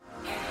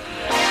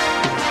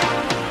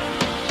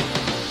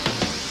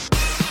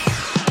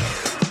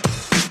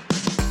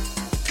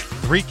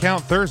3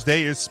 Count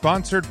Thursday is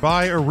sponsored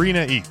by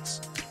Arena Eats.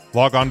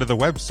 Log on to the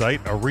website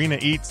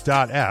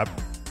arenaeats.app,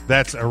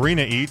 that's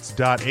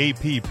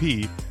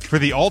arenaeats.app, for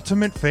the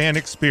ultimate fan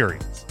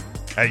experience.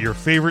 At your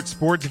favorite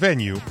sports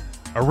venue,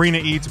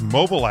 Arena Eats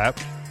mobile app,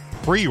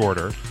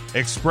 pre-order,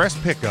 express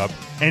pickup,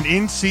 and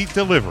in-seat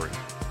delivery.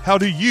 How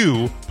do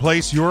you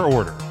place your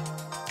order?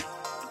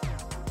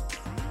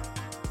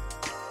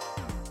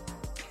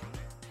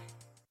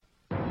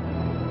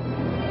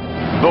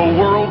 The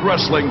World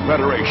Wrestling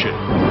Federation.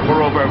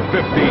 For over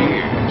 50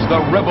 years, the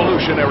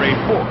revolutionary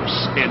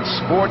force in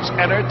sports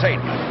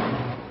entertainment.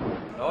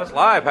 Oh, it's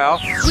live,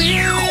 pal. We're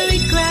really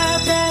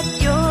glad that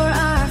you're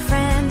our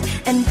friend,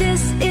 and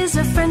this is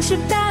a friendship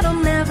that'll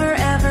never,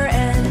 ever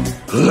end.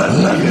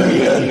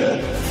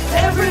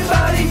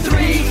 Everybody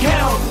 3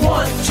 count.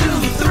 1, 2,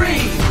 3.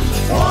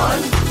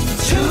 1, 2,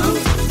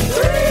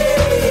 3.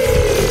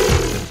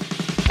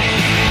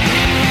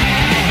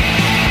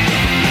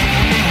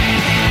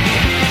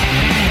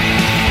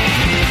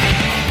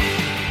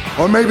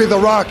 Or maybe The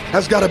Rock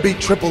has got to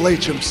beat Triple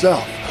H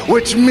himself,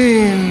 which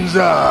means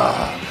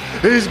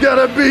he's got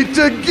to beat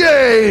the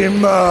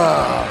game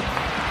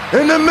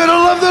in the middle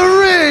of the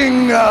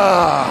ring.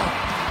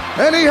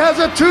 And he has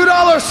a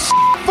 $2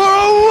 for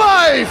a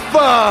wife.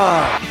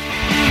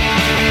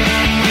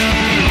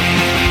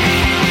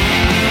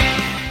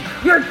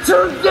 You're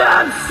too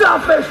damn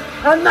selfish,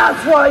 and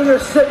that's why you're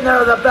sitting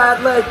there with a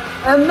bad leg,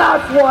 and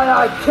that's why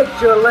I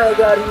kicked your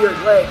leg out of your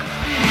leg.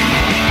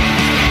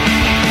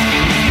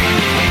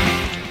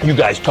 You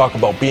guys talk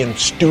about being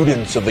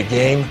students of the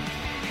game.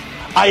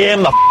 I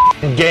am the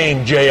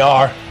game,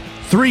 JR.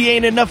 3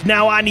 ain't enough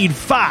now, I need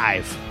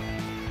 5.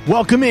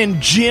 Welcome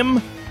in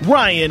Jim,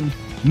 Ryan,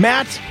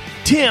 Matt,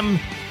 Tim,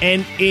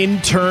 and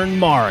intern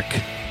Mark.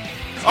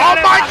 Oh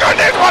my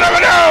goodness, what do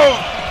we do?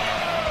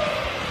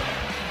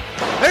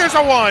 There's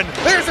a 1,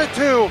 there's a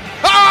 2.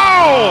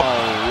 Oh!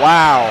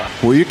 Wow.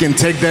 Well, you can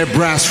take that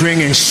brass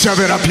ring and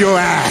shove it up your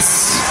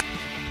ass.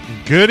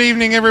 Good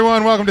evening,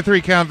 everyone. Welcome to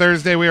 3 Count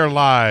Thursday. We are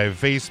live,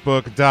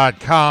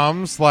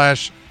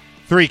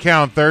 facebook.com/3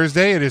 Count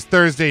Thursday. It is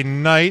Thursday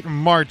night,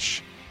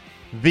 March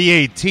the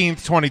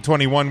 18th,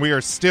 2021. We are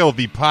still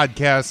the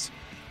podcast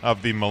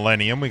of the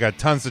millennium. We got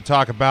tons to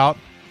talk about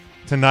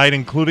tonight,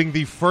 including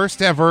the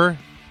first ever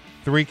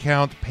 3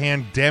 Count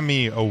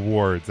Pandemi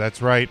Awards.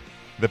 That's right.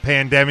 The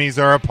pandemies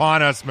are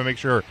upon us, but make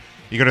sure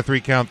you go to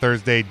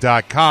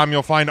 3countthursday.com.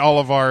 You'll find all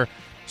of our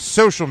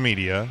social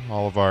media,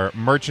 all of our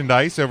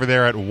merchandise over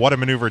there at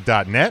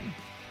whatamaneuver.net.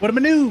 What a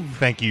maneuver.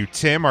 Thank you,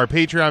 Tim. Our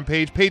Patreon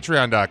page,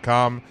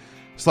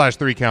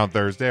 patreon.com/3 Count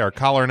Thursday. Our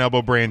Collar and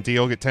Elbow brand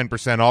deal. Get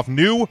 10% off.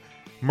 New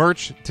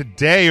merch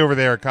today over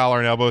there at Collar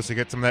and Elbow. So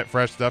get some of that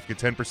fresh stuff. Get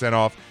 10%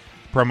 off.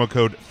 Promo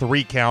code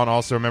 3 Count.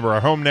 Also remember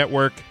our home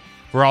network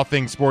for all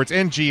things sports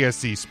and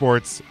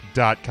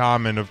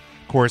GSCSports.com. And of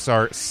course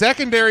our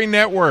secondary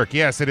network.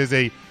 Yes, it is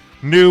a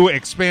new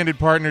expanded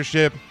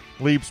partnership.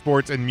 Leap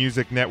Sports and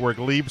Music Network,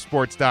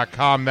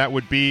 LeapSports.com. That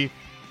would be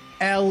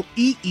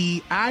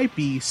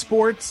LEEIB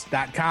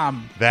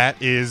Sports.com. That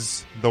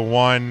is the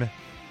one.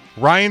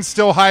 Ryan's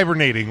still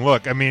hibernating.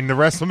 Look, I mean, the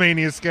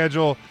WrestleMania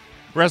schedule,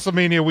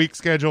 WrestleMania week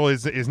schedule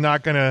is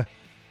not gonna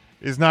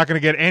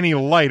get any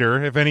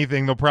lighter. If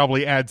anything, they'll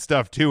probably add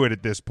stuff to it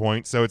at this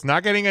point. So it's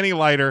not getting any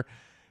lighter.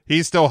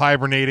 He's still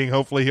hibernating.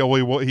 Hopefully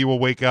he will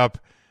wake up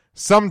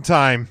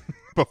sometime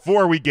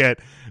before we get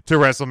to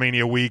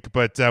WrestleMania week,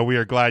 but we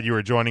are glad you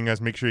are joining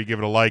us. Make sure you give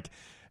it a like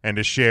and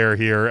a share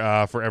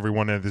here for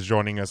everyone that is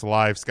joining us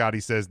live. Scotty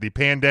says the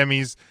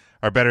pandemies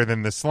are better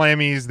than the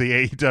Slammies, the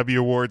AEW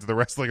awards, the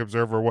Wrestling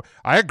Observer Award.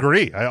 I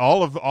agree.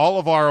 All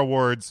of our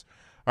awards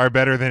are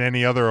better than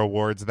any other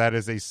awards. That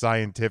is a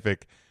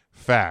scientific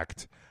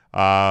fact.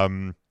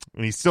 And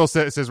he still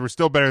says we're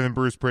still better than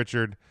Bruce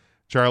Pritchard.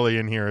 Charlie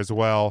in here as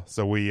well.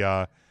 So we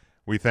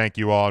thank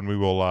you all, and we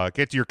will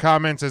get to your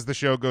comments as the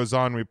show goes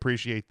on. We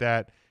appreciate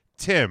that.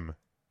 Tim,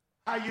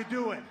 How you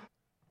doing?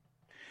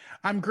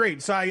 I'm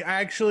great. So I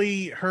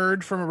actually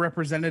heard from a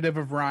representative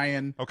of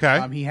Ryan.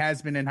 Okay. He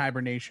has been in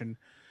hibernation.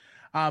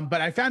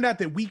 But I found out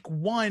that week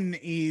 1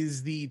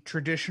 is the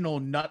traditional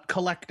nut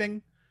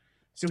collecting.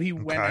 So he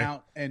went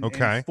out and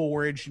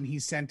foraged, and he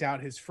sent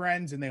out his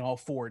friends, and they all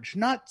foraged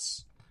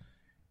nuts.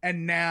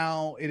 And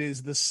now it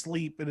is the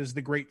sleep. It is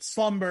the great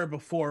slumber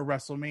before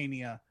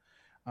WrestleMania.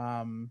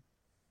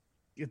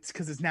 It's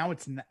because it's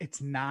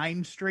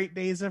 9 straight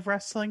days of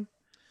wrestling.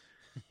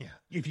 Yeah.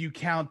 If you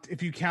count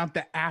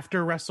the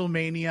after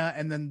WrestleMania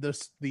and then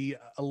the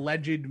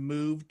alleged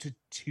move to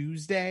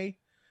Tuesday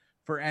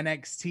for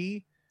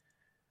NXT,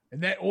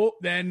 and then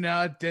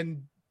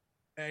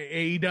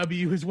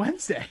AEW is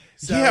Wednesday.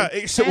 So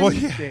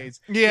days.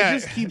 Yeah,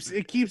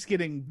 it keeps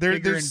getting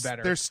bigger and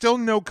better. There's still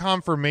no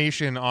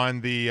confirmation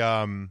on the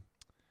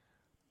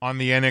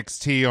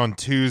NXT on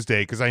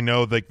Tuesday, because I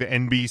know like the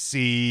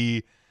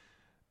NBC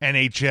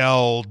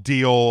NHL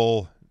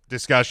deal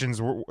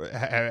discussions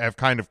have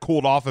kind of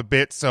cooled off a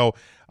bit, so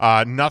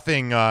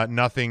nothing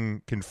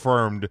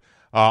confirmed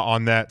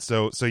on that.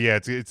 So yeah,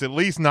 it's at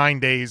least 9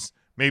 days,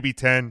 maybe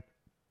 10.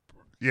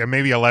 Yeah,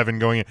 maybe 11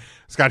 going in.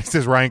 Scotty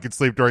says Ryan could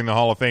sleep during the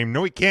Hall of Fame.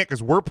 No, he can't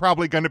because we're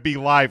probably going to be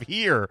live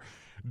here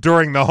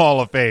during the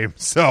Hall of Fame.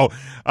 So,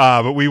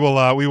 but we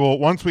will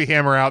once we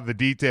hammer out the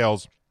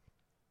details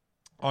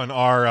on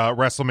our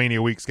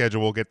WrestleMania week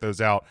schedule, we'll get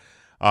those out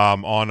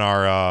on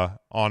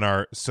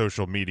our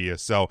social media.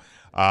 So,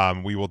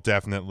 we will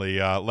definitely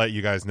let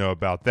you guys know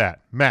about that.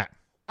 Matt,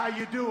 how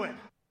you doing?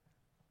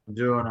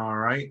 Doing all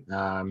right.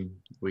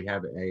 We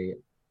have a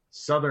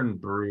Southern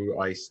Brew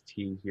iced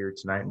tea here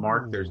tonight.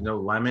 Mark, there's no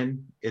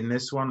lemon in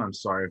this one. I'm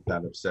sorry if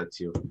that upsets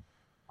you.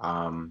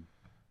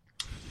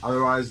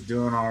 Otherwise,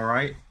 doing all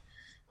right.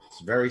 It's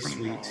very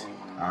sweet.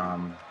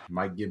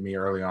 Might give me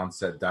early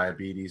onset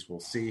diabetes. We'll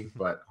see,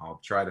 but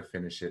I'll try to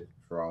finish it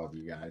for all of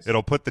you guys.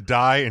 It'll put the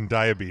die in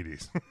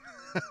diabetes.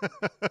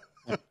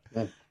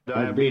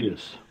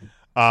 Diabetes.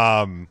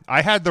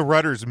 I had the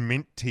Rutter's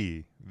mint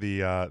tea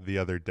the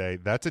other day.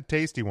 That's a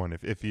tasty one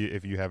if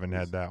you haven't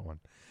had that one.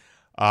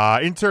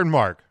 Intern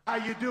Mark. How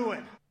you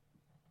doing?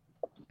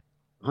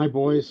 Hi,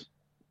 boys.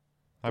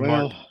 Hi,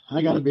 Mark.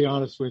 I got to be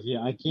honest with you.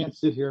 I can't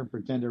sit here and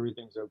pretend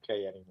everything's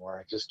okay anymore.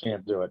 I just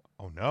can't do it.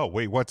 Oh, no.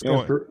 Wait, what's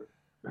going on?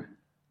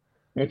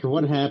 After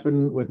what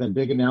happened with a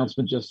big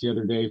announcement just the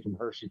other day from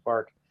Hershey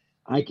Park,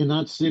 I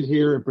cannot sit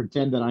here and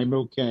pretend that I'm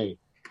okay.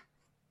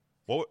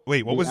 What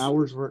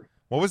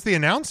was the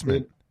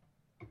announcement?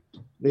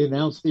 They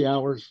announced the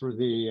hours for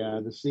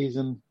the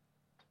season,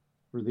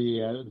 for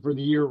the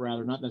year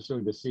rather, not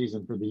necessarily the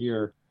season, for the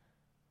year.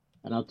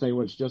 And I'll tell you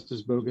what, it's just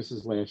as bogus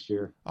as last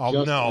year. Oh,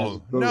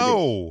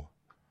 no.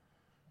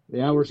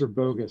 The hours are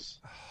bogus.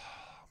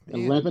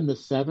 11 to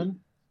 7.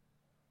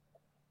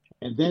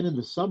 And then in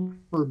the summer,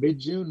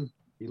 mid-June,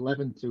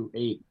 11 to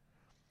 8.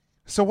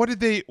 So what did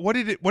they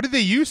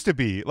used to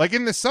be? Like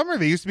in the summer,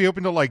 they used to be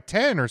open till like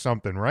 10 or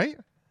something, right?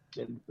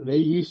 They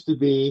used to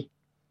be,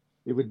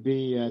 it would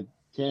be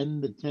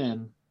 10 to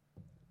 10.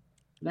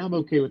 Now I'm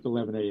okay with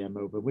 11 a.m.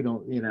 open. We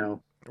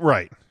don't,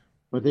 Right.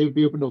 But they would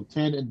be open till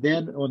 10. And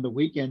then on the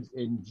weekends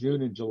in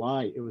June and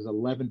July, it was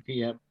 11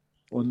 p.m.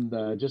 on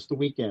just the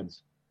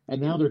weekends.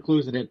 And now they're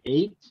closing at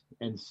 8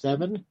 and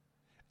 7.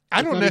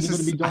 I don't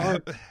necessarily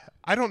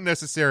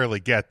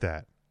get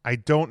that.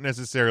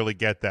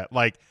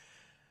 Like,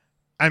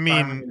 I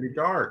mean, it's gonna be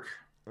dark.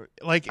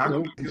 Like, how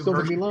can you do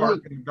Hershey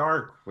Park in the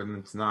dark when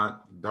it's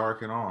not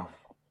dark at all?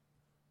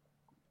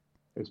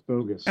 It's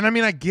bogus. And I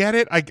mean, I get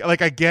it. I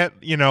get,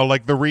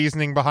 like the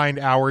reasoning behind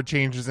hour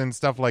changes and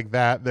stuff like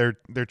that.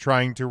 They're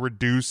trying to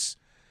reduce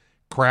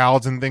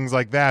crowds and things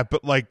like that.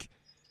 But like,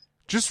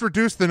 just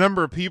reduce the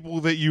number of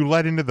people that you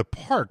let into the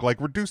park. Like,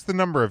 reduce the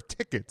number of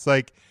tickets.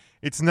 Like,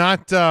 it's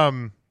not,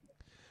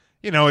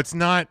 it's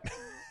not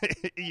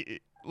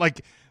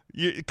like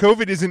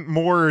COVID isn't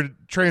more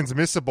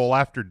transmissible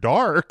after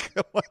dark.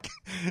 Like,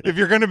 if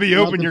you're going to be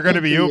open, you're going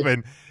to be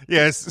open.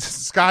 Yes.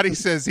 Scotty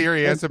says here,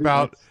 he asks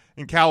about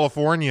in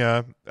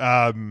California,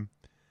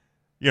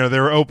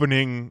 they're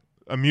opening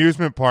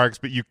amusement parks,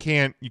 but you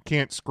can't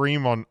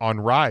scream on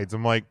rides.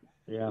 I'm like,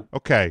 yeah,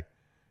 okay.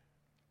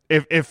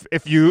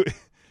 If you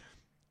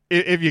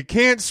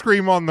can't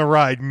scream on the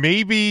ride,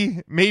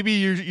 maybe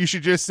you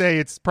should just say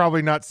it's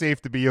probably not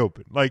safe to be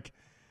open. Like,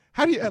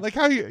 how are you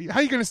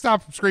going to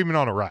stop from screaming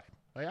on a ride?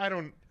 Like, I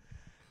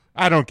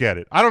don't get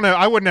it. I don't know.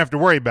 I wouldn't have to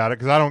worry about it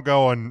because I don't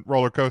go on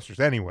roller coasters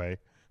anyway.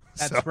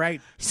 That's right.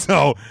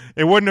 So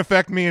it wouldn't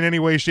affect me in any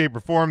way, shape,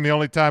 or form. The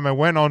only time I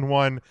went on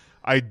one,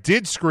 I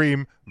did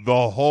scream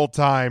the whole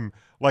time,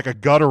 like a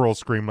guttural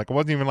scream. Like, it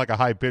wasn't even like a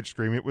high pitched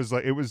scream. It was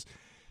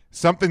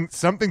something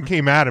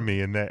came out of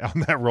me on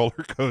that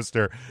roller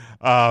coaster.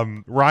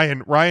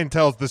 Ryan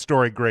tells the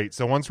story great.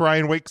 So once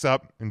Ryan wakes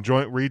up and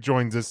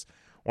rejoins us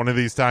one of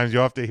these times,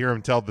 you'll have to hear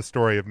him tell the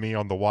story of me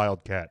on the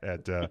Wildcat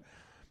at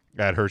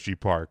Hershey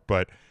Park.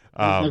 But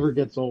it never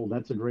gets old.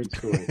 That's a great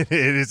story. It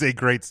is a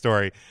great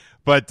story.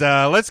 But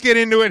let's get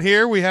into it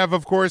here. We have,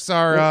 of course,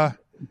 our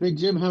Big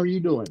Jim. How are you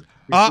doing?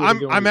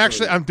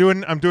 I'm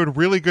doing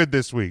really good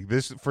this week.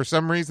 For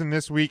some reason,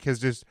 this week has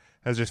just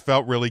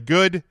felt really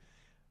good.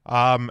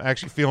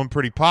 Actually feeling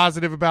pretty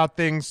positive about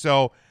things.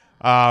 So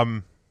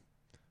we're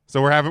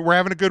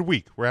having a good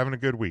week.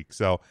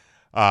 So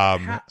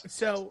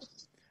so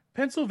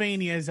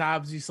Pennsylvania is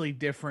obviously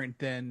different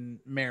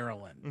than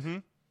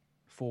Maryland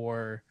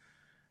for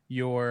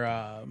your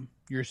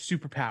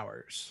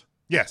superpowers.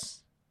 Yes.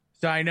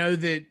 So I know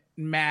that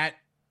Matt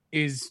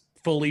is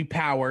fully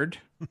powered.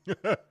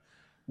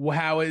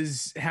 How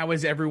is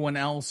everyone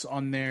else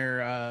on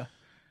their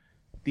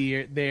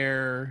getting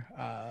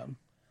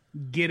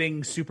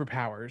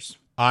superpowers?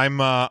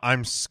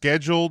 I'm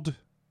scheduled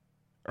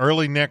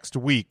early next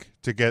week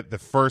to get the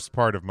first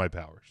part of my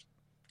powers.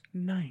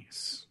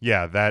 Nice.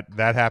 Yeah,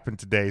 that happened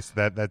today, so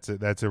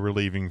that's a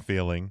relieving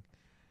feeling.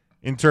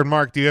 Intern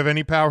Mark, do you have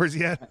any powers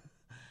yet?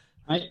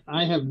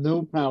 I have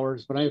no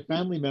powers, but I have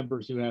family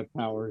members who have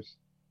powers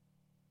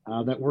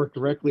that work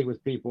directly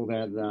with people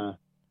that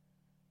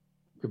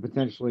could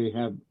potentially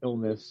have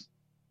illness.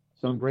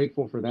 So I'm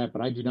grateful for that,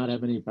 but I do not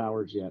have any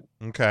powers yet.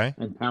 Okay.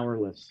 I'm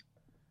powerless.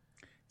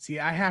 See,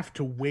 I have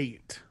to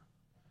wait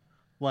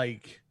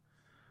like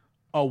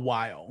a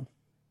while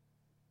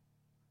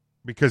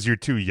Because you're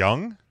too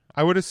young,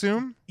 I would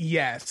assume?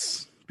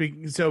 Yes.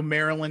 So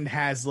Maryland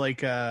has like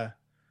there's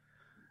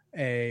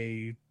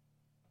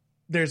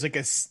like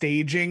a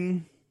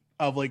staging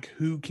of like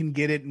who can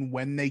get it and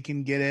when they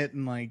can get it,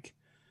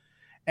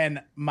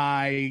 and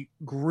my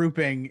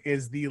grouping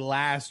is the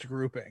last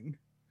grouping.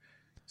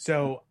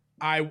 So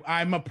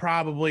I'm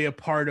probably a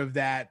part of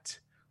that.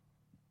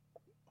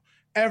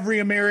 Every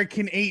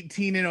American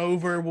 18 and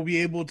over will be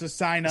able to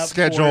sign up.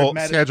 Schedule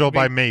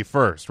by May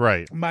 1st,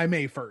 right? By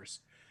May 1st.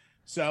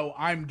 So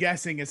I'm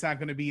guessing it's not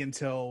going to be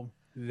until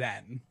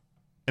then.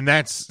 And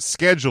that's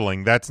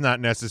scheduling. That's not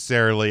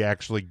necessarily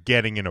actually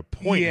getting an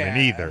appointment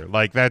either.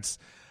 That's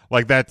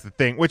the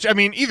thing. Which, I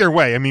mean, either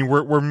way, I mean,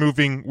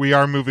 we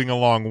are moving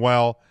along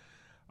well.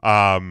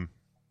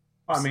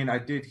 I mean, I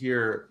did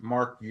hear,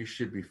 Mark, you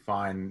should be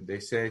fine. They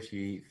say if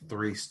you eat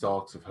 3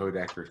 stalks of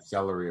Hodecker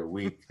celery a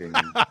week, then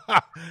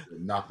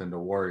nothing to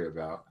worry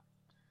about.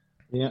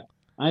 Yeah,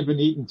 I've been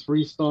eating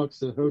 3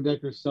 stalks of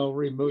Hodecker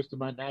celery most of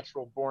my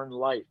natural-born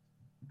life.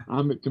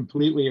 I'm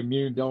completely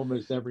immune to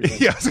almost everything.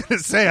 Yeah, I was going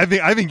to say,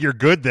 I think you're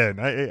good then.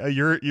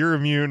 You're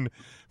immune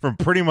from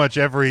pretty much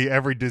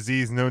every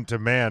disease known to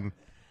man.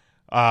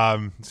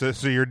 So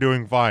you're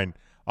doing fine.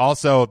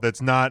 Also,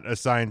 that's not a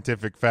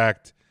scientific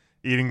fact.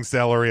 Eating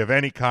celery of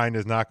any kind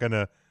is not going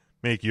to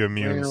make you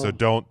immune, so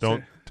don't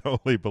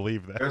totally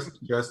believe that.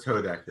 Just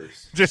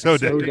Hodeckers. Just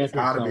Hodeckers. It's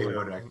gotta be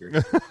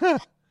Hodeckers.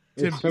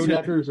 It's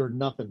Hodeckers or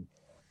nothing.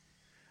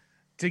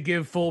 To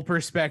give full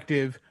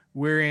perspective,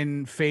 we're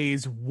in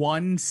phase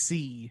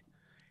 1C,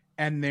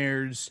 and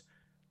there's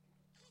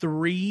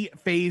 3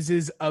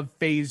 phases of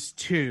phase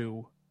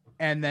 2,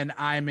 and then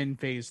I'm in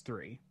phase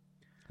 3.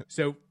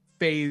 So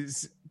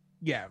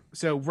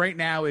so right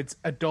now it's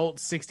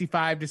adults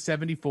 65 to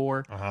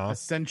 74,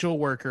 essential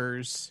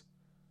workers.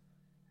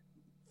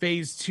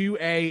 Phase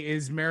 2A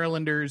is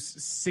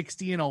Marylanders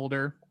 60 and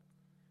older.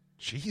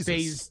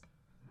 Jesus.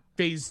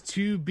 Phase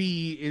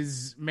 2B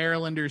is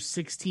Marylanders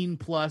 16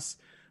 plus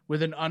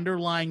with an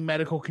underlying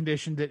medical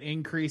condition that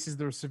increases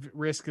the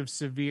risk of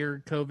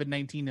severe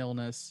COVID-19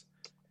 illness.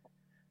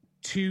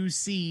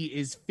 2C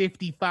is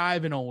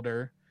 55 and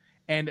older,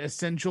 and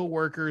essential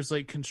workers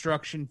like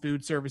construction,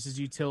 food services,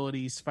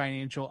 utilities,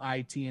 financial,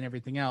 IT, and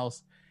everything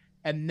else.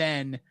 And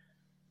then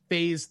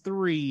phase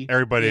 3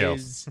 everybody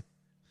is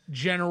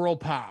general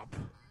pop.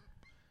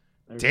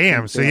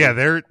 Damn. So yeah,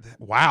 they're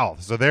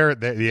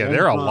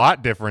a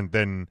lot different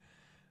than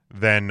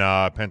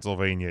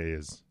Pennsylvania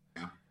is.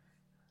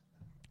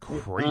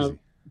 Crazy.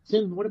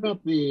 Tim, what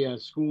about the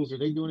schools? Are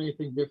they doing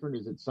anything different?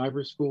 Is it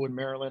cyber school in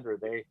Maryland? Or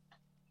do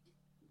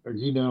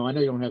you know? I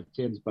know you don't have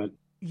kids, but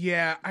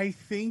yeah, I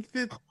think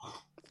that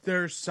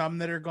there's some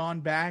that are gone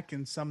back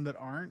and some that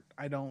aren't.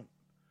 I don't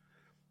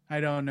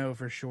know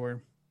for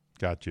sure.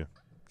 Gotcha.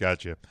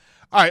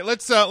 All right,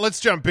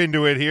 let's jump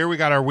into it here. We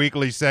got our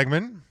weekly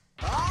segment.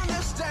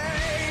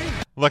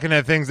 Looking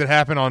at things that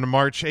happened on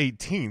March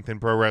 18th in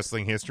pro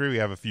wrestling history. We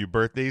have a few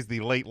birthdays. The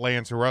late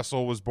Lance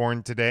Russell was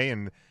born today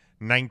in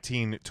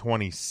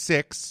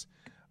 1926.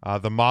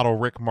 The model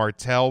Rick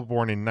Martel,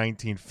 born in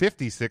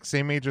 1956,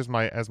 same age as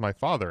my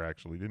father,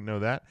 actually. Didn't know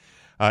that.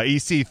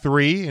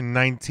 EC3 in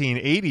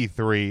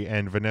 1983,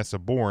 and Vanessa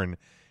Bourne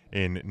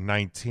in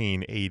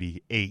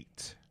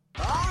 1988.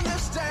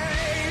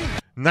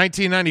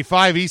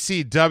 1995,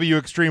 ECW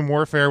Extreme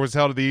Warfare was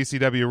held at the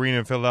ECW Arena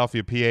in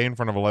Philadelphia, PA, in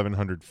front of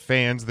 1,100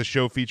 fans. The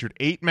show featured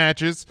 8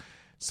 matches,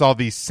 saw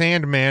the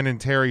Sandman and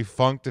Terry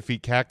Funk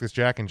defeat Cactus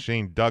Jack and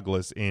Shane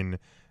Douglas in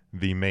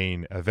the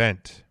main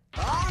event.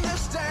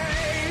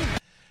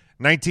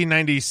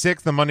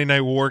 1996, the Monday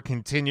Night War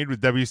continued with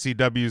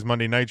WCW's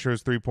Monday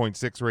Nitro's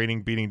 3.6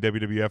 rating, beating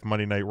WWF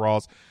Monday Night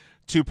Raw's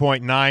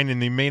 2.9. In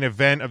the main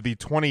event of the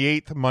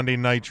 28th Monday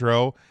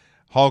Nitro,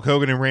 Hulk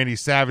Hogan and Randy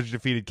Savage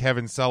defeated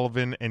Kevin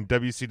Sullivan and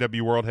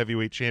WCW World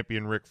Heavyweight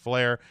Champion Ric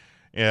Flair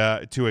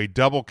to a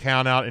double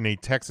countout in a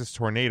Texas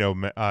Tornado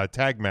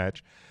tag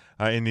match.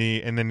 And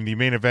then in the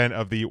main event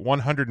of the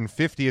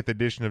 150th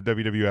edition of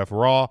WWF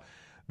Raw,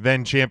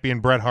 then champion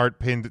Bret Hart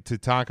pinned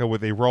Tatanka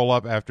with a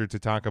roll-up after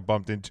Tatanka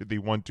bumped into the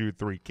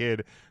 1-2-3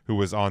 Kid, who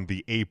was on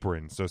the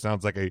apron. So it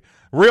sounds like a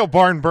real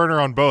barn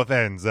burner on both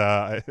ends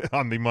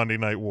on the Monday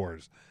Night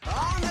Wars.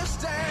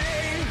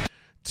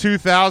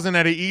 2000,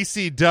 at a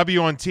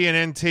ECW on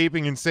TNN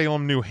taping in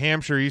Salem, New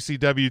Hampshire,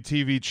 ECW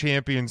TV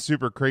champion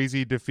Super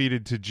Crazy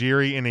defeated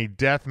Tajiri in a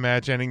death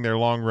match, ending their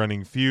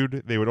long-running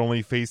feud. They would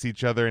only face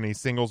each other in a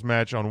singles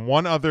match on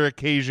one other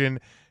occasion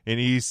in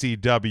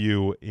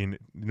ECW in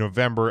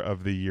November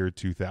of the year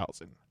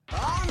 2000.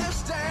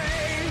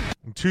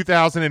 In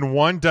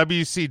 2001,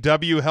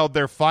 WCW held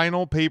their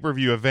final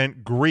pay-per-view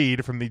event,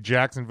 Greed, from the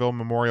Jacksonville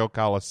Memorial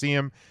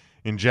Coliseum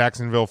in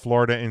Jacksonville,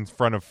 Florida, in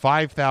front of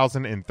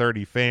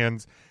 5,030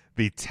 fans.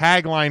 The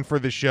tagline for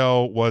the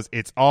show was,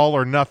 "It's all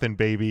or nothing,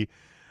 baby."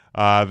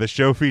 The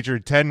show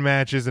featured 10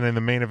 matches, and in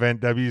the main event,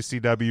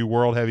 WCW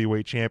World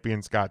Heavyweight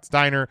Champion Scott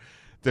Steiner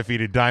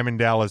defeated Diamond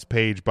Dallas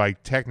Page by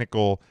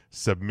technical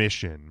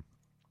submission.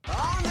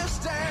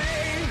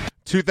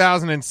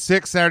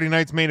 2006 Saturday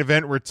night's main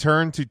event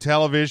returned to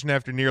television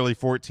after nearly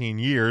 14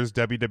 years.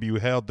 WWE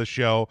held the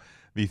show,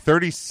 the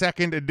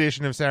 32nd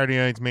edition of Saturday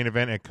night's main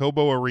event, at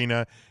Cobo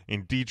Arena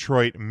in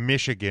Detroit,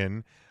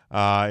 Michigan.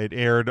 It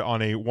aired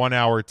on a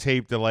 1-hour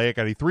tape delay. It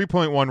got a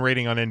 3.1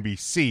 rating on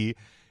NBC.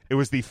 It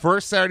was the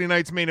first Saturday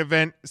night's main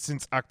event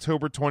since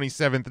October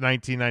 27th,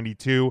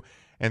 1992,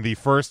 and the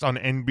first on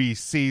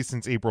NBC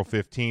since April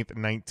 15th,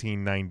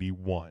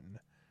 1991.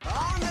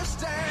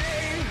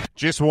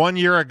 Just 1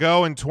 year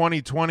ago in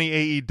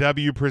 2020,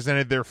 AEW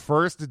presented their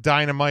first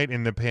Dynamite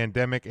in the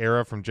pandemic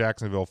era from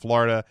Jacksonville,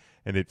 Florida,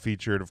 and it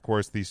featured, of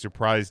course, the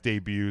surprise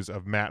debuts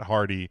of Matt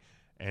Hardy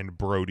and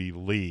Brody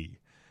Lee.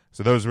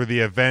 So those were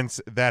the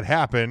events that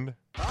happened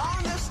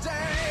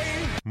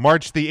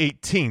March the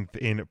 18th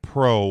in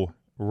pro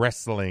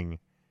wrestling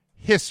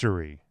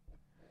history.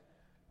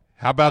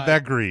 How about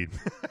that, Greed?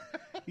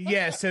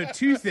 Yeah, so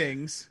two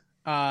things.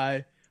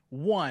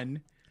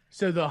 One,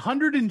 so the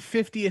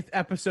 150th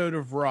episode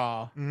of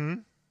Raw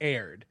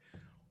aired.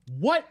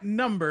 What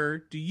number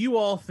do you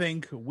all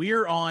think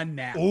we're on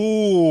now?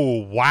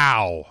 Oh,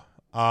 wow.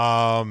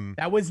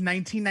 That was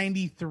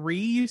 1993,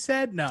 you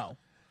said? No.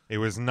 It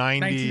was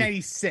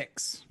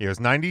 1996. It was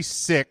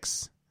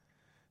 96.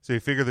 So you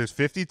figure there's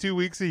 52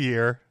 weeks a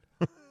year.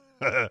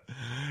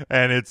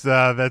 And it's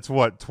that's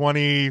what,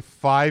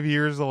 25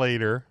 years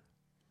later.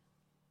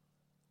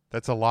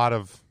 That's a lot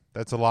of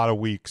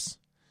weeks.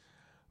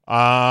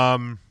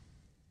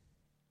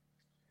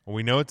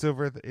 We know it's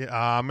over.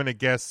 I'm gonna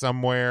guess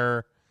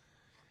somewhere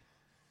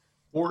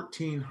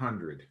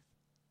 1400.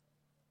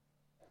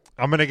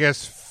 I'm gonna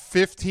guess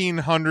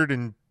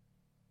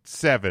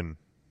 1507.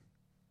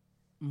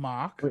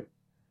 Mock. Wait,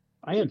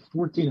 I had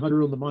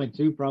 1400 on the mind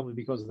too, probably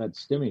because of that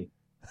stimmy.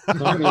 So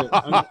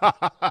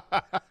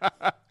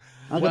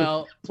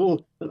well,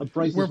 pull the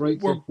prices right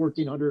to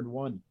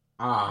 1401.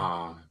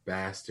 Ah,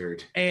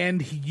 bastard.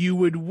 And you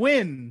would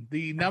win.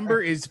 The number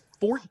is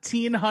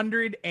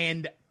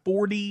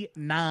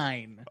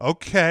 1449.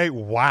 Okay,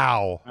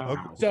 wow.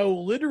 Okay. So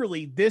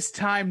literally this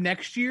time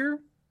next year,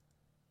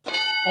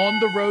 on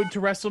the road to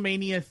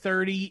WrestleMania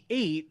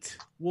 38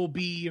 will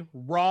be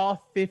Raw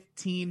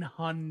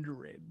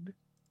 1500.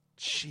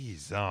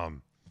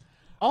 Jeez,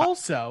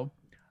 Also,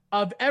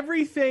 of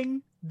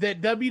everything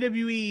that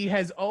WWE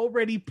has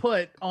already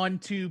put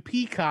onto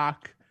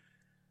Peacock,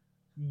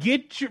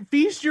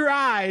 feast your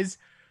eyes.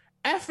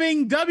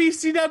 Effing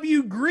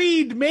WCW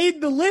Greed made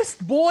the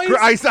list, boys.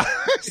 I saw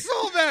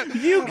that.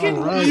 You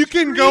can you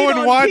can go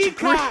and watch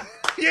Peacock.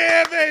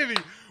 Yeah, baby.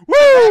 Woo!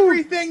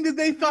 Everything that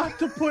they thought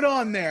to put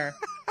on there.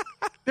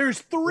 There's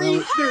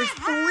three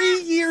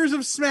years of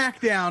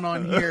SmackDown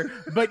on here,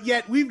 but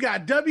yet we've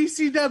got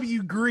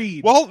WCW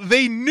Greed. Well,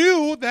 they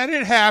knew that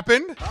it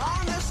happened,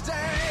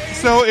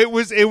 so it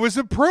was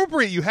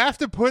appropriate. You have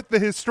to put the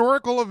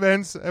historical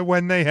events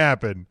when they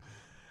happen.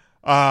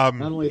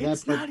 Not only that,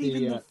 it's not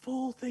even the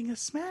full thing of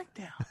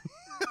SmackDown.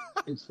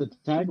 It's the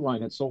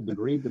tagline that sold the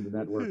Greed to the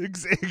network.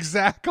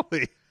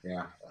 Exactly.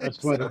 Yeah,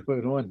 that's why they put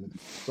it on.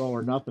 It's all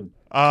or nothing.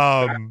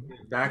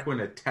 Back when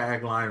the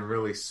tagline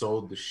really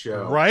sold the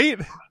show, right?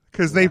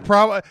 Because they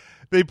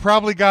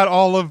probably got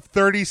all of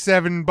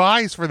 37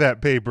 buys for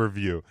that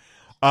pay-per-view.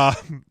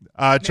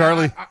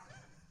 Charlie,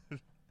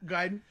 go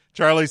ahead.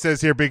 Charlie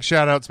says here, big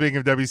shout out. Speaking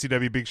of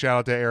WCW, big shout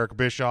out to Eric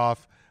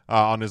Bischoff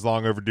on his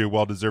long overdue,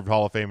 well-deserved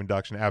Hall of Fame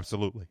induction.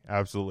 Absolutely.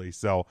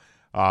 So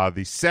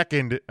the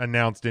second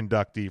announced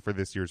inductee for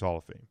this year's Hall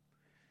of Fame.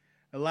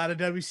 A lot of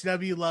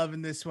WCW love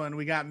in this one.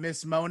 We got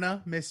Miss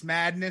Mona, Miss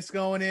Madness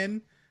going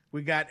in.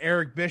 We got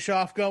Eric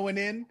Bischoff going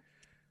in.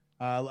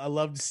 I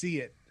love to see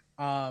it.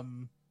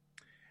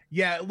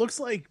 Yeah, it looks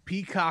like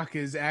Peacock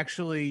is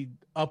actually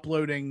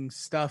uploading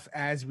stuff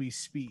as we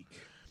speak.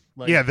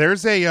 Yeah,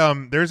 there's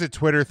a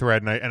Twitter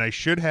thread, and I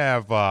should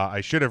have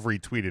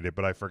retweeted it,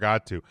 but I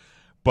forgot to.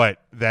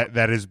 But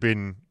that has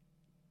been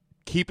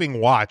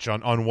keeping watch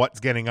on what's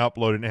getting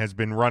uploaded and has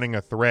been running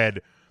a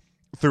thread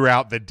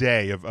throughout the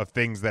day of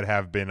things that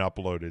have been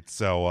uploaded.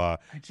 So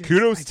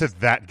kudos to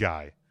that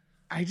guy.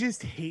 I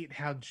just hate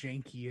how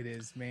janky it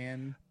is,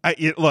 man.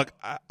 It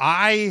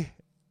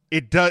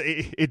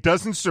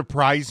doesn't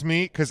surprise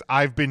me because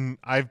I've been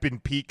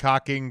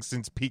peacocking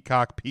since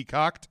Peacock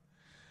peacocked,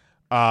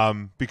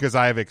 because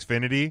I have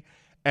Xfinity,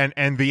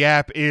 and the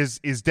app is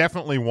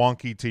definitely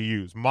wonky to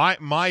use.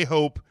 My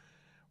hope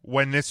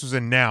when this was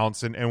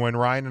announced and when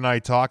Ryan and I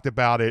talked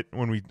about it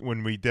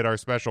when we did our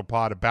special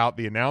pod about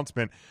the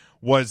announcement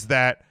was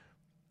that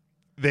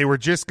they were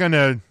just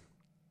gonna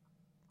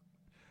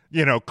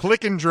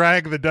click and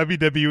drag the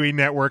WWE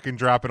network and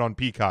drop it on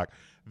Peacock.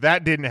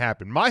 That didn't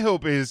happen. My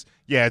hope is,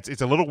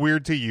 it's a little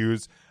weird to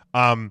use.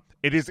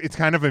 It's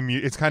kind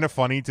of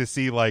funny to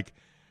see like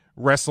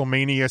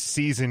WrestleMania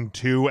Season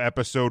 2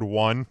 Episode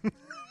 1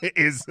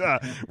 is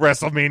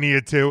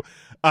WrestleMania 2.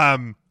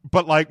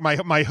 But like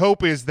my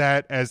hope is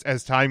that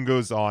as time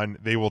goes on,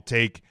 they will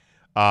take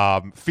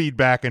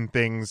feedback and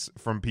things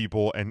from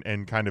people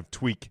and kind of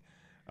tweak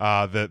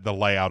the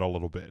layout a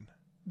little bit.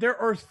 There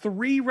are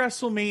 3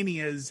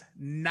 WrestleManias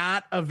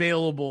not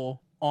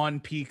available on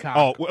Peacock.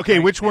 Oh, okay.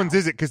 Right Which now. ones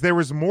is it? Because there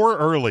was more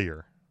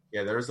earlier.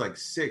 Yeah, there was like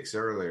 6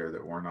 earlier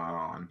that were not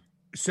on.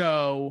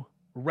 So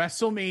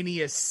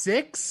WrestleMania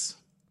 6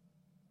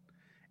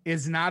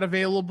 is not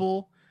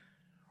available.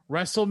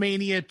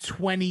 WrestleMania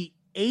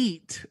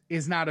 28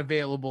 is not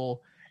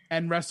available,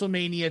 and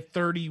WrestleMania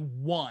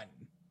 31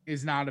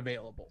 is not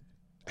available.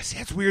 See,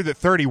 it's weird that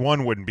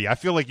 31 wouldn't be. I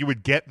feel like you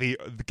would get the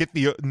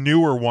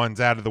newer ones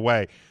out of the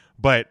way,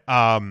 but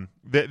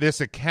this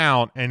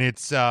account, and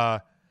it's they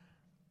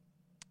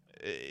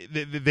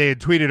had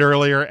tweeted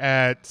earlier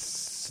at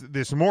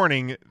this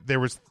morning there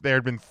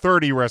had been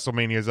 30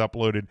 WrestleManias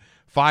uploaded,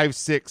 5,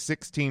 6,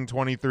 16,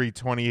 23,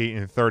 28,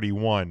 and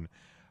 31.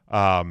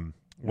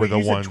 Were the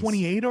ones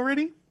 28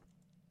 already?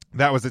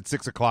 That was at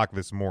 6:00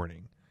 this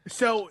morning.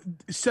 So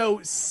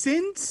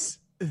since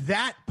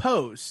that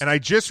post, and I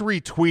just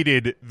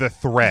retweeted the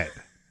thread.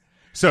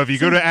 So if you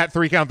go to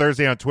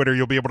 @3CountThursday on Twitter,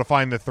 you'll be able to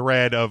find the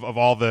thread of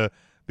all the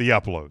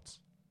uploads.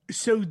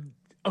 So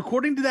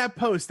according to that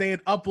post, they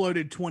had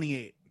uploaded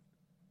 28,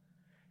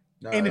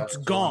 and it's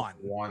gone.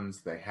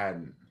 Ones they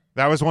hadn't.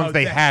 That was ones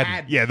they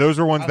hadn't. Yeah, those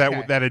are ones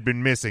that had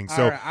been missing.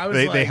 So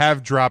right, they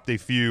have dropped a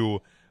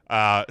few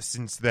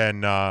since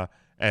then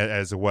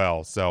as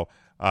well. So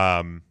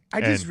I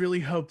just really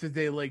hope that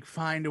they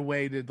find a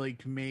way to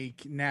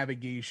make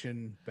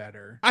navigation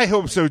better. I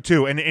hope so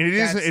too, and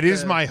it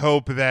is my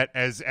hope that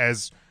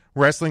as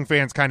wrestling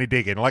fans kind of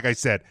dig in. Like I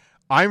said,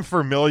 I'm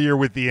familiar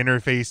with the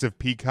interface of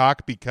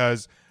Peacock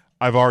because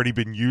I've already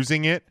been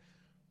using it.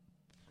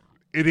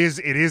 It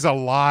is a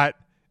lot.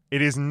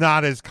 It is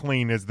not as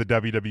clean as the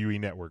WWE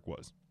Network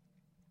was.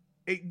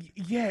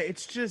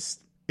 It's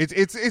just.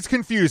 It's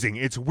confusing.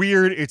 It's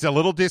weird. It's a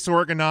little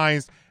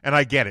disorganized, and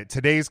I get it.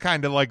 Today's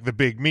kind of like the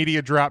big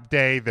media drop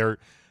day. They're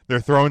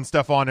throwing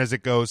stuff on as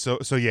it goes.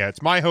 So yeah,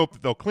 it's my hope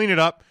that they'll clean it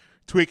up,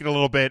 tweak it a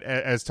little bit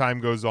as time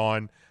goes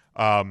on,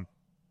 and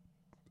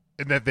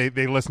that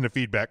they listen to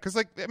feedback. Because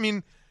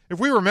if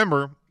we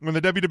remember when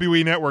the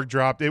WWE Network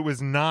dropped, it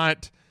was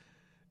not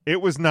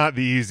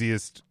the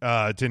easiest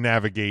to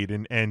navigate,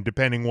 and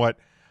depending what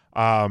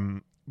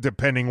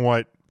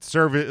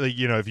service,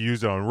 if you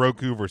use it on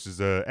Roku versus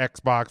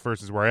Xbox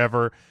versus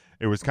wherever,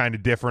 it was kind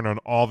of different on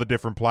all the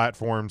different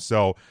platforms.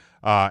 So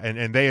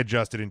and they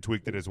adjusted and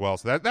tweaked it as well.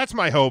 So that's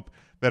my hope,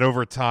 that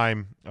over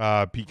time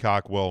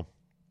Peacock will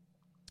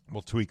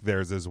tweak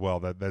theirs as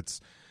well.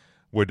 That's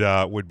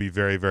would be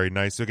very, very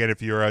nice. So again,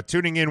 if you're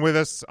tuning in with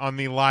us on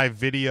the live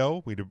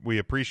video, we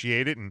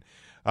appreciate it, and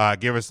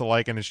give us a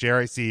like and a share.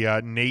 I see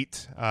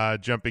Nate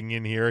jumping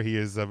in here. He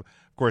is of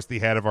course the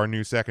head of our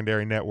new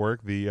secondary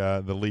network,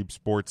 the Leap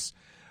Sports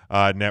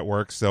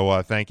Network.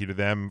 So thank you to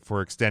them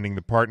for extending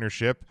the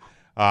partnership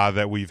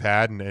that we've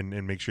had,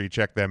 and make sure you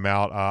check them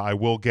out. I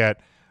will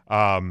get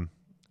a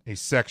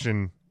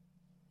section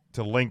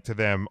to link to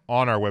them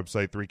on our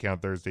website,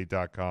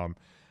 3countthursday.com,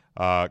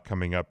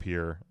 coming up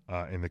here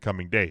in the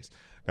coming days.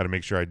 Got to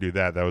make sure I do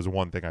that. That was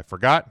one thing I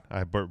forgot.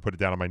 I put it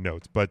down on my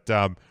notes. But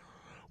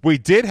we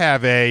did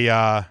have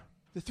the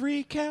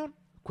 3-count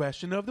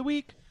question of the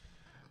week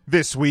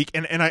this week,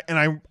 and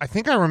I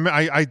think I remember.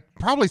 I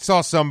probably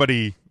saw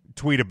somebody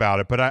tweet about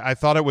it, but I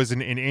thought it was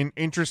an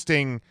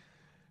interesting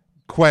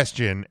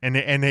question, and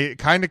it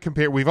kind of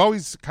compared. We've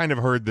always kind of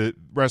heard the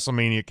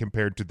WrestleMania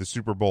compared to the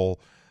Super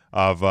Bowl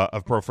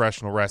of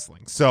professional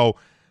wrestling. So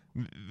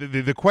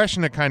the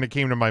question that kind of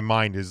came to my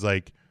mind is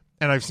and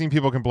I've seen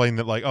people complain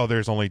that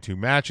there's only 2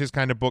 matches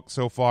kind of booked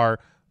so far.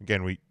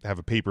 Again, we have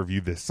a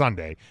pay-per-view this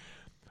Sunday,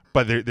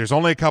 but there's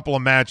only a couple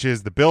of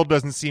matches. The build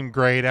doesn't seem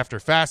great. After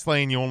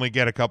Fastlane, you only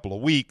get a couple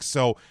of weeks,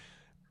 so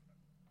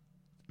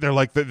they're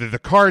the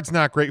card's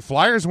not great.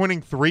 Flyers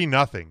winning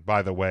 3-0,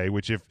 by the way,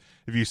 which if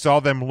you saw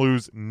them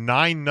lose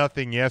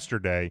 9-0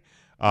 yesterday.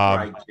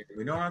 Right,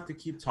 we don't have to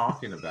keep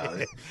talking about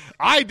it.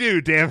 I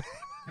do, damn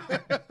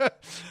it.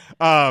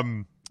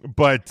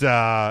 But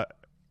the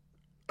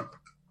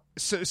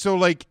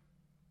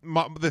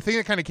thing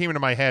that kind of came into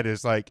my head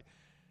is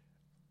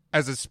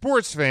as a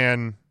sports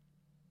fan,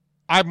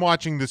 I'm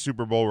watching the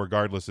Super Bowl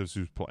regardless of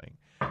who's playing.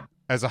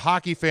 As a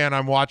hockey fan,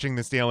 I'm watching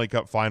the Stanley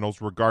Cup Finals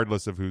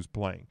regardless of who's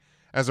playing.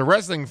 As a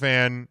wrestling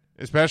fan,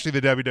 especially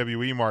the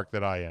WWE mark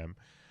that I am,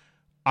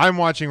 I'm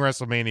watching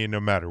WrestleMania no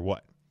matter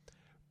what.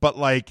 But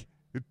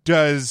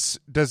does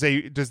the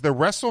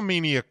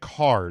WrestleMania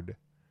card,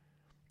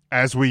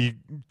 as we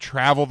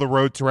travel the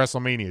road to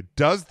WrestleMania,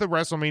 does the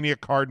WrestleMania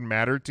card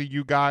matter to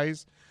you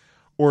guys,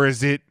 or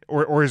is it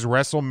or is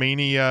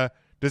WrestleMania,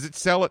 does it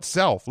sell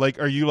itself?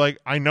 Are you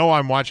I know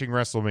I'm watching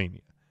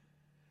WrestleMania?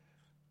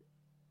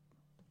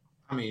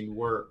 I mean,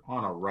 we're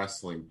on a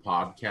wrestling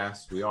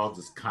podcast. We all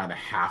just kind of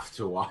have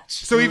to watch.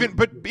 So even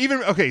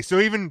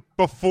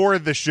before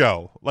the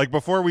show,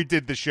 before we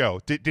did the show,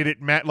 did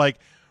it matter?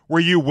 Were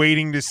you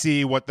waiting to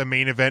see what the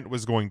main event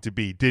was going to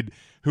be? Did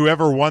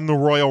whoever won the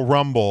Royal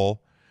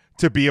Rumble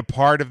to be a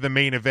part of the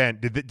main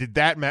event, did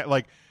that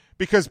matter?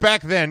 Because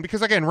back then,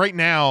 because again, right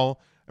now,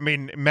 I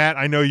mean, Matt,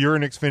 I know you're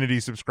an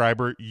Xfinity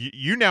subscriber.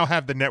 You now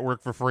have the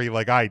network for free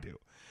like I do.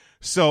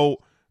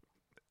 So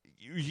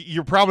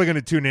you're probably going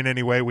to tune in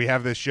anyway. We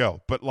have this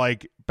show. But,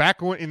 like,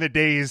 back in the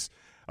days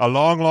a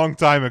long, long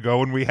time ago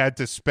when we had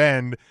to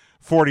spend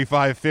 $45,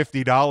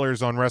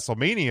 $50 on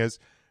WrestleManias,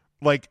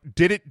 like,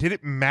 did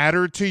it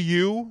matter to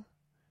you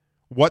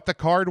what the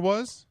card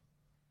was?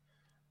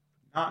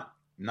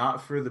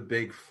 Not for the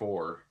big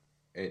four.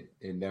 It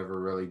never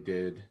really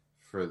did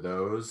for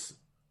those.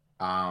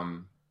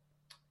 But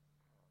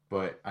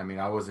I mean,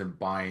 I wasn't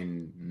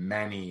buying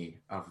many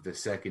of the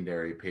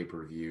secondary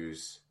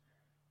pay-per-views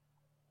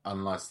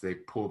unless they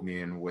pulled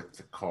me in with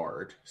the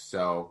card.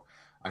 So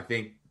I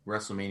think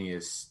WrestleMania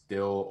has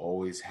still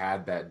always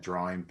had that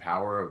drawing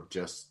power of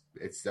just,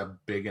 it's a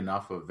big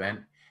enough event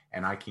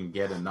and I can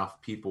get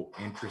enough people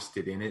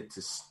interested in it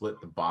to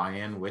split the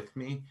buy-in with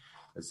me.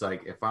 It's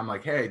like, if I'm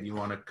like, hey, do you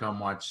want to come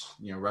watch,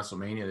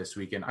 WrestleMania this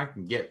weekend? I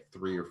can get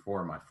 3 or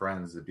 4 of my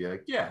friends to be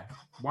like, yeah,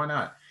 why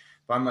not?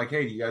 If I'm like,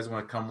 hey, do you guys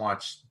want to come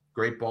watch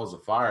Great Balls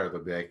of Fire?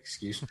 They'll be like,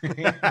 excuse me.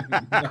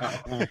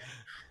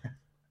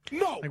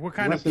 No. Like, what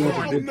kind of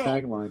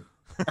tagline?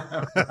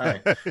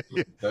 Right.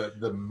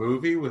 The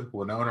movie with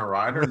Winona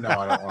Ryder? No,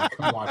 I don't want to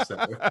come watch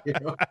that with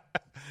you.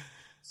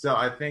 So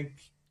I think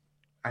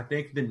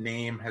the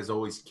name has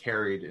always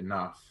carried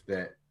enough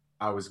that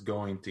I was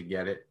going to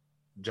get it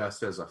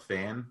just as a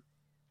fan,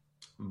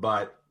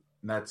 but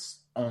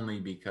that's only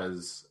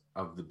because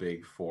of the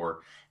big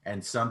four.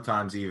 And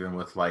sometimes even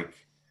with like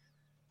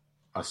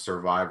a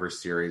Survivor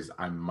Series,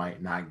 I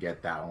might not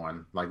get that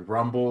one. Like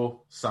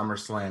Rumble,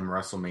 SummerSlam,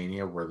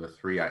 WrestleMania were the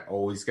 3 I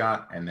always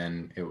got, and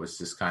then it was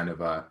just kind of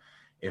a,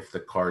 if the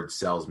card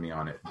sells me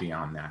on it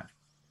beyond that.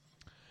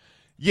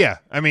 Yeah,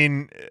 I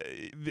mean,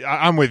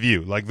 I'm with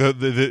you. Like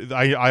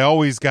I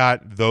always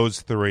got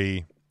those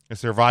 3. The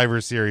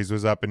Survivor Series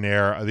was up in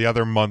there. The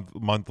other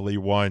monthly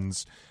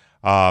ones,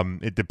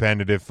 it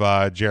depended if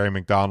Jerry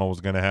McDonald was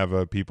going to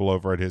have people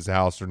over at his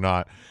house or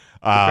not.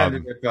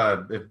 Depended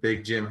if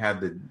Big Jim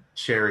had the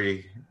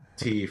cherry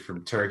tea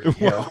from Turkey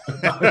Hill.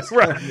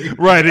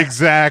 Right,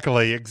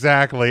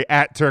 exactly.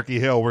 At Turkey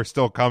Hill, we're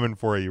still coming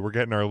for you. We're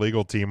getting our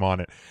legal team on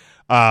it.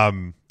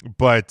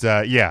 But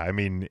yeah, I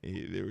mean,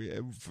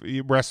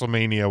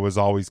 WrestleMania was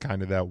always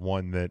kind of that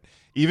one that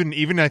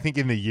even I think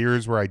in the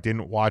years where I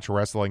didn't watch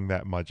wrestling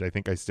that much, I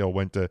think I still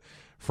went to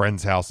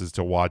friends' houses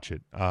to watch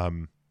it.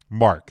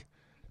 Mark,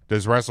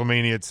 does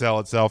WrestleMania sell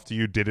itself to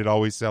you? Did it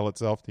always sell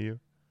itself to you?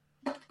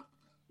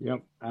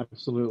 Yep,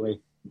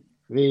 absolutely.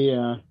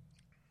 Going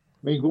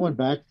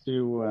back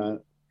to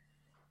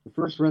the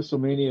first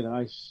WrestleMania that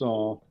I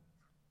saw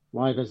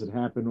live as it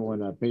happened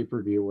on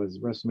pay-per-view was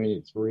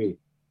WrestleMania 3.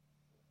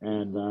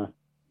 And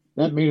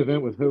that main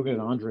event with Hogan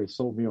and Andre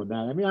sold me on that.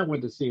 I mean, I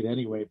went to see it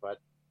anyway, but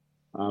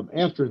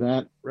after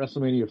that,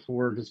 WrestleMania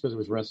 4, just because it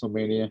was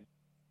WrestleMania,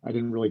 I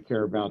didn't really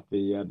care about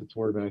the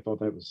tournament. I thought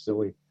that was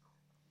silly.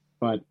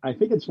 But I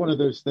think it's one of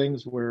those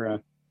things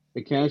where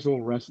a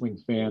casual wrestling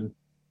fan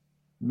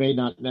may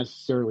not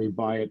necessarily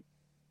buy it.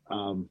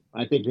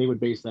 I think they would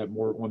base that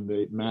more on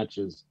the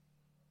matches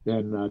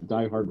than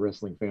diehard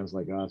wrestling fans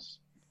like us.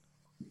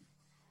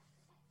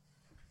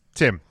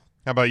 Tim,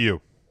 how about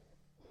you?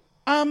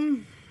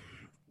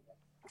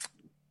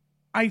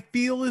 I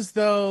feel as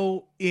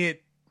though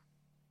it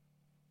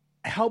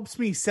helps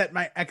me set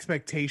my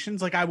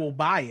expectations. Like, I will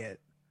buy it,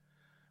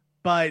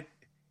 but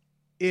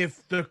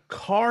if the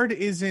card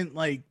isn't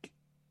like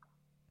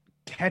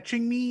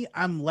catching me,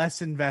 I'm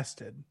less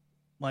invested.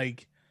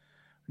 Like,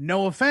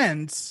 no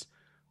offense,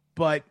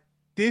 but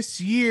this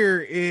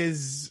year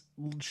is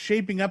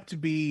shaping up to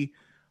be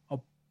a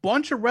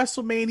bunch of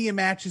WrestleMania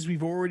matches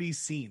we've already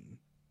seen.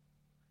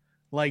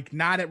 Like,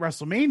 not at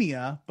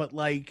WrestleMania, but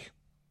like,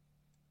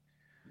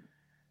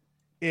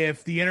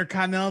 if the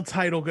Intercontinental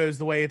title goes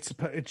the way it's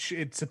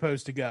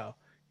supposed to go,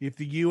 if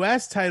the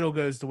U.S. title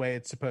goes the way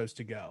it's supposed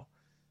to go,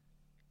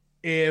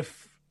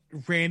 if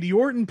Randy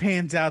Orton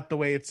pans out the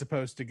way it's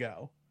supposed to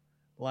go,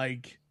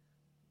 like,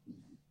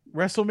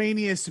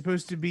 WrestleMania is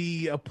supposed to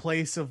be a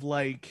place of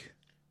like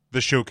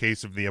the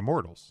showcase of the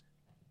Immortals,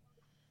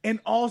 and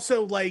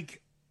also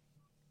like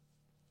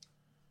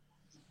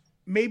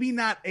maybe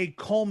not a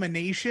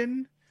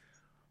culmination,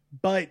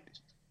 but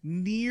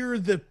near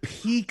the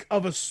peak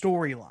of a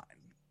storyline.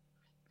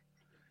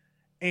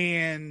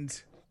 And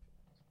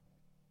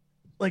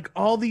like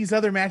all these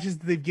other matches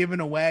that they've given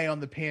away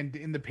on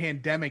in the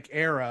pandemic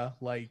era,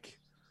 like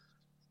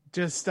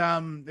just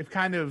they've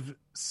kind of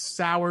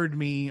soured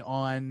me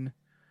on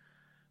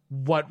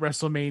what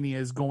WrestleMania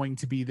is going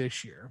to be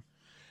this year.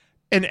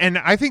 And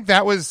I think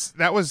that was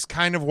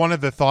kind of one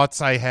of the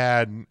thoughts I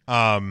had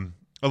a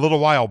little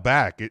while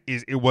back.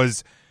 It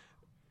was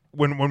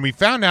when we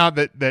found out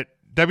that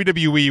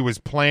WWE was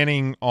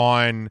planning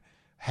on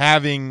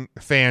having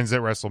fans at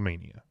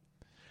WrestleMania.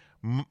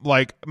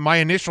 Like, my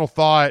initial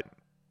thought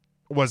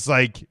was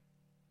like,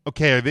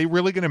 okay, are they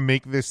really going to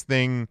make this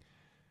thing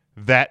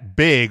that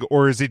big,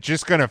 or is it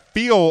just going to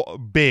feel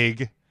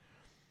big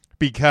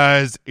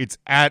because it's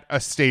at a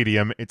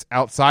stadium, it's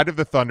outside of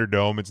the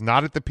Thunderdome, it's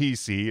not at the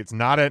PC, it's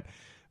not at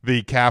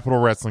the Capitol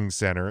Wrestling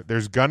Center.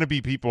 There's going to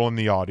be people in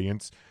the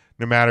audience,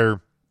 no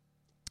matter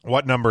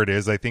what number it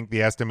is. I think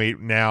the estimate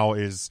now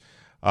is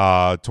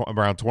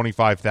around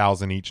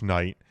 25,000 each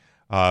night.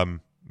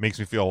 Makes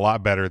me feel a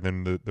lot better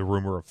than the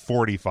rumor of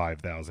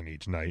 45,000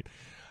 each night.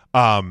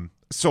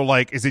 So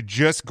like, is it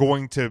just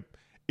going to,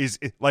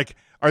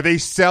 are they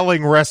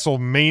selling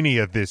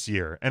WrestleMania this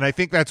year? And I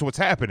think that's what's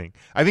happening.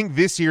 I think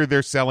this year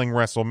they're selling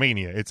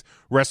WrestleMania. It's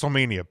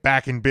WrestleMania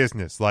back in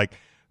business. Like,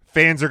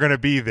 fans are going to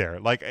be there.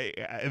 Like,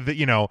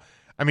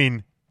 I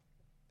mean,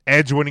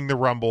 Edge winning the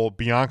Rumble,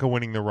 Bianca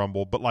winning the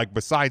Rumble, but like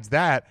besides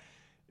that,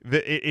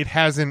 it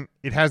hasn't.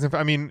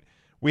 I mean,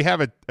 we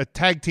have a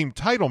tag team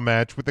title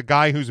match with the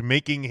guy who's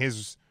making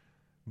his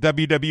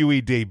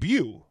WWE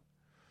debut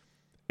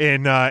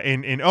in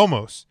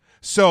Omos.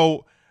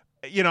 So,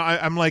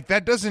 I'm like,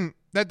 that doesn't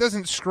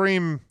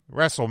scream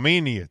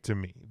WrestleMania to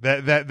me.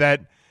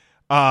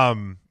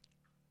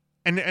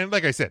 And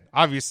like I said,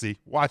 obviously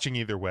watching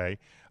either way.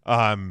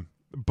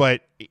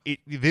 But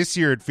this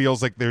year it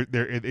feels like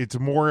it's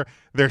more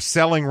they're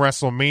selling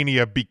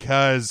WrestleMania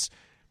because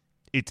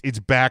it's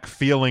back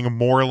feeling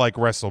more like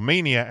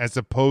WrestleMania as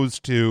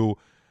opposed to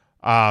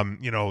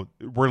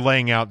we're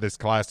laying out this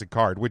classic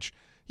card, which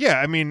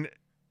I mean,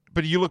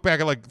 but you look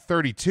back at like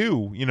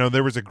 32,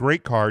 there was a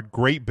great card,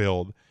 great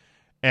build,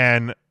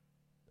 and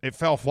it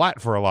fell flat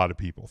for a lot of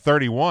people.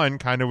 31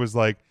 kind of was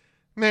like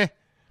meh,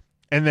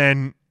 and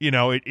then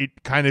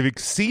it kind of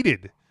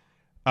exceeded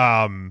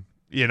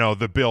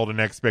the build and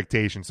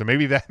expectation. So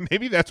maybe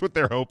that's what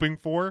they're hoping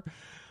for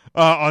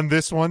on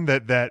this one,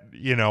 that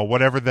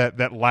whatever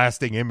that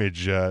lasting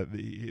image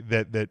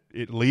that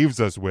it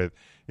leaves us with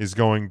is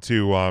going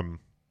to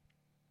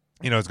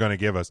is going to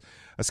give us.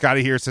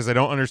 Scotty here says, I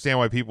don't understand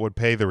why people would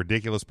pay the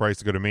ridiculous price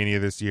to go to Mania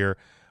this year.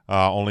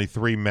 Only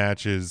 3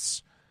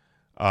 matches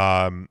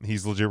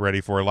he's legit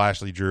ready for: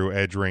 Lashley, Drew,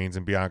 Edge, Reigns,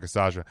 and Bianca,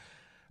 Sasha.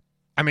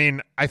 I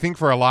mean, I think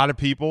for a lot of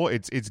people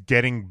it's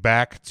getting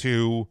back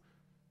to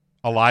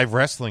a live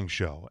wrestling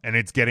show, and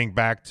it's getting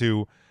back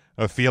to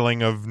a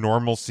feeling of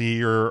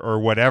normalcy or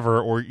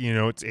whatever, or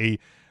it's a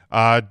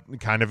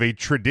kind of a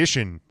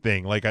tradition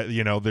thing. Like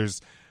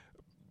there's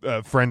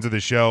friends of the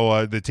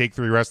show, the Take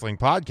 3 Wrestling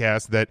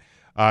podcast, that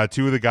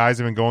 2 of the guys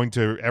have been going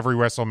to every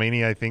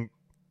WrestleMania, I think,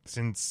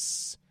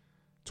 since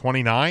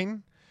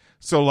 29.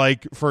 So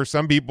like for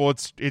some people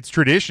it's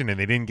tradition, and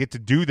they didn't get to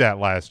do that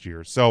last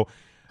year. So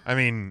I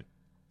mean,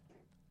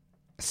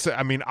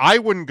 I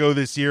wouldn't go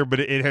this year, but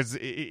it has,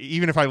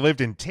 even if I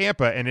lived in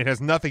Tampa, and it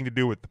has nothing to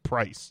do with the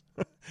price.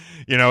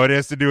 It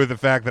has to do with the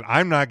fact that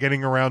I'm not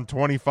getting around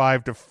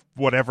 25 to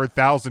whatever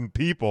thousand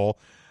people,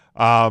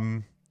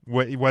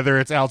 whether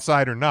it's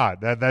outside or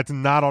not. That's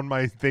not on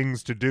my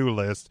things to do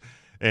list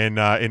in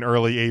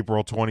early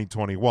April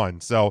 2021.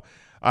 So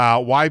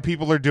why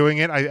people are doing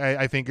it,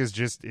 I think it's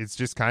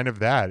just kind of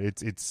that.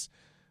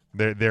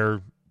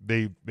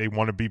 They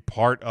want to be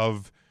part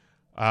of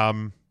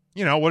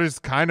what is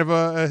kind of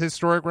a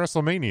historic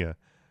WrestleMania.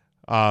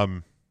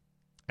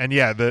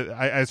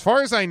 As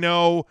far as I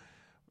know,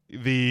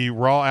 the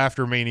Raw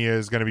after Mania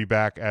is going to be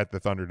back at the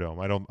Thunderdome.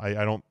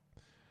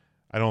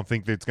 I don't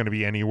think that it's going to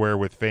be anywhere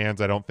with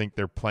fans. I don't think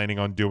they're planning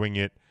on doing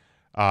it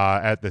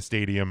at the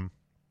stadium.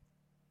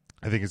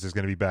 I think it's just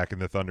going to be back in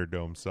the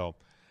Thunderdome. So,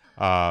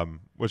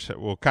 which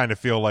will kind of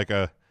feel like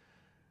a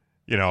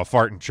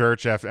fart in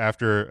church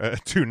after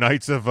 2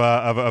 nights of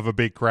a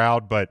big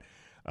crowd, but.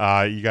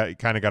 You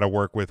kind of got to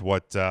work with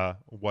what the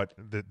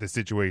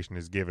situation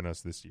has given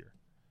us this year.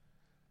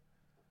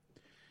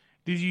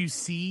 Did you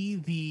see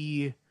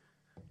the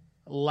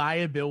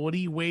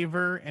liability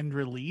waiver and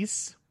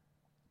release?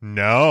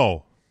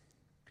 No.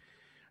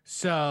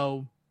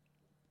 So,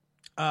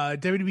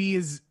 WWE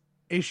has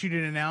issued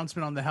an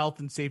announcement on the health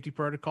and safety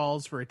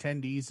protocols for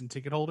attendees and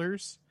ticket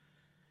holders,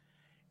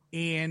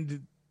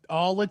 and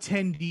all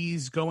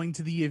attendees going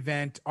to the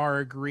event are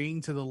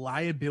agreeing to the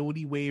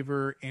liability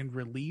waiver and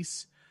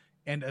release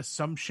and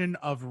assumption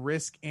of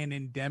risk and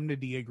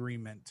indemnity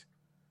agreement.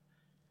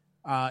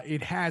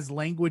 It has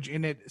language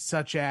in it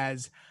such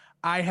as,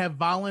 I have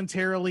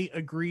voluntarily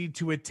agreed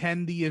to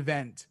attend the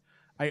event.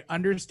 I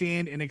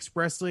understand and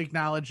expressly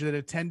acknowledge that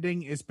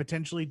attending is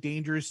potentially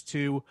dangerous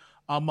to,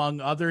 among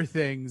other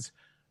things,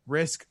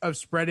 risk of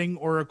spreading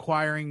or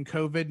acquiring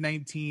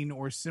COVID-19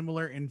 or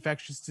similar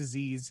infectious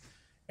disease,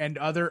 and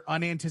other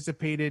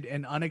unanticipated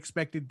and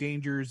unexpected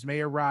dangers may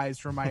arise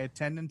from my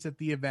attendance at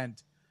the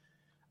event.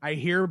 I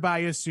hereby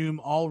assume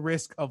all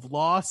risk of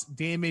loss,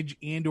 damage,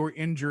 and or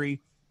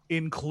injury,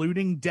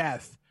 including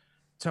death,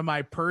 to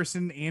my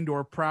person and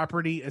or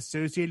property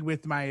associated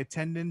with my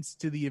attendance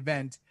to the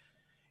event,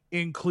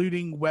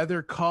 including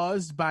whether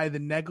caused by the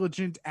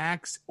negligent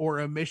acts or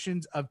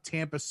omissions of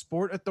Tampa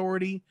Sport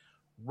Authority,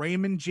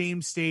 Raymond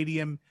James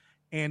Stadium,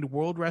 and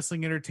World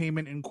Wrestling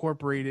Entertainment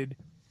Incorporated,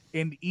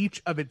 and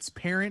each of its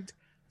parent,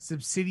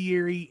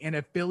 subsidiary, and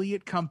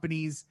affiliate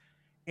companies,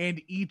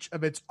 and each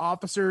of its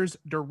officers,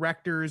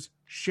 directors,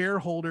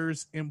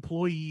 shareholders,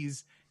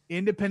 employees,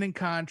 independent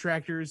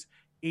contractors,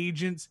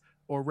 agents,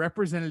 or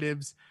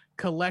representatives,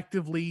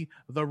 collectively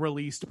the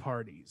released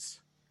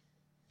parties.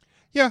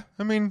 Yeah,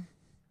 I mean,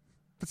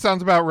 that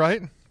sounds about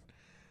right.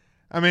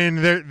 I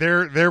mean,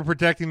 they're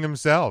protecting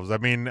themselves. I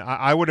mean,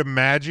 I would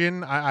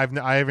imagine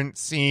I haven't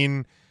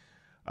seen,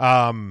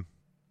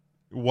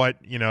 what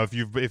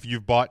if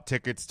you've bought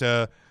tickets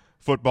to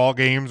football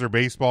games or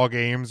baseball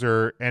games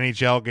or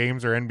NHL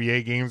games or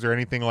NBA games or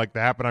anything like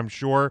that, but I'm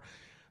sure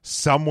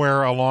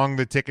somewhere along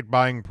the ticket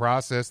buying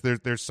process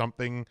there's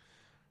something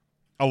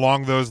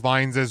along those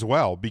lines as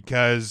well,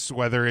 because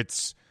whether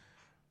it's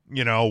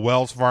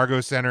Wells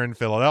Fargo Center in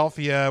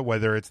Philadelphia,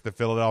 whether it's the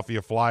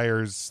Philadelphia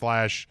Flyers /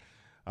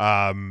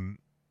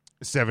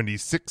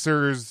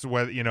 76ers,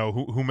 whether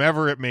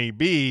whomever it may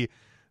be,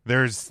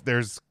 there's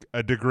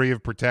a degree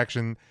of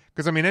protection,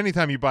 because I mean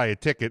anytime you buy a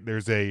ticket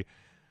there's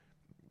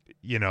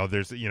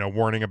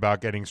warning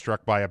about getting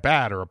struck by a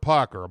bat or a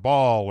puck or a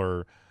ball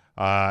or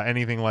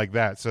anything like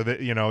that, so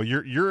that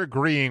you're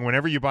agreeing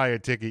whenever you buy a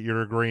ticket,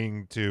 you're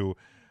agreeing to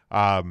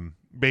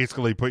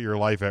basically put your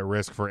life at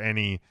risk for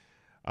any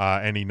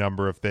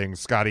number of things.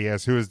 Scotty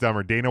asks, who is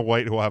dumber, Dana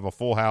White, who will have a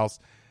full house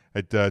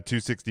at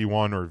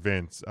 261, or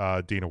Vince?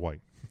 Dana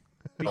White.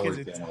 Because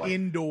it's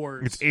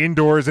indoors. It's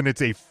indoors and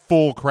it's a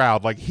full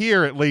crowd. Like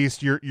here, at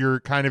least you're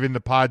kind of in the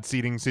pod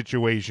seating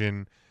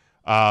situation.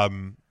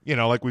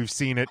 Like we've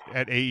seen it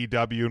at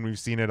AEW and we've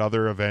seen it at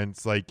other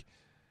events.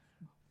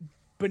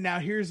 But now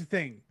here's the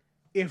thing: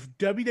 if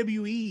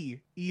WWE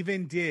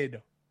even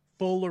did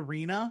full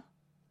arena,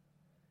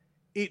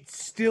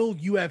 it's still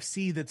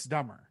UFC that's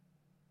dumber.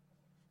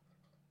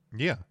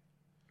 Yeah.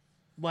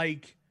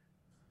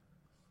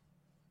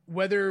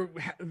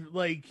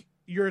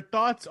 Your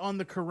thoughts on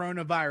the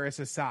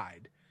coronavirus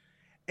aside,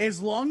 as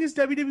long as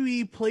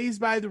WWE plays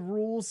by the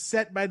rules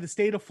set by the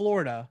state of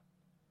Florida,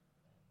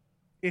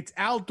 it's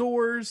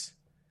outdoors,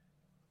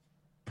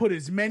 put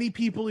as many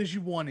people as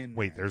you want in there.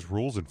 Wait, there's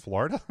rules in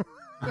Florida?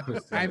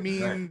 I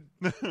mean,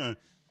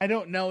 I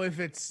don't know if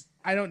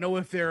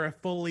they're a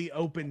fully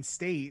open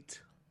state.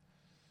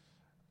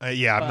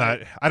 They're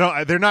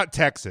not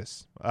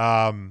Texas.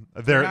 They're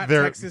not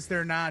Texas.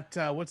 They're not,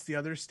 what's the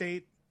other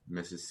state?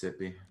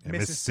 Mississippi. Yeah,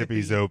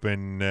 Mississippi's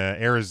open.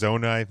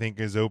 Arizona, I think,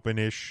 is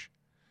open-ish.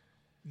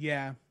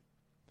 Yeah.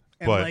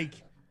 And but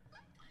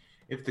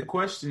if the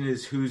question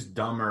is who's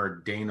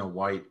dumber, Dana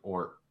White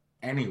or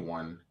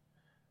anyone,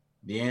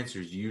 the answer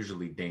is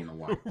usually Dana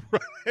White.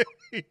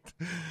 Right.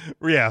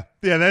 Yeah.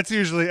 That's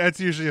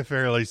usually a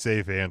fairly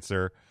safe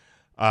answer.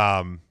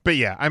 But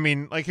yeah, I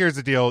mean, here's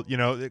the deal.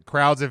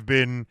 Crowds have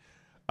been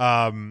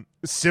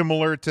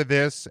similar to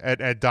this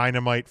at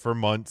Dynamite for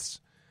months.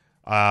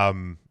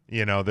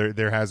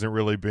 There hasn't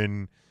really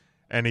been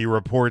any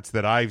reports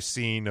that I've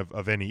seen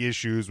of any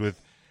issues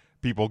with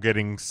people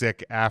getting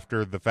sick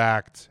after the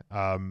fact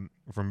from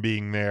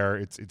being there.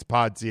 It's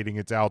pod seating,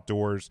 it's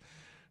outdoors.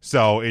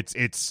 So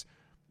it's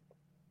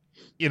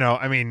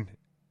I mean,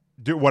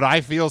 would I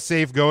feel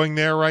safe going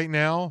there right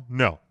now?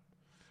 No.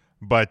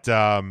 But,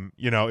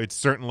 it's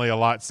certainly a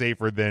lot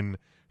safer than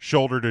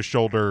shoulder to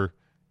shoulder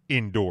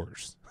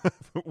indoors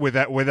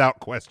without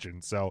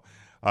question. So,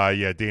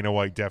 Dana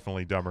White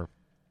definitely dumber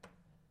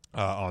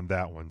on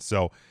that one.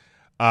 So,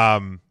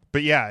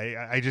 but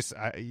yeah, I think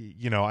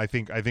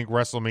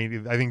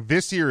WrestleMania, I think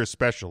this year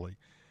especially,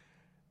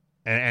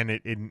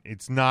 and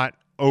it's not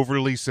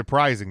overly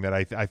surprising that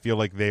I feel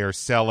like they are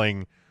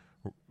selling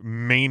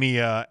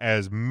Mania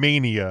as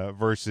Mania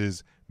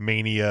versus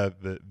Mania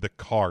the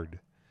card.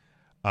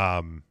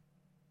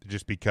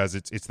 Just because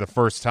it's the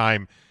first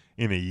time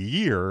in a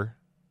year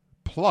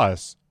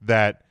plus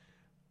that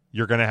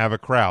you're going to have a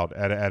crowd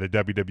at a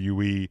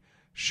WWE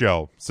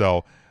show.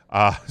 So,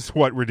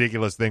 what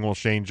ridiculous thing will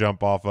Shane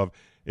jump off of?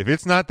 If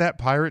it's not that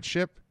pirate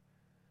ship,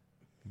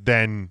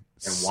 then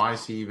and why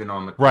is he even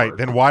on the card? Right,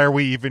 then why are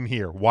we even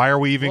here? Why are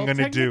we even going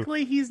to do?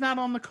 Technically, he's not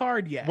on the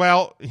card yet.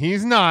 Well,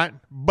 he's not,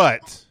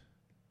 but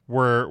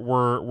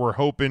we're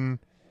hoping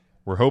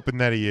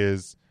that he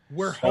is.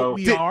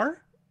 We are.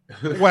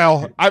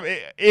 Well,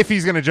 if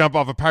he's going to jump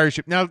off a pirate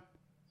ship. Now,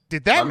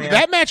 did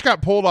that match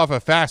got pulled off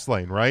of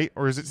Fastlane, right?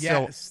 Or is it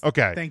still?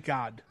 Okay. Thank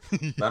God.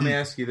 Let me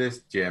ask you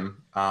this,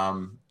 Jim.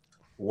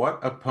 What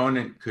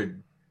opponent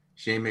could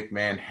Shane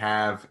McMahon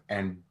have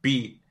and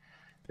beat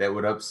that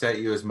would upset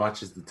you as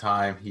much as the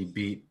time he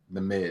beat The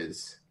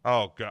Miz?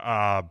 Oh,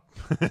 God.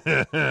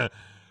 The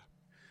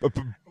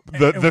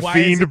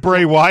Fiend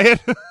Bray Wyatt?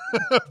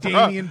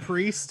 Damian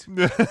Priest?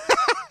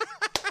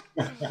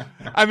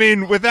 I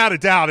mean, without a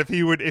doubt, if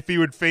he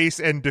would face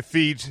and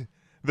defeat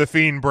the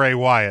Fiend Bray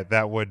Wyatt,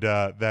 that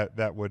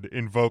would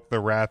invoke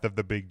the wrath of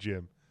the Big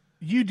Jim.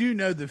 You do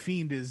know the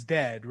Fiend is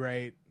dead,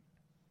 right?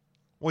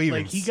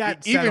 Well, he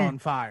got set on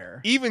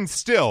fire. Even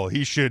still,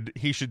 he should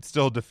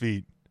still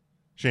defeat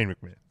Shane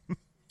McMahon.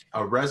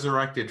 A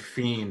resurrected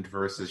Fiend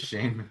versus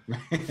Shane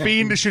McMahon.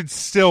 Fiend should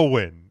still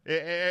win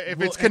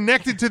if it's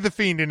connected to the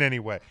Fiend in any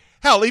way.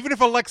 Hell, even if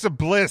Alexa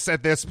Bliss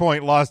at this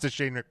point lost to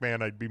Shane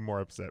McMahon, I'd be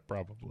more upset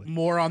probably.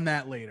 More on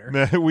that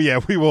later. Yeah,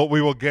 we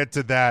will get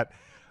to that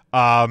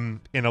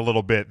in a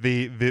little bit.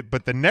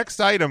 But the next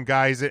item,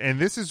 guys, and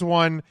this is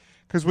one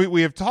because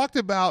we have talked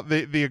about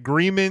the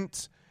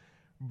agreement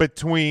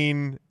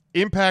between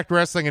Impact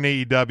Wrestling and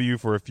AEW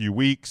for a few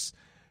weeks,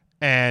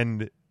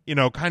 and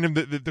kind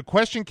of the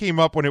question came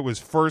up when it was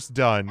first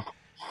done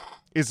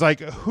is like,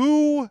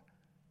 who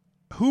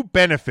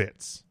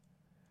benefits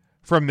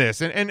from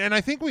this? And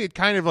I think we had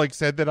kind of like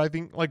said that I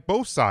think like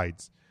both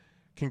sides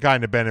can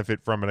kind of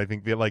benefit from it. I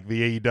think that like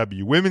the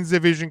AEW women's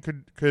division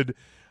could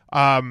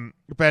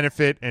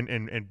benefit,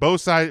 and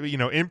both sides,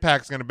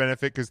 Impact's going to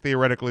benefit because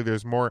theoretically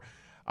there's more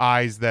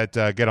eyes that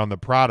get on the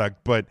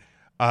product. But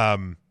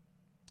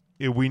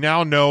we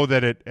now know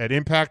that at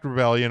Impact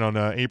Rebellion on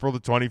April the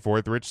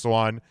 24th, Rich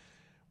Swann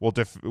will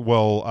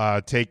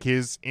take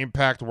his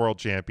Impact World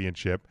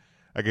Championship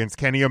against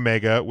Kenny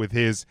Omega with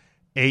his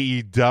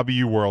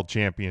AEW World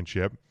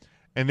Championship,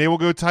 and they will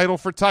go title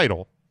for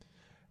title,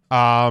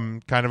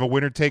 kind of a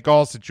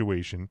winner-take-all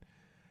situation.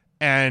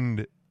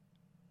 And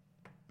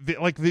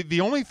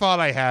the only thought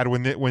I had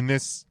when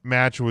this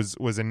match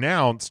was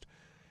announced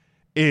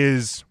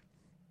is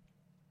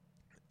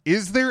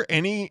there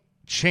any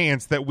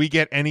chance that we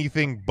get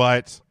anything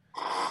but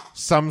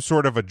some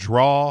sort of a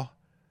draw,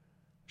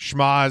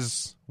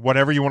 schmaz,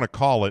 whatever you want to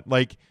call it?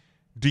 Like,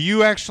 do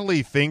you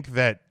actually think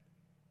that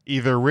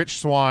either Rich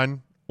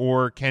Swann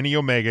or Kenny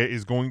Omega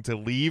is going to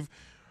leave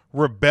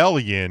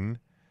Rebellion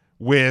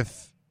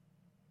with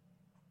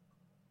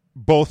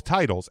both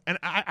titles? And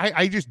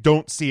I just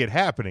don't see it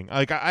happening.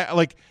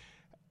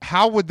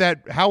 How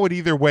would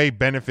either way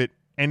benefit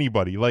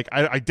anybody? Like,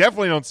 I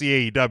definitely don't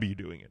see AEW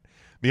doing it.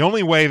 The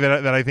only way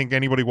that I think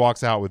anybody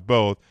walks out with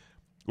both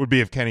would be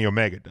if Kenny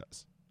Omega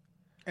does.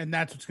 And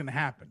that's what's going to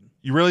happen.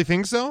 You really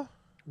think so?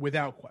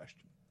 Without question.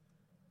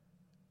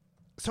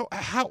 So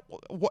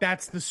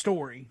that's the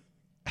story.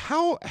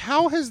 How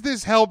has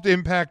this helped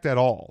Impact at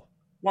all?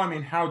 Well, I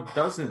mean, how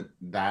doesn't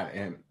that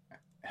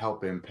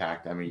help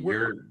Impact? I mean,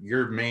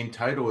 your main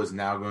title is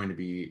now going to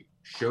be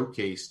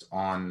showcased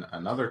on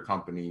another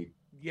company,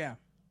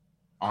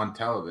 on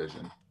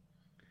television,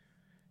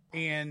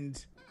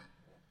 and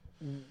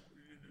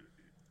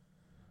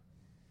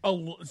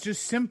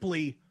just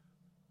simply,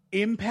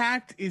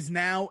 Impact is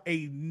now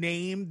a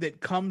name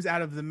that comes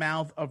out of the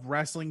mouth of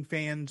wrestling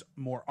fans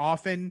more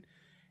often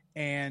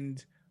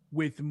and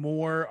with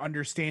more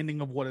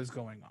understanding of what is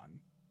going on.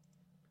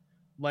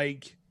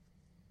 Like,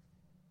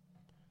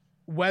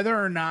 whether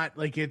or not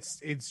like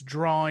it's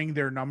drawing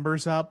their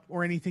numbers up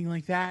or anything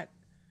like that,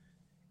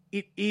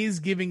 it is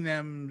giving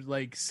them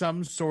like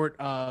some sort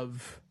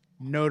of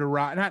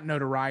not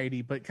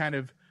notoriety, but kind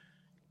of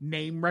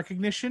name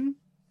recognition.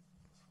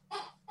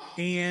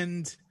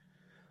 And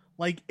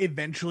like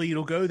eventually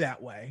it'll go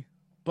that way.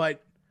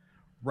 But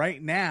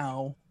right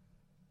now,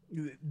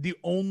 the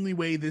only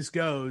way this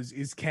goes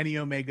is Kenny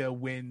Omega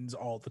wins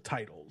all the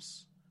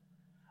titles.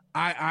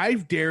 I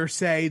dare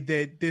say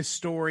that this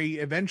story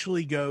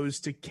eventually goes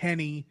to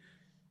Kenny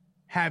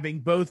having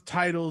both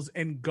titles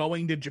and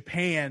going to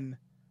Japan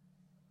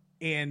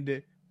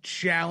and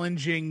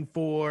challenging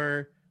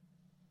for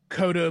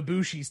Kota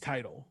Ibushi's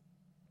title.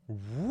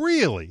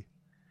 Really?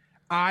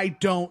 I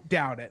don't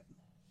doubt it.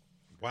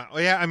 Wow.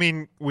 Yeah, I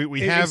mean,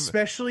 we have...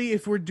 Especially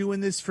if we're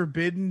doing this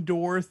Forbidden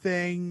Door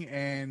thing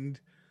and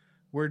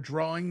we're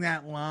drawing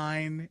that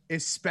line,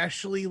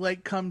 especially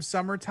like come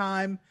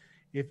summertime,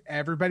 if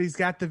everybody's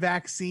got the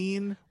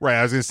vaccine. Right,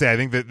 I was going to say, I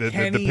think that the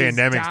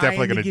pandemic's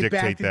definitely going to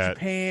dictate that.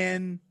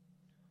 Japan.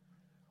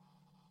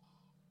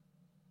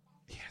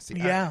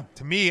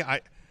 To me,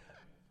 I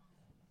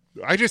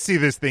just see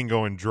this thing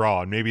going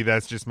draw, and maybe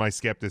that's just my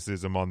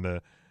skepticism on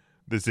the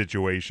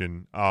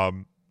situation.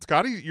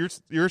 Scotty,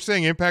 you're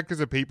saying Impact is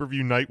a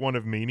pay-per-view night one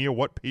of Mania.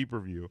 What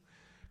pay-per-view?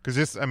 Because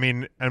this, I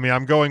mean,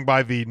 I'm going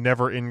by the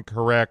never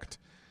incorrect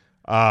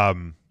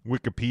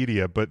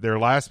Wikipedia, but their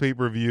last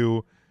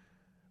pay-per-view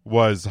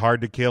was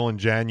Hard to Kill in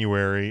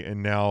January,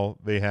 and now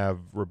they have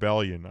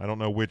Rebellion. I don't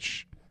know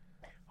which.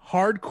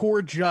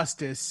 Hardcore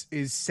Justice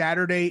is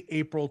Saturday,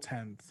 April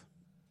 10th.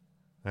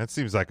 That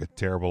seems like a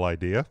terrible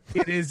idea.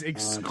 It is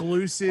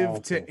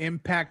exclusive to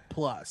Impact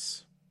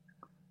Plus.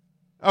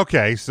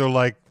 Okay, so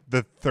like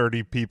the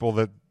 30 people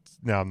that...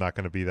 No, I'm not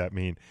going to be that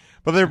mean.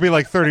 But there'd be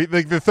like 30,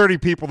 like the 30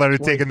 people that are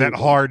taking that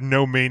hard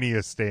no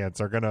Mania stance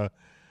are gonna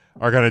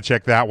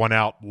check that one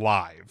out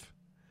live.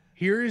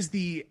 Here is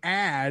the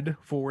ad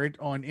for it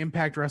on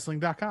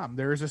ImpactWrestling.com.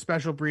 There is a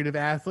special breed of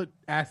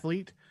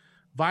athlete,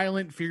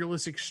 violent,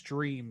 fearless,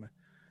 extreme.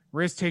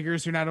 Risk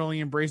takers who not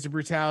only embrace the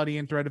brutality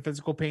and threat of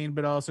physical pain,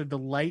 but also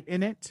delight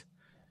in it.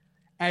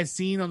 As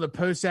seen on the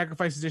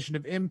post-sacrifice edition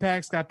of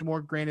Impact, Scott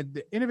D'Amore granted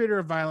the innovator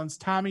of violence,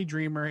 Tommy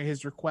Dreamer,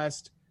 his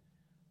request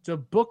to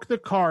book the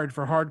card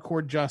for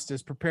Hardcore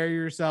Justice. Prepare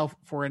yourself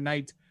for a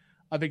night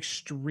of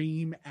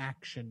extreme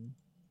action.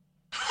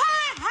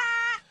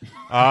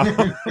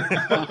 I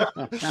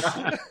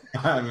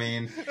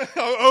mean,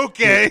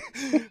 okay.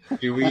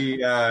 Do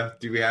we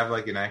have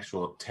like an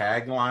actual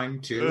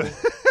tagline too,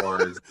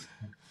 or is...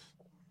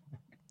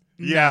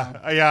 Yeah,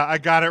 I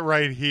got it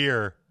right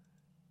here.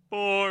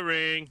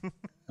 Boring.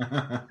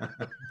 What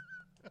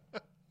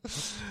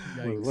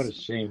a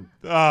shame.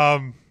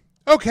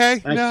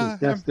 Okay, actually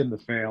destined to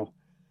fail.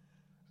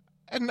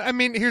 And I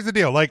mean, here's the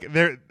deal: like,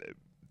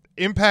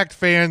 Impact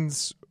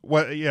fans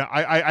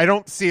I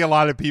don't see a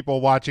lot of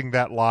people watching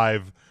that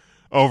live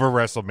over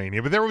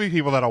WrestleMania, but there will be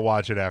people that'll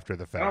watch it after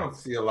the fact. I don't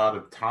see a lot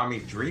of Tommy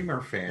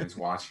Dreamer fans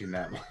watching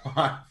that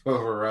live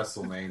over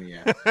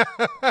WrestleMania.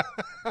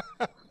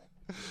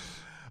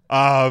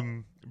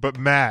 But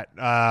Matt,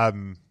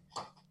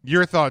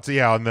 your thoughts,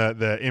 on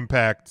the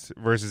Impact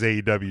versus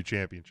AEW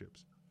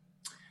championships?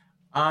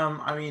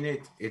 I mean,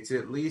 it's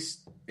at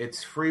least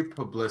it's free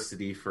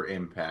publicity for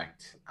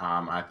Impact.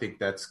 I think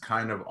that's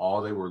kind of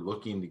all they were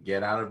looking to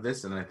get out of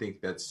this, and I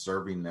think that's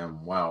serving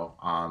them well.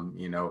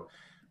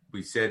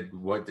 We said,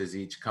 what does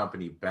each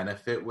company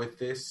benefit with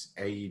this?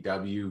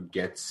 AEW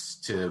gets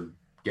to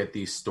get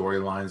these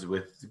storylines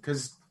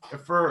because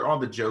for all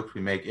the jokes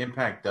we make,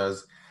 Impact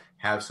does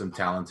have some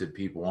talented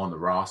people on the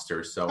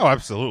roster. So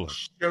absolutely.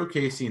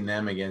 Showcasing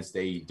them against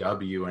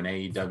AEW and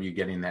AEW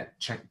getting that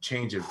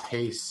change of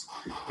pace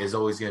is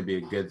always going to be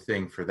a good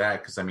thing for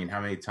that. Because, I mean,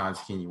 how many times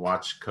can you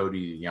watch Cody,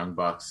 Young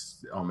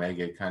Bucks,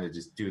 Omega kind of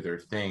just do their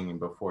thing,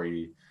 and before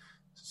you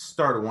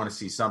start to want to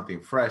see something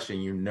fresh,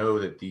 and you know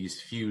that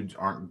these feuds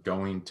aren't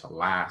going to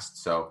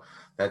last. So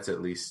that's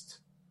at least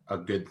a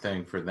good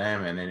thing for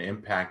them. And then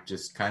Impact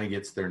just kind of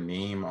gets their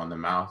name on the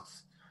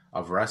mouth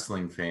of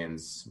wrestling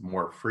fans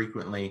more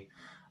frequently.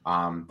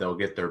 They'll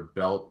get their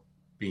belt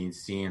being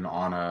seen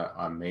on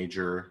a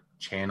major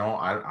channel.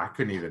 I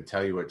couldn't even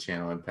tell you what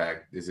channel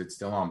Impact is. It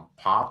still on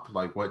Pop?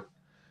 Like what?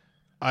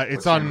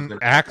 It's on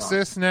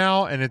Access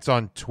now, and it's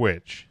on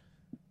Twitch.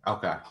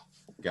 Okay,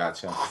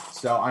 gotcha.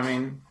 So I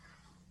mean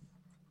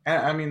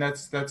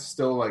that's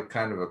still like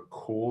kind of a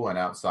cool and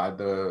outside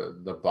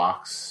the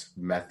box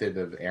method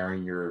of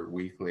airing your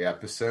weekly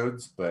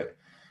episodes, but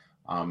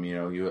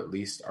you at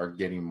least are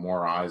getting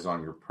more eyes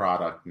on your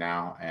product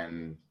now,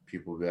 and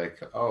people will be like,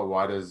 oh,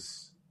 why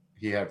does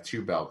he have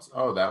two belts?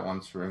 Oh, that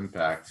one's for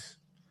Impact.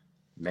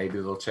 Maybe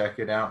they'll check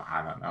it out.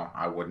 I don't know.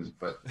 I wouldn't,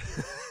 but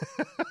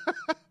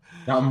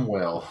some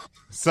will.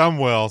 Some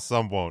will,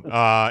 some won't.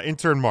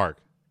 Intern Mark.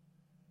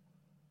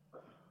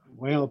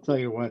 Well, I'll tell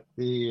you what,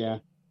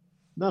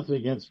 nothing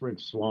against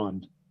Rich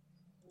Swann.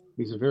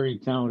 He's a very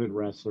talented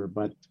wrestler,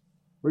 but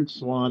Rich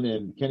Swann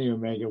and Kenny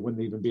Omega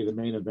wouldn't even be the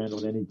main event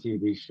on any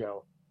TV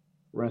show,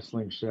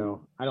 wrestling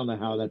show. I don't know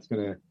how that's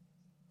going to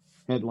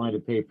headline a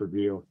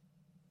pay-per-view.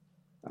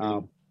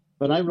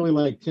 But I really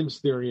like Tim's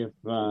theory if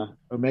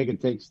Omega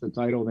takes the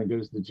title and then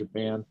goes to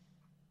Japan.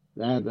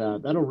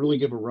 That'll really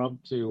give a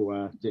rub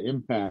to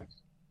Impact.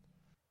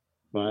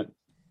 But,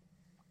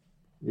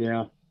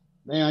 yeah,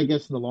 I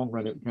guess in the long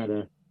run it kind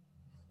of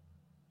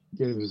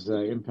gives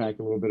Impact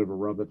a little bit of a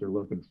rub that they're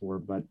looking for.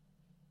 But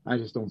I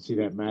just don't see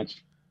that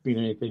match being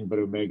anything but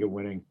Omega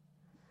winning.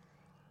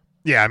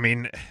 Yeah, I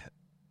mean,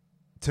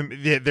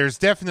 there's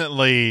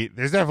definitely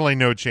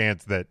no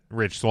chance that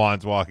Rich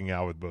Swann's walking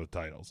out with both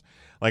titles.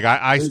 Like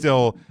I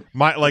still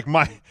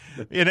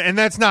and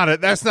that's not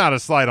a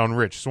slight on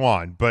Rich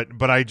Swann,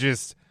 but I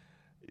just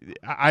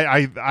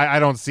I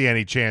don't see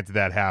any chance of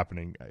that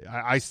happening.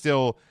 I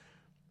still,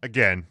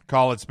 again,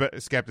 call it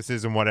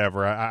skepticism,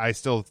 whatever. I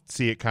still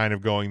see it kind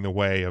of going the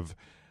way of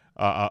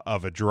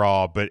a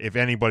draw. But if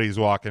anybody's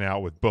walking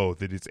out with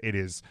both, it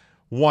is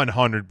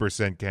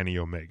 100% Kenny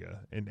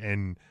Omega.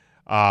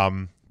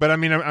 But I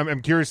mean,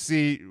 I'm curious to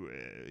see,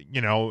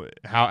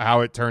 how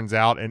it turns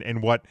out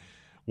and what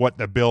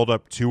the build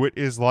up to it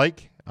is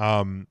like.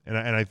 And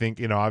I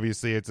think,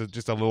 obviously it's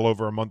just a little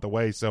over a month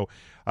away. So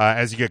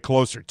as you get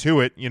closer to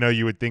it,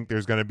 you would think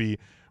there's going to be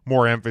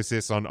more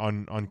emphasis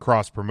on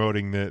cross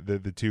promoting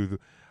the two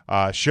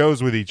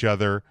shows with each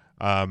other.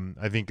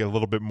 I think a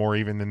little bit more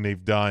even than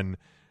they've done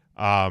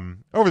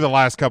over the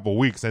last couple of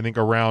weeks. I think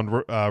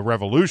around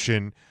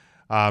Revolution,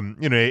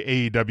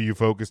 AEW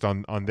focused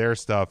on their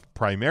stuff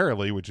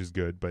primarily, which is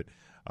good, but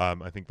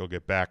I think they'll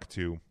get back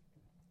to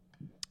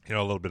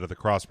a little bit of the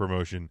cross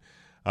promotion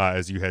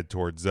as you head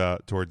towards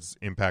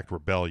Impact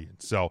Rebellion.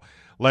 So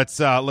let's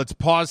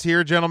pause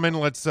here, gentlemen.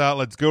 Let's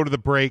go to the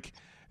break,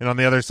 and on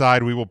the other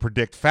side, we will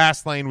predict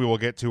Fastlane. We will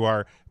get to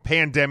our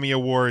Pandemia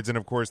Awards, and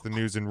of course, the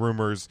news and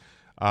rumors.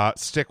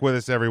 Stick with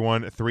us,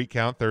 everyone. 3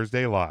 Count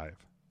Thursday live.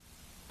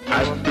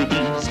 After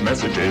these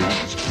messages,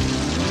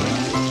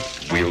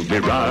 we'll be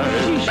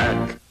right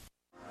back.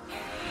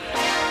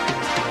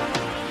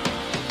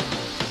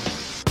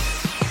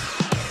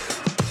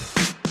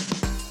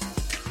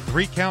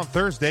 Three Count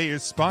Thursday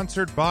is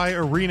sponsored by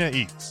Arena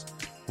Eats.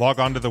 Log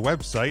on to the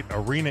website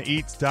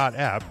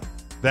arenaeats.app.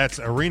 That's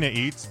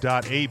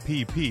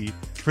arenaeats.app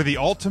for the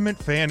ultimate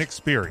fan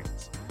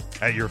experience.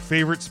 At your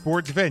favorite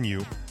sports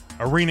venue,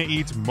 Arena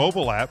Eats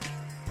mobile app,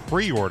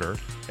 pre-order,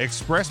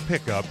 express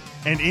pickup,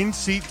 and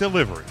in-seat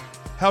delivery.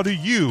 How do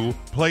you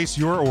place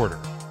your order?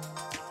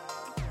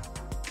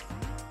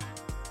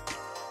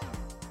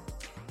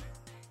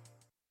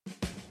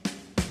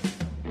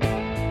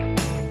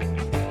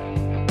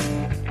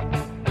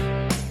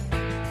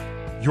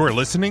 You're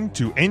listening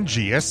to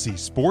NGSC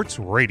Sports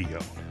Radio.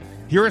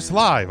 Hear us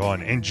live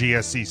on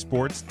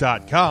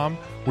ngscsports.com,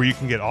 where you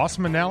can get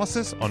awesome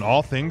analysis on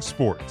all things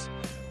sports.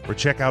 Or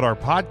check out our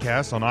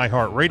podcasts on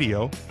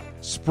iHeartRadio,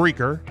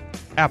 Spreaker,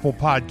 Apple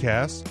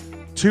Podcasts,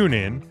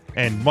 TuneIn,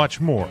 and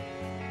much more.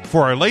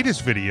 For our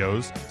latest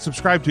videos,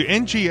 subscribe to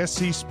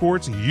NGSC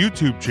Sports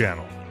YouTube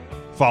channel.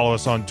 Follow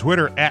us on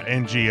Twitter at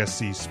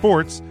NGSC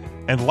Sports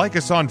and like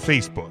us on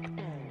Facebook.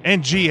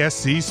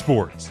 NGSC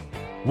Sports.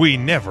 We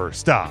never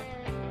stop.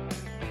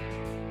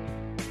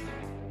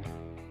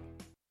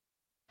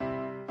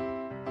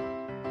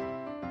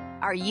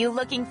 Are you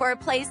looking for a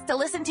place to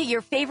listen to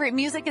your favorite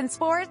music and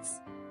sports?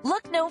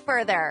 Look no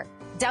further.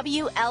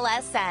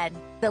 WLSN,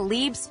 the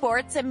Lieb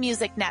Sports and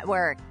Music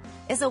Network,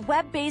 is a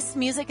web-based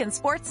music and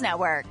sports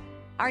network.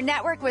 Our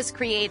network was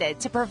created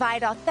to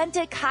provide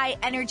authentic,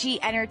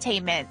 high-energy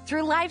entertainment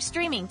through live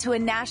streaming to a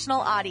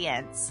national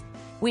audience.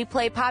 We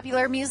play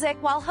popular music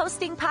while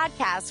hosting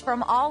podcasts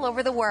from all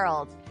over the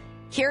world.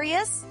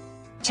 Curious?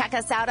 Check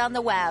us out on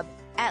the web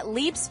at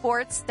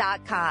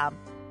liebsports.com.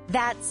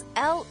 That's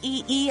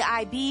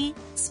LEEIB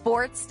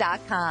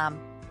sports.com.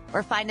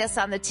 Or find us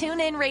on the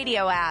TuneIn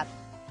Radio app.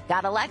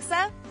 Got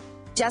Alexa?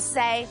 Just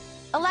say,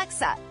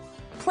 Alexa,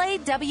 play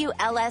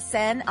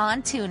WLSN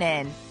on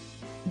TuneIn.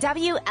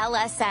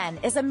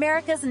 WLSN is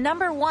America's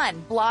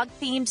 #1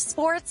 blog-themed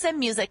sports and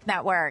music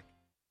network.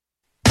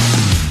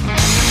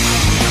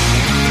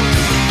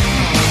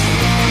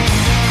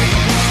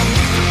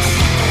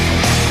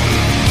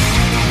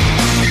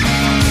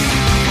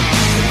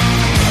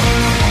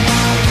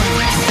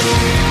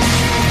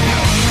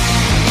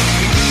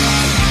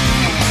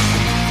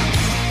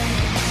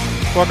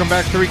 Welcome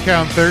back to 3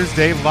 Count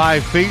Thursday,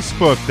 live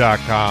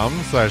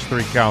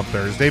Facebook.com/3 Count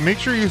Thursday. Make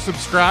sure you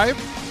subscribe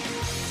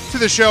to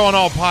the show on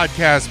all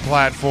podcast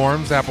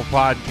platforms, Apple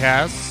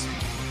Podcasts,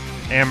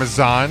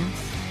 Amazon,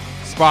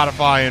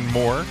 Spotify, and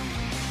more.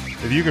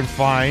 If you can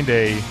find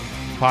a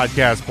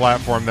podcast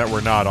platform that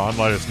we're not on,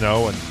 let us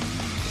know, and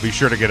be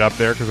sure to get up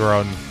there because we're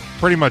on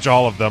pretty much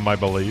all of them, I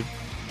believe.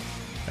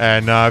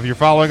 And if you're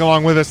following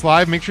along with us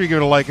live, make sure you give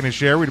it a like and a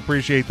share. We'd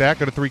appreciate that.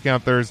 Go to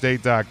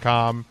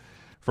 3countthursday.com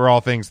for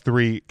all things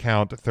 3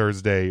 Count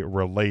Thursday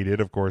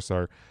related. Of course,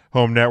 our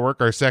home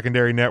network, our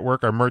secondary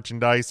network, our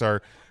merchandise,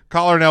 our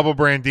collar and elbow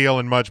brand deal,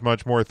 and much,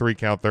 much more.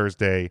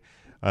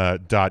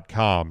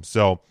 3countthursday.com.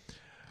 So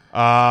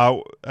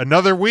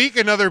another week,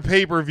 another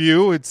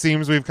pay-per-view. It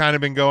seems we've kind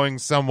of been going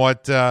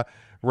somewhat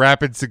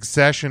rapid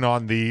succession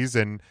on these.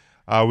 And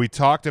we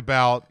talked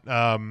about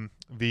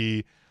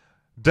the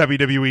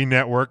WWE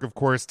Network, of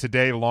course,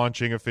 today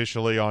launching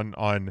officially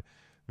on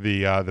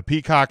the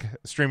Peacock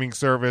streaming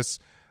service.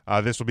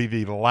 This will be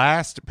the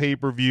last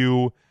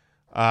pay-per-view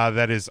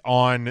that is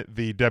on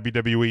the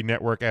WWE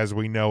Network as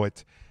we know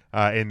it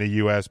in the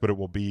U.S., but it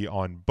will be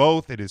on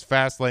both. It is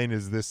Fastlane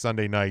is this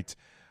Sunday night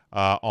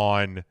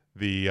on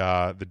the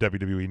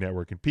WWE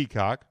Network and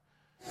Peacock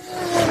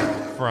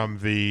from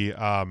the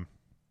thank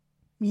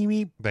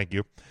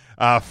you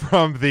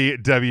from the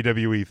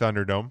WWE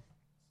Thunderdome.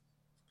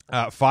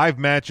 5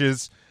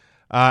 matches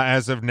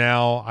as of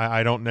now.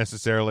 I don't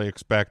necessarily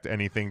expect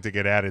anything to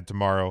get added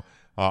tomorrow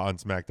on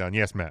SmackDown.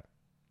 Yes, Matt.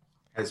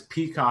 Has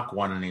Peacock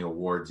won any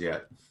awards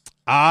yet?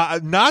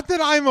 Not that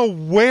I'm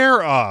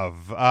aware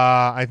of.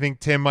 I think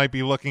Tim might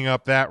be looking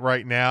up that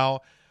right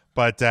now.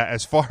 But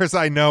as far as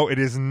I know, it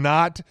is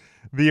not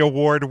the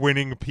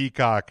award-winning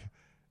Peacock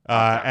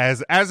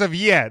as of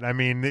yet. I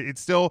mean,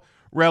 it's still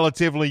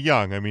relatively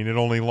young. I mean, it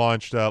only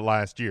launched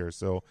last year,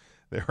 so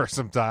there are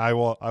some time.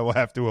 I will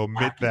have to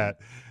omit that.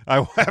 I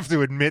will have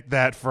to admit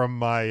that from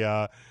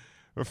my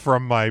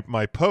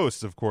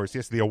posts, of course.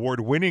 Yes, the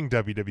award-winning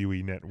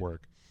WWE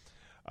Network.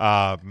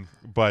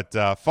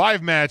 But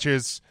 5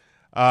 matches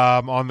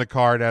on the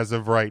card as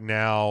of right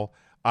now.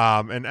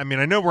 And I mean,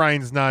 I know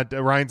Ryan's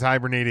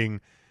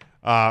hibernating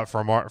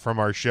from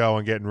our show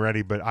and getting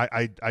ready, but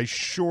I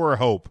sure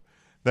hope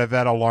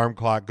that alarm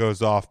clock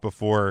goes off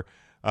before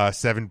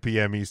 7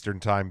 p.m. Eastern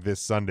time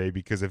this Sunday,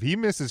 because if he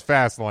misses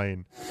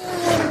Fastlane,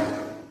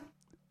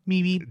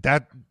 maybe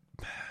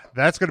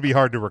that's going to be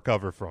hard to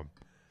recover from.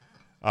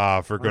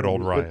 For good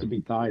old Ryan. To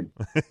be tied.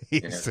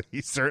 He's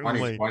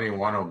certainly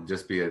 2021 will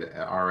just be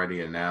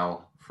already a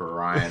now for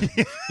Ryan.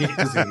 He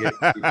doesn't get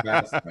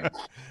Fastlane.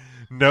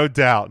 No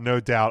doubt.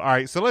 All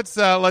right, so let's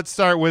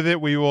start with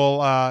it. We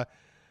will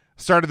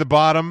start at the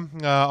bottom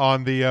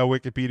on the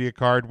Wikipedia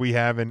card. We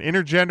have an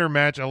intergender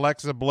match: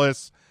 Alexa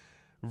Bliss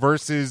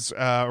versus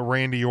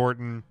Randy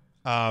Orton.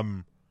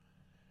 I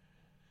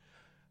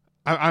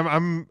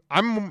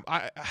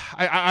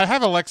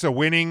have Alexa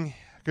winning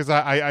because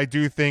I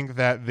do think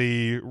that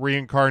the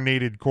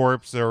reincarnated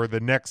corpse or the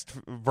next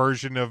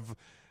version of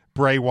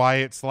Bray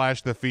Wyatt /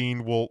 The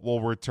Fiend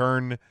will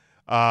return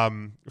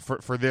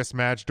for this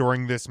match.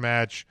 During this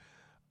match,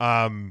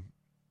 I'm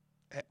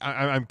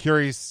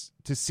curious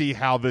to see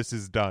how this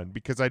is done,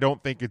 because I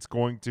don't think it's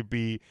going to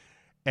be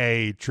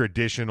a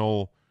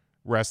traditional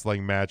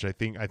wrestling match. I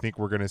think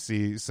we're going to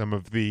see some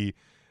of the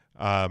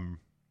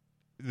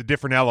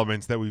different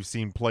elements that we've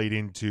seen played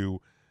into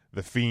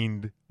The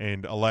Fiend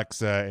and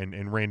Alexa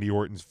and Randy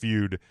Orton's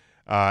feud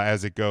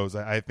as it goes.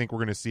 I think we're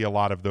going to see a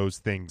lot of those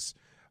things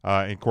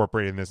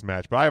incorporated in this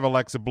match. But I have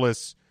Alexa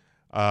Bliss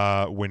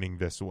winning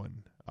this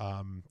one.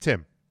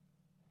 Tim?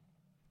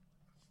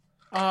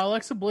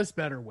 Alexa Bliss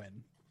better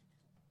win.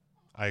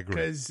 I agree.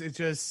 Because it's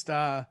just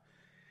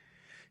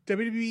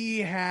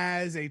WWE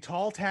has a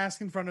tall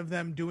task in front of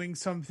them doing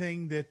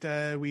something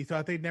that we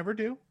thought they'd never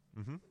do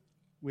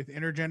with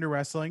intergender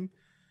wrestling.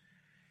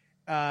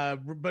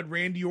 But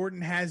Randy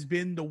Orton has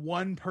been the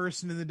one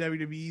person in the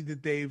WWE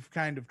that they've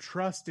kind of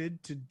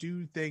trusted to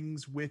do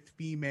things with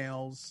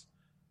females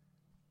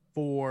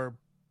for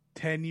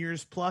 10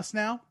 years plus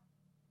now.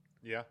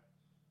 Yeah.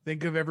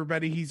 Think of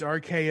everybody he's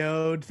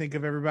RKO'd. Think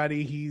of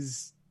everybody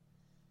he's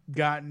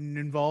gotten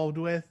involved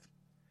with.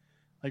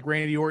 Like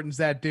Randy Orton's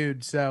that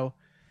dude. So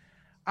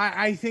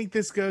I think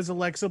this goes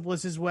Alexa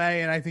Bliss's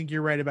way, and I think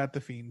you're right about The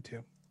Fiend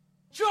too.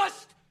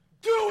 Just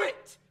do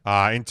it!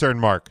 Intern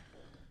Mark.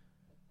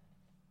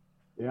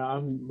 Yeah,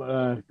 I'm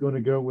going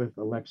to go with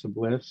Alexa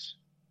Bliss.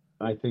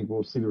 I think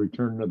we'll see the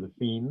return of The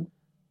Fiend.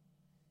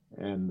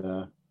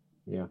 And,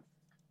 yeah.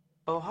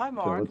 Oh, hi,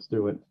 Mark. So let's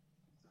do it.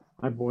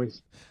 Hi,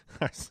 boys.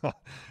 I saw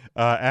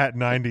at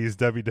 90s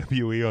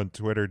WWE on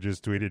Twitter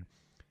just tweeted,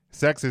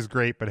 "Sex is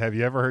great, but have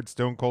you ever heard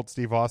Stone Cold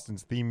Steve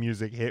Austin's theme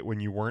music hit when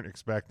you weren't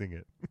expecting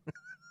it?"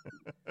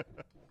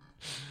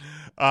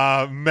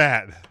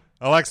 Matt,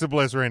 Alexa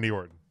Bliss, Randy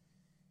Orton.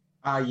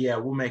 Yeah,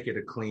 we'll make it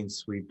a clean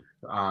sweep.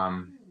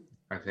 I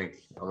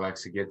think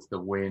Alexa gets the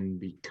win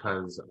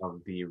because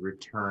of the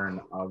return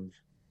of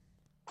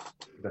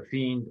The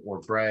Fiend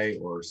or Bray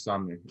or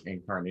some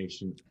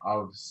incarnation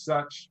of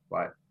such,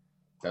 but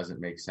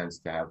doesn't make sense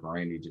to have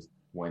Randy just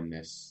win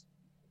this.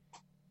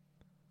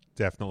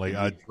 Definitely.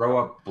 Throw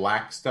up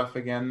black stuff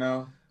again,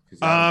 though.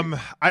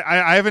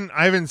 I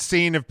haven't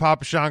seen if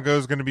Papa Shango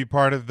is going to be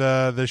part of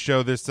the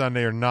show this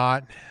Sunday or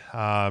not.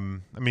 I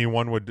mean,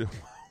 one would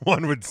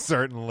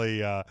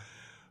certainly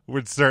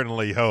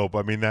hope.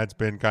 I mean, that's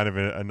been kind of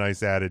a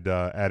nice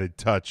added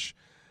touch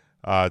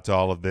to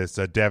all of this.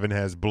 Devin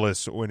has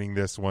Bliss winning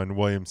this one.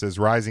 William says,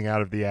 "Rising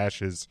out of the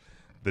ashes,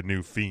 the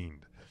new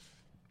Fiend."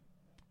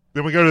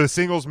 Then we go to the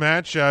singles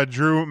match,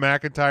 Drew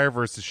McIntyre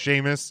versus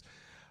Sheamus.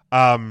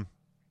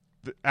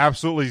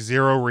 Absolutely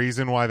zero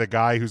reason why the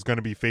guy who's going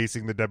to be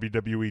facing the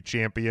WWE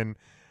champion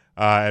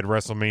at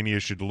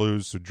WrestleMania should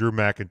lose. So Drew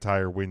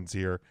McIntyre wins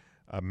here.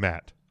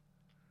 Matt.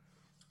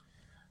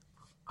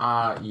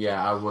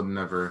 Yeah, I would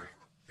never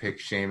pick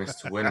Sheamus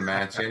to win a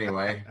match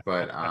anyway,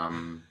 but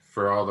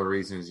for all the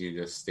reasons you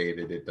just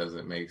stated, it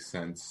doesn't make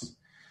sense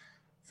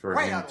for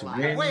him to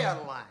win. Way out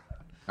of line.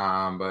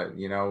 But,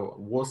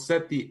 we'll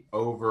set the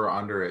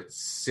over-under at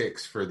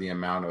 6 for the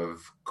amount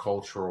of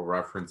cultural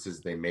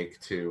references they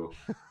make to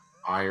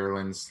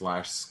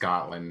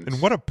Ireland/Scotland.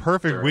 And what a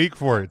perfect week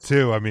for it,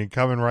 too. I mean,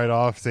 coming right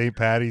off St.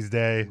 Paddy's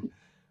Day.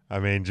 I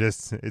mean,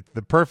 it's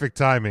the perfect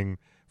timing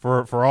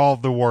for all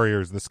of the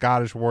warriors, the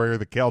Scottish warrior,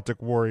 the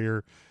Celtic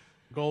warrior.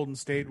 Golden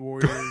State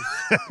Warriors.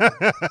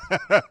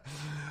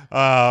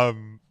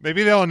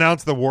 Maybe they'll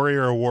announce the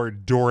Warrior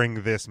Award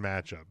during this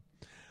matchup.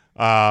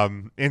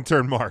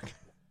 Intern Mark.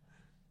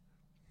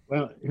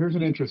 Well, here's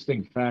an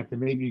interesting fact,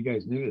 and maybe you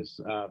guys knew this.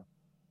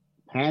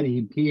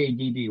 Paddy,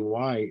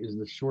 P-A-D-D-Y, is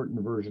the shortened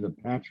version of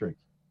Patrick.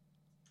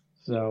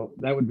 So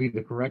that would be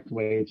the correct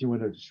way if you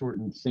want to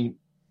shorten St.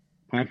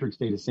 Patrick's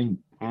Day to St.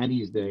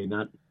 Paddy's Day,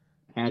 not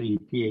Paddy,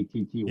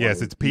 P-A-T-T-Y.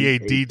 Yes, it's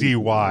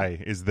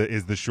P-A-D-D-Y is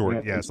the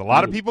short. Yes, a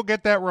lot of people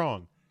get that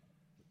wrong.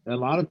 A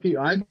lot of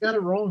people. I got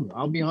it wrong.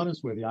 I'll be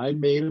honest with you. I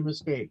made a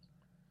mistake.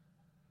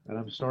 And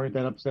I'm sorry if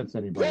that upsets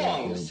anybody.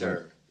 Wrong,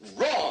 sir.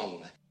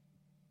 Wrong.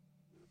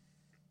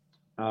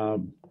 I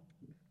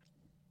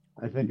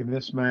think in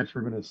this match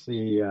we're going to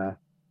see. I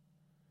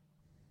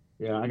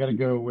got to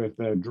go with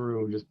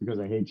Drew just because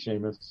I hate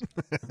Sheamus.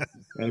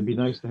 It'd be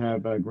nice to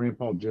have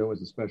Grandpa Joe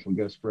as a special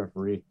guest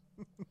referee.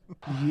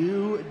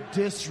 You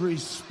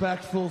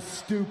disrespectful,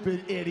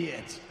 stupid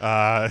idiot.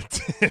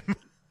 Tim.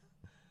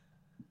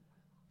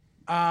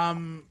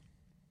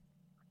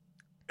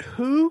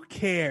 Who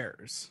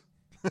cares?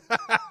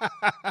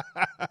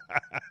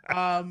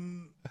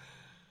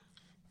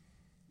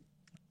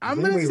 I'm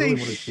gonna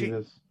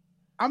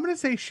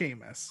say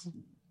Sheamus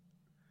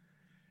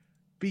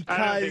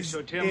because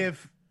so,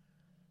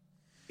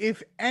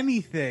 if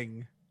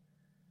anything,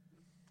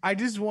 I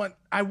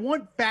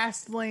want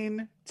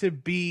Fastlane to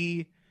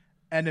be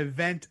an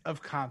event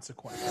of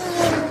consequence.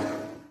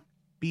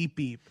 Beep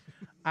beep.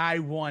 I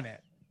want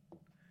it.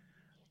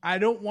 I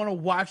don't want to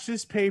watch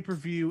this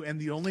pay-per-view and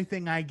the only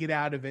thing I get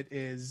out of it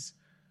is,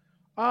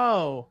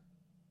 well,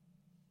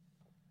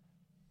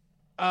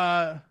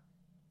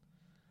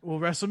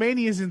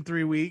 WrestleMania is in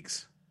 3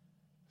 weeks.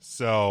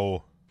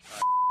 So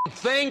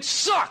thing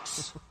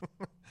sucks.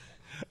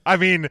 I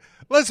mean,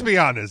 let's be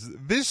honest.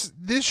 This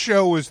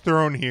show was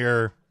thrown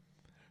here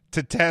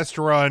to test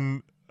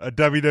run a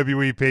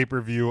WWE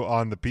pay-per-view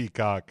on the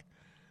Peacock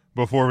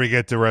before we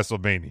get to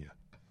WrestleMania.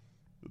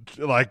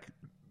 Like,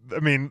 I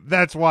mean,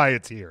 that's why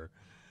it's here.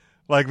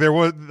 Like, there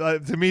was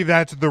to me,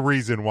 that's the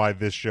reason why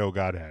this show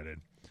got added.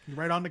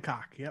 Right on the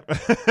cock. Yep.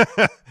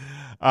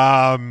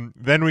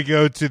 Then we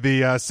go to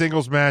the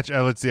singles match.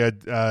 Let's see.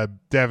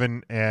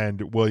 Devin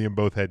and William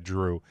both had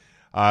Drew.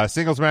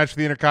 Singles match for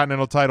the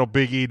Intercontinental title.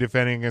 Big E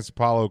defending against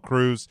Apollo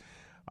Crews.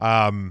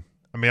 I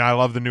mean, I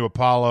love the new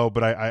Apollo,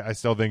 but I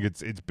still think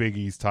it's Big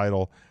E's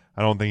title.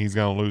 I don't think he's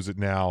going to lose it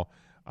now.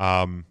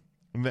 The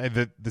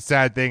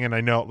sad thing, and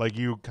I know, like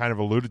you kind of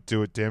alluded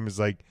to it, Tim, is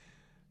like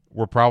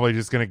we're probably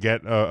just going to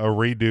get a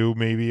redo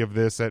maybe of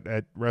this at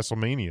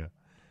WrestleMania.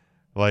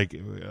 Like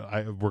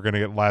we're going to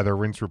get lather,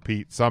 rinse,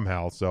 repeat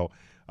somehow. So,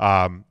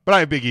 but I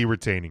have Big E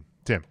retaining.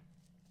 Tim.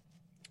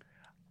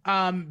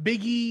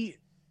 Big E,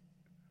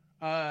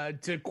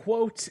 to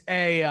quote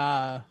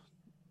a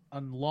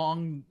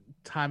long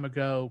time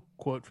ago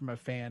quote from a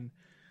fan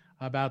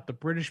about the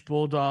British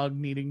Bulldog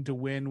needing to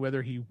win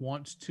whether he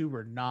wants to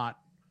or not.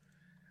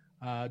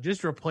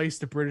 Just replace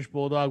the British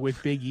Bulldog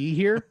with Big E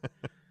here.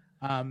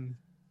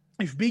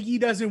 If Big E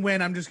doesn't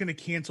win, I'm just going to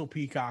cancel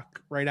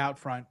Peacock right out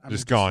front. I'm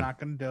just not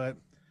going to do it.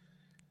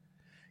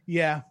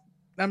 Yeah,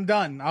 I'm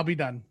done. I'll be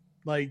done.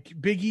 Like,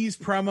 Big E's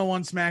promo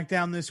on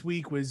SmackDown this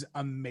week was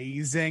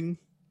amazing.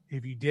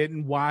 If you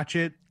didn't watch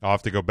it, I'll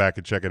have to go back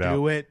and check it out.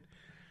 Do it.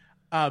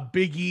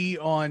 Big E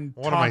on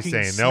what Talking am I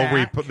saying?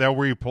 Smack. They'll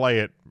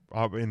replay it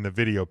in the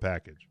video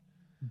package.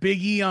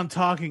 Big E on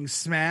Talking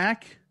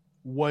Smack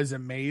was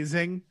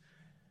amazing.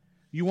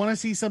 You want to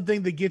see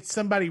something that gets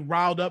somebody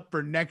riled up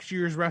for next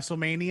year's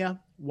WrestleMania?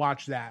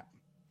 Watch that.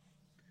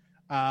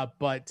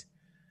 But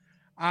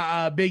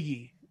Big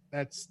E,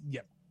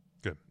 yep.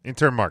 Good.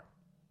 Intern Mark.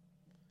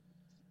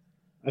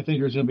 I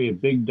think there's going to be a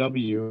big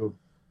W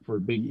for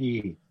Big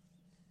E.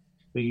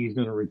 Big E's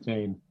going to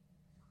retain.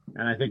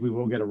 And I think we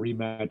will get a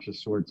rematch of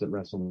sorts at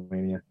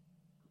WrestleMania.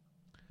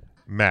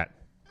 Matt.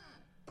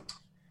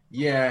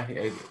 Yeah,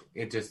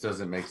 it just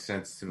doesn't make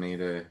sense to me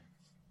to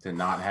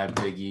not have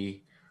Big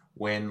E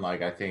win.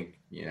 Like, I think,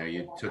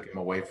 you took him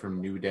away from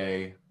New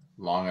Day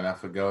long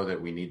enough ago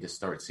that we need to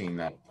start seeing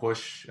that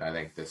push. I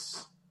think this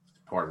is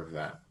part of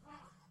that.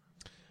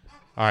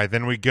 All right,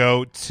 then we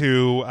go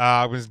to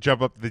I'm going to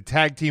jump up to the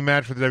tag team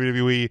match for the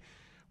WWE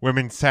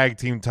Women's Tag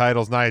Team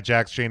titles. Nia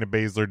Jax, Shayna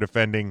Baszler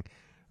defending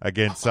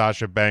against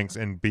Sasha Banks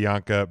and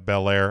Bianca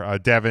Belair.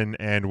 Devin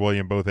and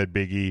William both had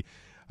Big E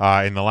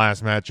in the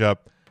last matchup.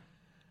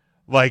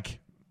 Like,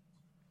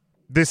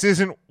 this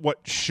isn't what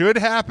should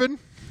happen,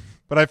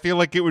 but I feel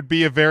like it would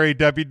be a very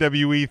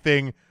WWE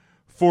thing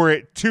for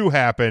it to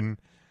happen.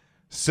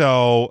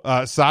 So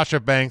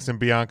Sasha Banks and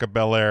Bianca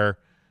Belair,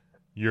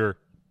 your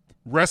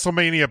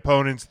WrestleMania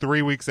opponents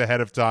 3 weeks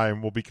ahead of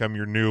time, will become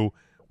your new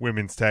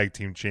women's tag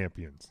team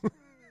champions.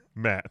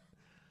 Matt.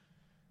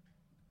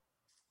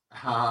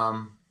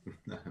 I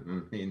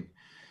mean,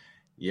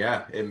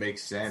 yeah, it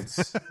makes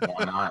sense.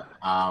 Why not?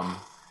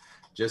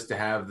 Just to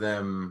have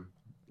them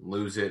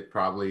lose it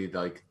probably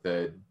like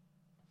the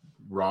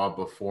Raw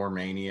before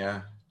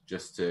Mania,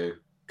 just to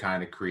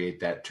kind of create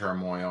that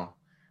turmoil.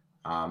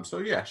 So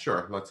yeah,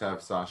 sure. Let's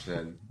have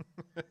Sasha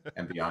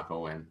and Bianca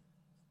win.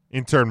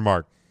 Intern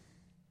Mark.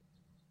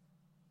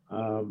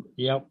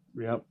 Yep.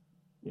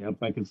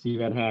 I can see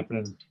that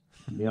happening.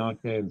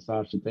 Bianca and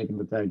Sasha taking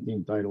the tag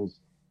team titles.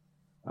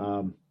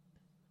 I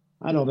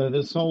don't know.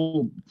 This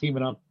whole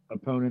teaming up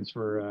opponents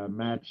for a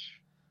match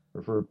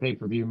or for a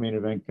pay-per-view main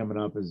event coming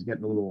up is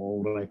getting a little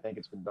old, and I think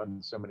it's been done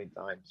so many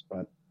times.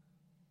 But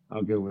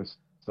I'll go with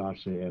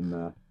Sasha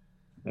and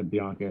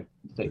Bianca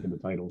taking the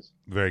titles.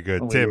 Very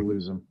good. Only Tim.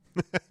 lose them.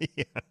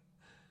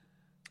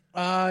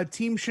 Yeah.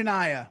 Team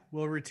Shania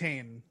will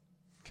retain.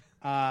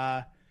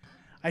 I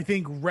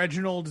think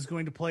Reginald is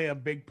going to play a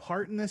big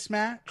part in this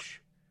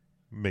match.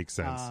 Makes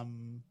sense.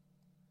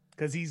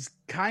 Because he's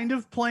kind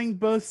of playing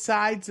both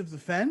sides of the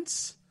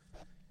fence.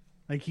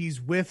 Like,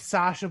 he's with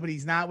Sasha, but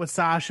he's not with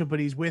Sasha, but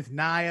he's with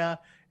Nia,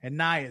 and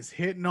Nia's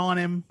hitting on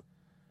him.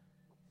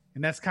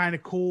 And that's kind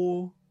of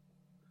cool.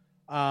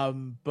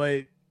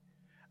 But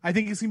I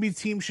think it's going to be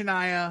Team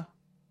Shania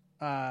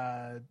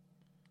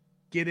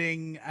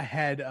getting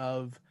ahead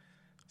of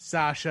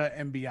Sasha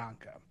and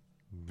Bianca.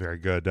 Very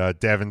good.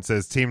 Devin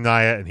says Team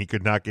Nia, and he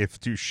could not give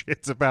two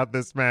shits about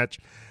this match.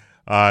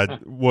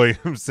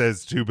 Williams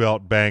says two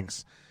belt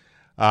Banks.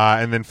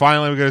 And then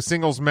finally we go to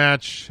singles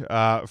match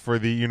for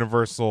the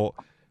Universal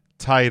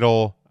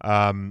title.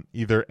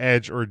 Either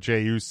Edge or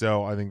Jey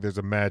Uso. I think there's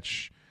a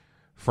match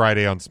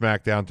Friday on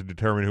SmackDown to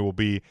determine who will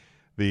be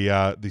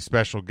the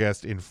special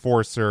guest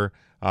enforcer.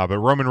 But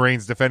Roman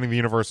Reigns defending the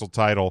Universal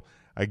title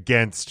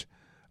against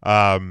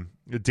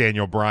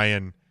Daniel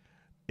Bryan.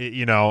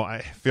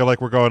 I feel like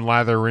we're going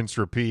lather, rinse,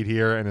 repeat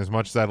here. And as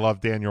much as I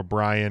love Daniel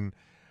Bryan,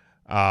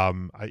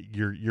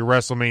 your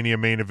WrestleMania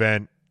main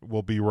event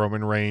will be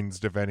Roman Reigns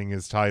defending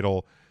his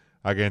title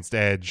against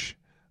Edge.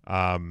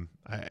 I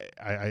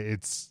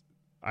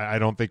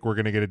don't think we're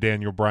going to get a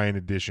Daniel Bryan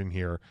edition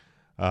here,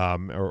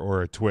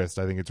 or a twist.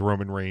 I think it's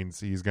Roman Reigns.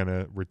 He's going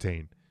to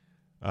retain.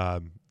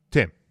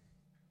 Tim.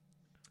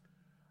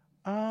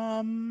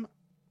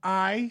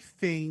 I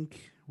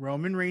think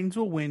Roman Reigns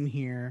will win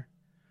here,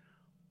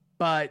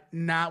 but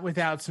not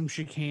without some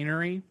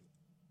chicanery.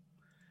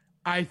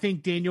 I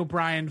think Daniel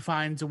Bryan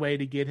finds a way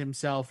to get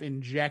himself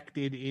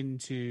injected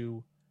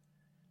into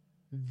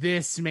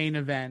this main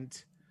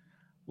event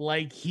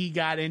like he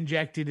got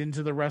injected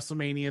into the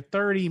WrestleMania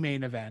 30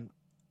 main event.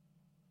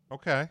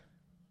 Okay.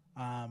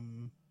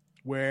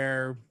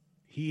 Where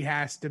he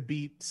has to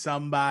beat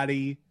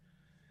somebody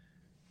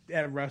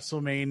at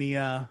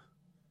WrestleMania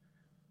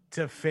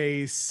to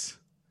face.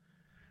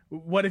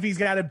 What if he's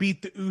got to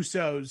beat the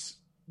Usos?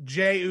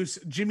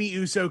 Jimmy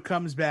Uso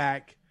comes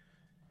back,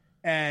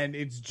 and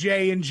it's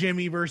Jay and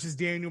Jimmy versus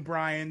Daniel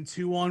Bryan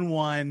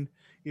 2-on-1.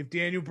 If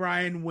Daniel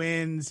Bryan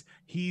wins,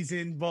 he's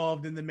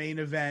involved in the main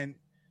event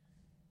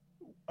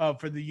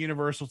for the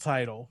Universal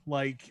title.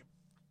 Like,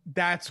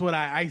 that's what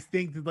I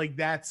think that, like,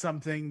 that's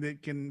something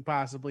that can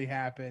possibly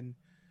happen.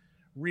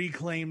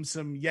 Reclaim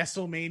some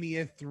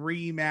Yeselmania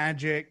 3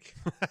 magic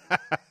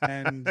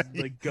and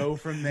like go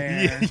from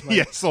there. Like,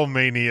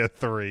 Yeselmania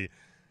 3.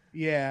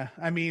 Yeah,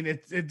 I mean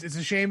it's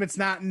a shame it's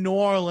not in New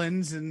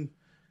Orleans and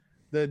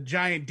the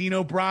giant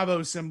Dino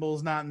Bravo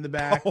symbol's not in the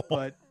back,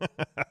 but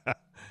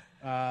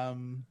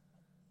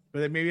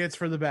maybe it's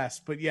for the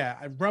best. But yeah,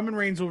 Roman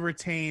Reigns will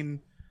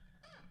retain,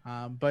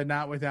 but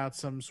not without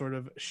some sort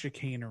of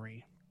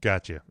chicanery.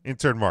 Gotcha.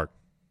 Intern Mark.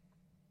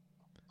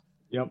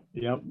 Yep.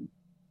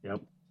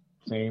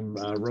 Same.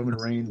 Roman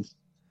Reigns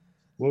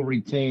will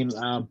retain.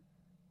 I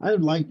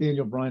like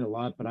Daniel Bryan a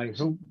lot, but I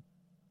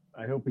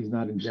hope he's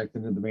not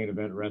injected into the main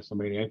event at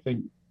WrestleMania. I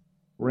think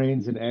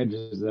Reigns and Edge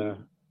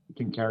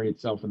can carry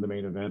itself in the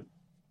main event.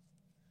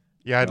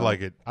 Yeah, I'd like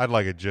it. I'd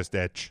like it just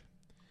Edge.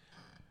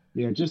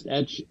 Yeah, just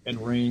Edge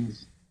and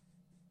Reigns.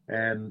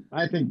 And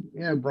I think,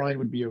 Bryan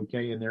would be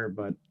okay in there,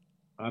 but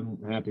I'm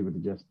happy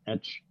with just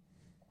Edge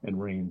and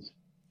Reigns.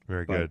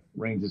 Very good.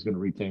 Reigns is going to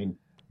retain.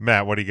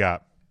 Matt, what do you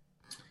got?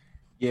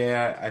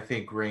 Yeah, I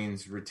think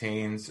Reigns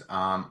retains.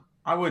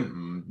 I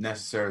wouldn't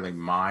necessarily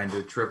mind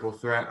a triple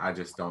threat. I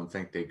just don't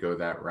think they go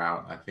that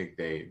route. I think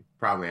they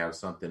probably have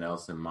something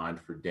else in mind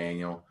for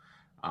Daniel.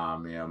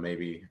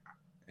 Maybe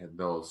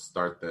they'll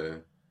start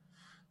the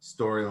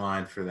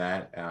storyline for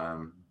that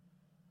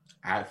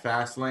at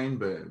Fastlane,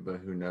 but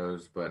who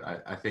knows? But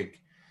I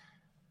think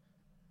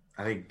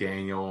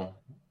Daniel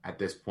at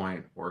this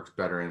point works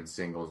better in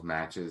singles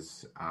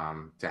matches.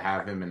 To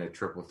have him in a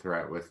triple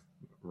threat with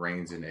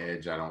Reigns and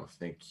Edge, I don't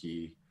think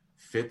he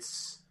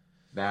fits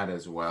that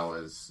as well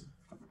as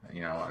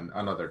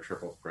another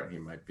triple threat he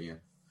might be in.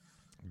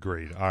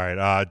 Agreed. All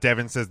right.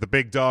 Devin says the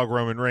big dog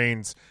Roman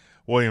Reigns.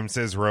 William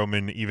says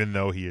Roman, even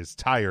though he is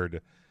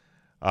tired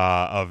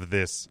of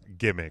this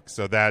gimmick.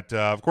 So that,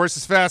 of course,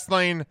 is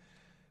Fastlane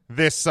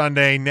this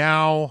Sunday.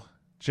 Now,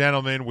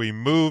 gentlemen, we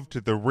move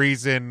to the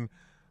reason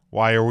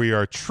why we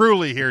are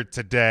truly here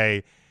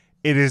today.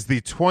 It is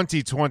the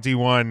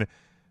 2021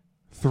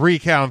 3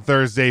 Count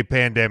Thursday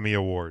Pandemia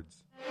Awards.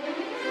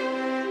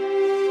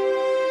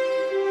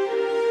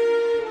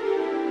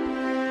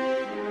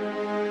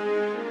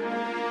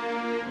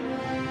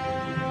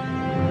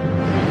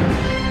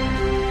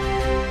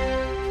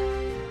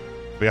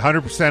 Be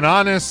 100%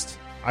 honest,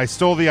 I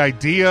stole the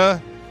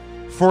idea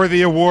for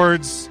the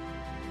awards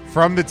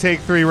from the Take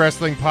 3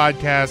 Wrestling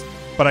podcast,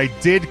 but I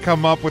did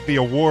come up with the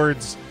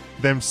awards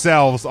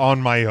themselves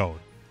on my own.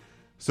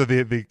 So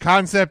the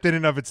concept in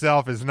and of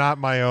itself is not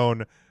my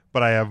own,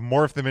 but I have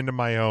morphed them into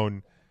my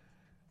own.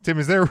 Tim,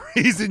 is there a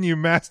reason you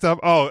messed up?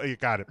 Oh, you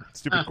got it.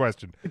 Stupid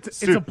question.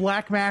 It's a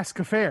black mask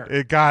affair.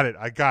 It got it.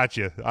 I got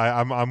you.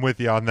 I'm with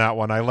you on that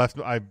one. I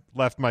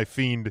left my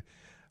fiend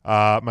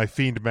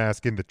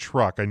mask in the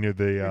truck. I knew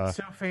the. It's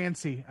so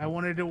fancy. I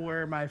wanted to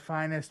wear my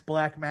finest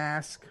black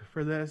mask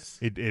for this.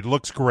 It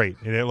looks great,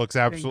 and it looks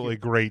absolutely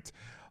great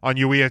on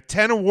you. We have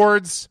 10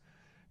 awards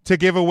to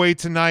give away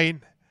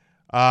tonight.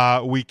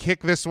 We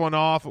kick this one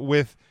off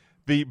with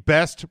the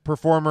best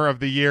performer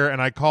of the year,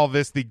 and I call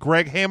this the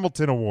Greg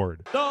Hamilton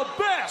Award. The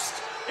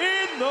best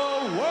in the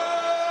world.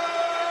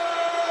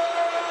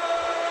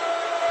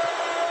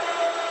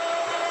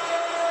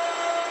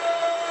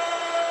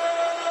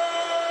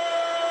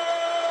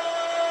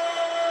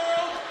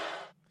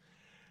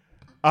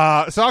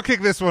 So I'll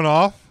kick this one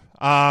off.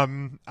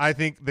 I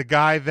think the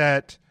guy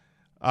that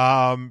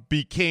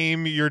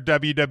became your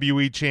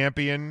WWE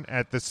champion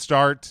at the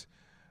start,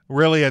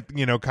 really at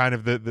kind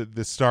of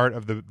the start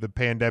of the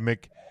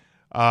pandemic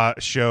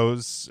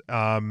shows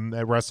at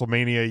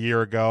WrestleMania a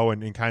year ago,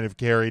 and kind of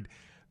carried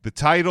the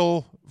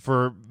title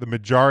for the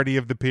majority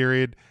of the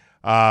period,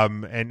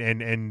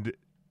 and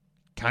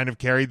kind of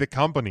carried the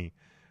company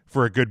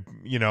for a good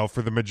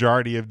for the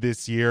majority of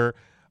this year.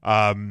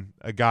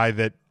 A guy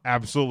that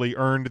absolutely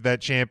earned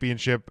that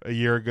championship a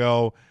year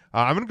ago.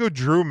 I'm going to go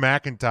Drew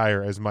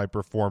McIntyre as my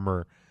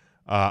performer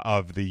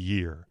of the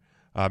year.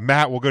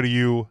 Matt, we'll go to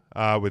you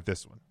with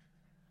this one.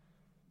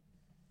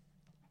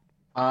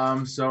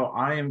 So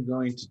I am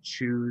going to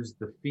choose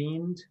The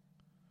Fiend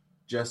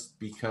just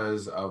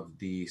because of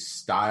the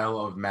style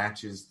of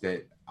matches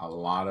that a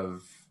lot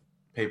of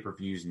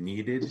pay-per-views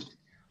needed.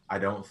 I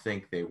don't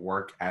think they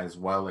work as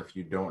well if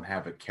you don't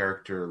have a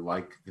character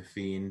like The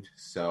Fiend.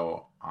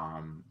 So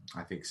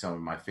I think some of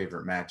my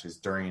favorite matches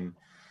during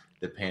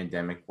the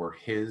pandemic were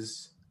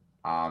his.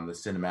 The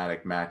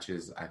cinematic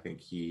matches, I think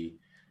he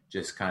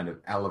just kind of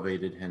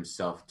elevated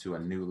himself to a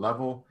new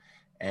level,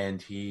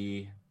 and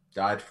he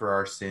died for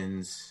our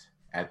sins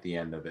at the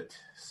end of it.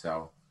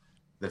 So,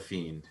 The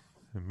Fiend.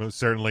 It most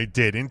certainly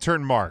did.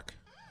 Intern Mark.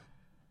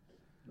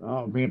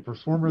 Oh man,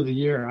 performer of the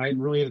year. I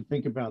really had to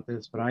think about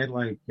this, but I'm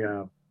going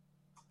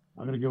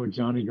to go with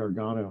Johnny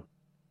Gargano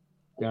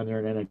down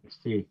there in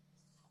NXT.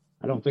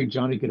 I don't think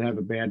Johnny could have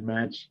a bad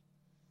match.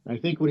 I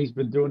think what he's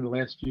been doing the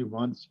last few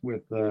months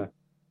with the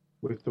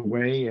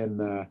way,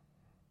 and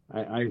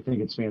I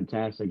think it's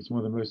fantastic. It's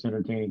one of the most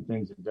entertaining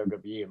things in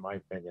WWE, in my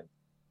opinion.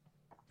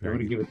 I'm going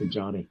to give it to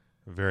Johnny.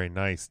 Very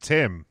nice.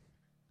 Tim?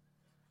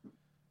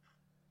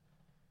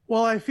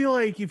 Well, I feel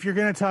like if you're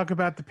going to talk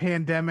about the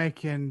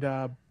pandemic and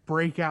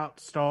breakout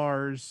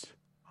stars,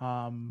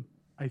 I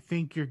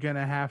think you're going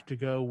to have to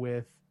go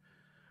with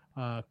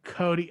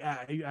Cody.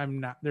 I'm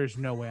not. There's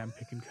no way I'm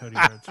picking Cody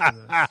Rhodes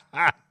for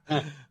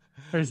this.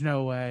 There's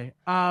no way.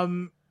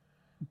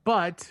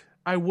 But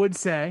I would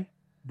say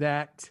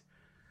that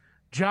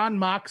Jon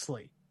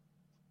Moxley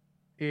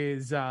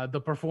is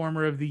the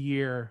performer of the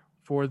year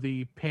for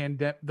the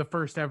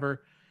first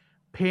ever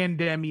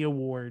Pandemia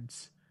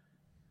Awards.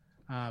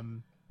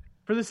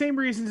 For the same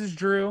reasons as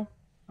Drew.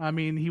 I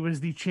mean, he was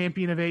the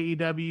champion of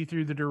AEW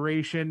through the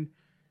duration,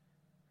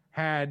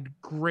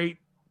 had great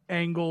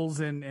angles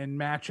and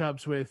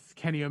matchups with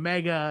Kenny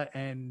Omega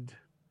and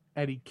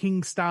Eddie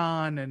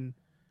Kingston, and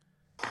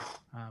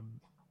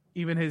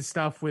even his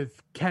stuff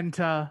with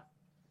Kenta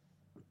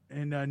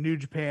in New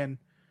Japan.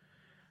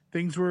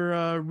 Things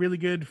were really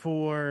good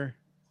for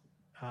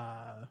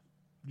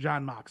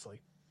Jon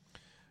Moxley.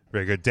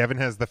 Very good. Devin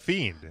has The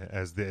Fiend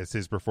as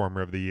his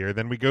performer of the year.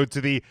 Then we go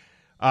to the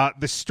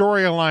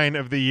storyline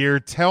of the year.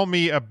 Tell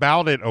Me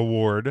About It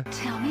award.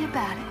 Tell me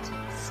about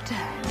it,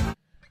 Stud.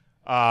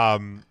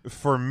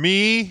 For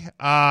me,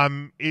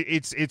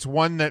 it's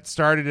one that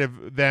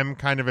started them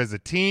kind of as a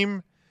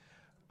team.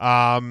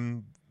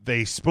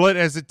 They split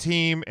as a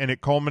team, and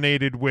it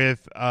culminated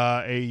with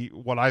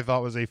what I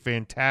thought was a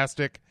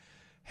fantastic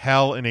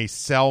Hell in a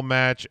Cell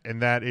match,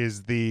 and that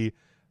is the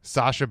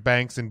Sasha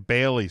Banks and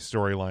Bayley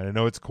storyline. I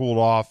know it's cooled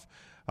off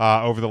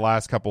over the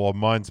last couple of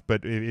months,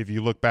 but if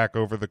you look back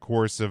over the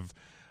course of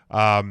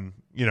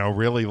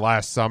really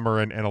last summer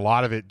and a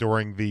lot of it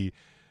during the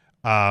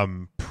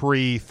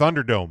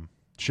pre-Thunderdome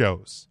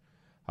shows,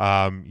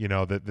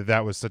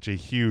 that was such a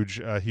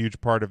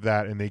huge part of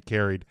that, and they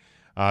carried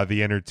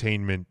the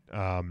entertainment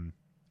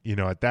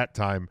at that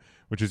time,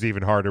 which is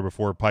even harder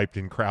before piped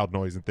in crowd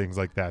noise and things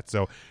like that.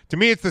 So to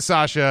me, it's the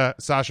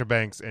Sasha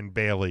Banks and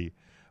Bayley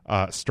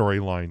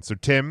storyline. So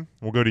Tim,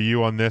 we'll go to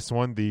you on this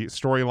one, the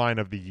storyline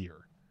of the year.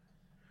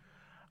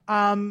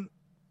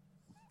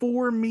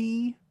 For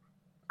me,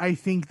 I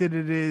think that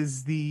it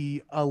is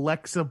the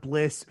Alexa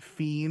Bliss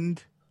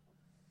Fiend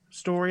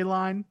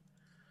storyline,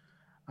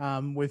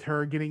 with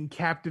her getting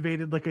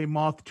captivated like a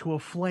moth to a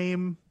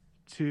flame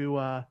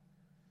to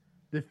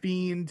the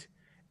Fiend,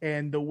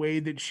 and the way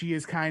that she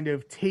has kind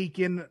of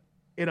taken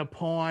it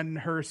upon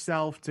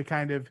herself to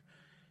kind of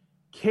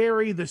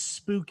carry the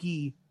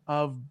spooky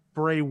of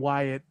Bray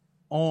Wyatt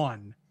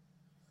on,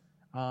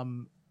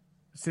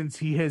 since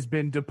he has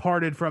been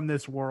departed from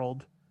this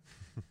world.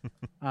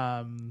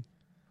 I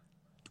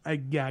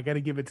got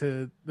to give it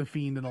to the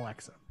Fiend and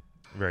Alexa.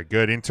 Very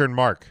good. Intern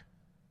Mark.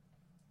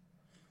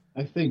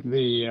 I think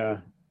the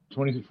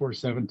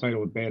 24/7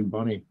 title with Bad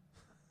Bunny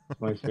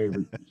is my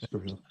favorite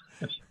story.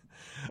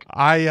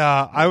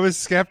 I was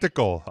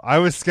skeptical.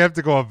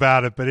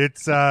 About it, but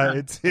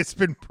it's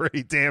been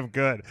pretty damn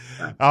good.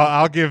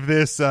 I'll give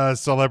this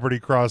celebrity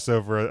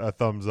crossover a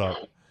thumbs up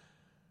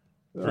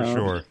for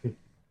sure.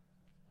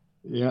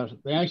 Yeah,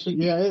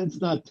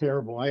 it's not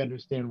terrible. I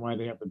understand why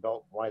they have the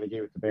belt, why they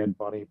gave it to Bad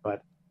Bunny,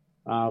 but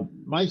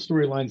my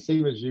storyline,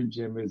 same as you,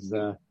 Jim, is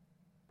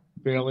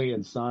Bayley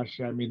and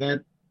Sasha. I mean,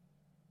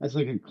 that's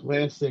like a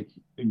classic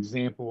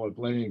example of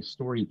letting a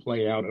story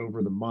play out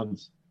over the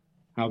months,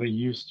 how they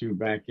used to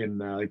back in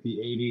like the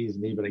 80s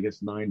and even, I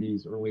guess,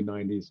 90s, early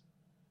 90s.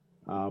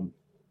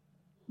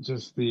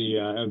 Just the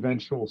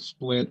eventual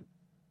split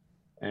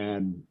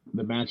and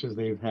the matches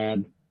they've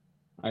had,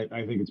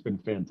 I think it's been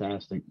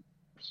fantastic,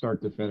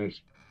 start to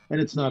finish. And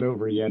it's not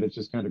over yet. It's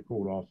just kind of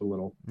cooled off a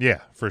little.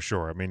 Yeah, for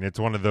sure. I mean, it's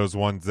one of those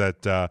ones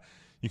that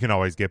you can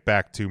always get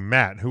back to.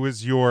 Matt, who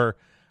is your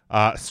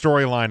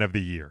storyline of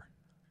the year?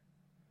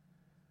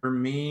 For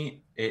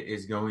me, it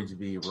is going to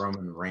be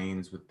Roman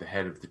Reigns with the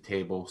head of the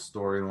table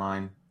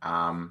storyline.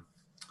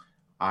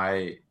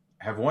 I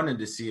have wanted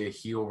to see a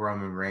heel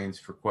Roman Reigns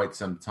for quite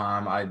some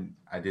time.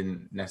 I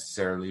didn't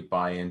necessarily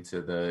buy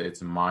into the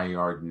 "it's my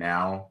yard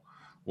now"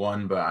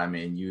 one, but I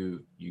mean,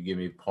 you give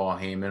me Paul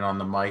Heyman on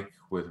the mic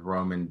with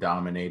Roman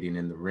dominating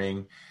in the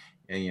ring,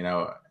 and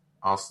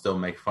I'll still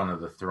make fun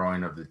of the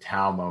throwing of the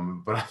towel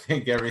moment, but I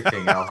think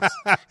everything else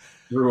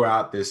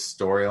throughout this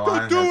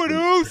storyline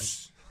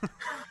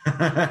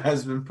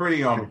has been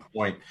pretty on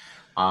point.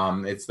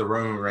 It's the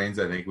Roman Reigns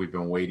I think we've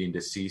been waiting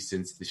to see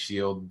since the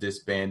Shield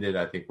disbanded.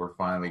 I think we're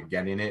finally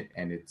getting it,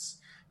 and it's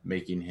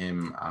making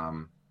him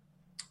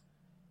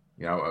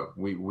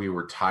we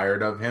were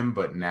tired of him,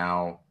 but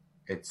now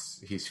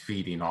he's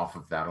feeding off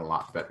of that a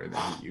lot better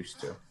than he used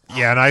to.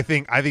 Yeah, and I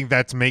think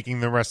that's making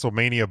the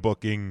WrestleMania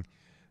booking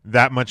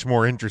that much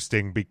more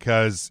interesting,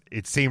 because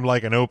it seemed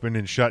like an open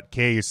and shut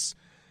case,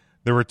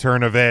 the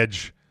return of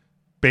Edge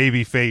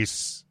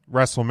babyface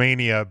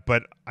WrestleMania,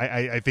 but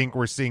I think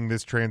we're seeing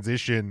this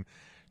transition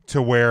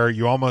to where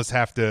you almost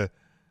have to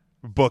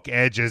book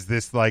Edge as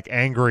this like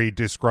angry,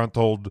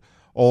 disgruntled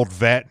old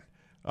vet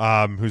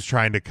who's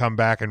trying to come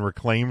back and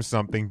reclaim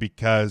something,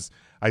 because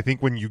I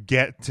think when you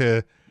get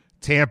to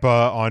Tampa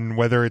on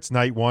whether it's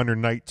night 1 or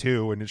night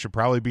 2, and it should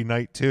probably be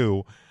night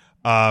 2,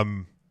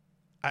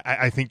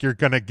 I think you're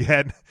gonna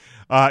get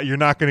you're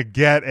not gonna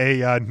get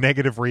a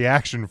negative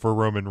reaction for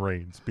Roman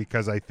Reigns,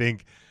 because I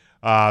think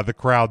the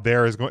crowd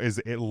there is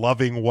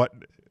loving what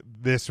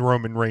this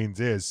Roman Reigns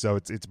is. So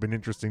it's been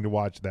interesting to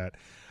watch that.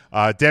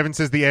 Devin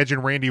says the Edge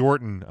and Randy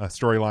Orton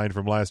storyline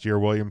from last year.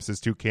 Williams says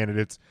 2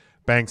 candidates,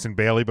 Banks and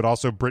Bayley, but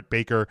also Britt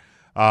Baker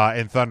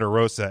and Thunder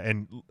Rosa.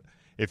 And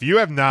if you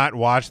have not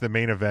watched the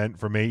main event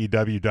from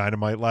AEW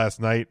Dynamite last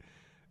night,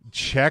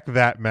 check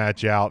that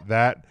match out.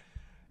 That,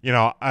 you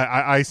know,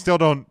 I still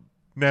don't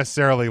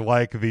necessarily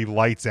like the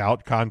lights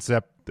out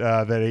concept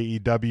that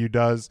AEW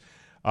does,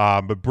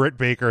 but Britt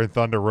Baker and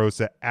Thunder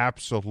Rosa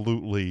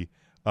absolutely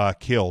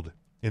killed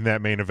in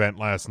that main event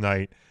last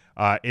night.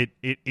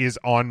 It is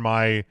on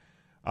my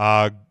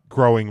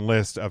growing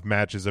list of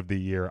matches of the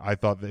year. I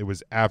thought that it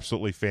was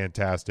absolutely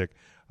fantastic.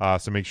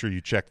 So make sure you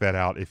check that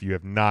out if you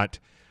have not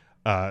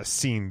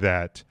seen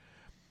that.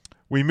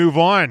 We move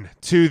on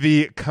to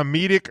the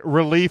comedic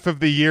relief of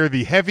the year,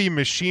 the Heavy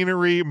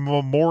Machinery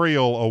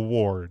Memorial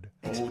Award.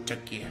 Oh,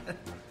 took you.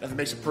 Nothing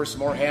makes a person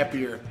more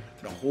happier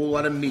than a whole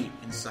lot of meat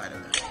inside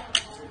of them.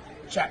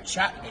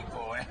 Shot, big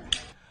boy.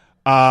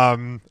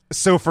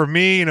 So for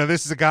me, you know,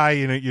 this is a guy,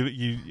 you know,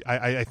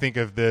 I think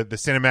of the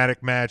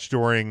cinematic match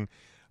during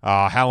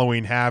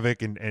Halloween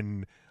Havoc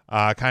and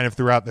kind of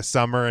throughout the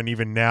summer, and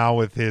even now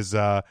with his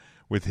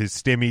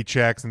stimmy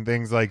checks and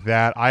things like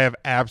that. I have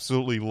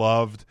absolutely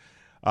loved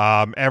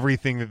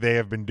everything that they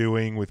have been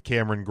doing with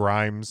Cameron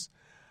Grimes.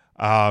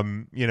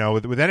 You know,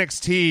 with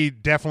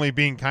NXT definitely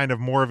being kind of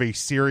more of a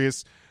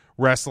serious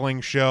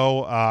wrestling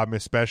show,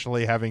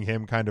 especially having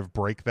him kind of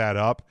break that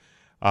up,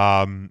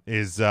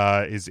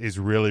 is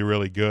really,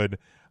 really good.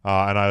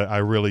 And I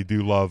really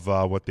do love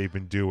what they've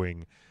been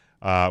doing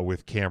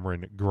with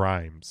Cameron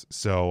Grimes.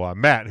 So,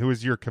 Matt, who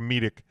is your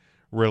comedic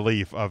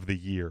relief of the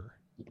year?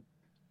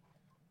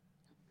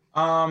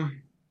 I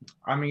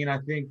mean, I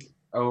think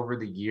over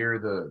the year,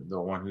 the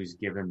one who's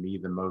given me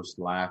the most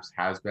laughs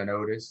has been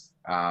Otis.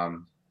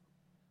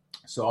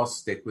 So I'll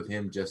stick with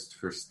him just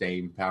for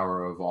staying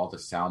power of all the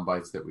sound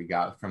bites that we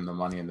got from the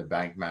Money in the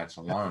Bank match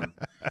alone.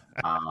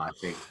 I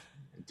think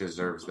it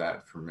deserves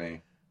that for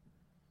me.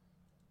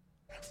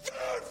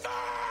 Food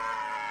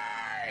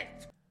fight!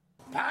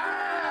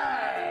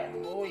 Pie!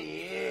 Oh,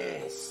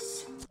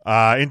 yes.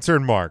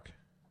 Intern Mark.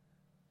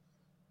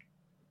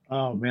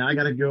 Oh, man, I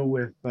got to go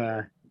with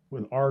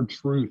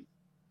R-Truth.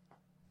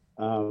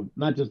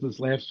 Not just this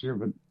last year,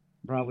 but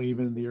probably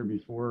even the year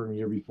before and the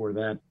year before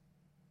that.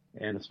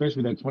 And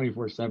especially that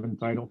 24/7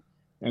 title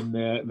and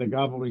the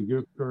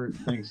gobbledygook at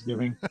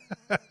Thanksgiving.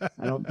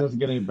 Doesn't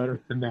get any better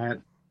than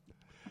that.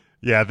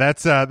 Yeah,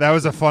 that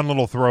was a fun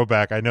little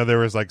throwback. I know there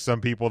was like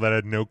some people that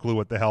had no clue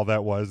what the hell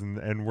that was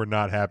and were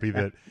not happy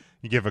that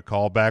you give a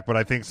call back. But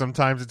I think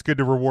sometimes it's good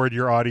to reward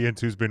your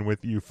audience who's been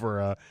with you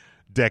for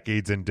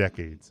decades and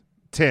decades.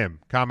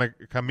 Tim,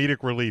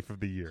 comedic relief of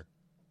the year.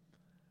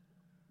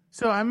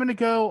 So I'm going to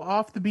go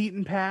off the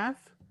beaten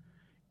path,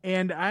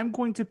 and I'm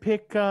going to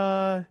pick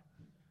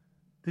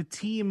the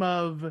team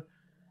of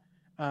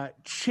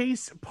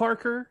Chase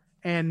Parker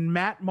and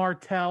Matt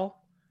Martell,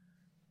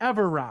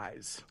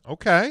 Everrise.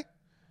 Okay.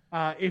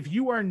 If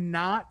you are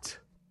not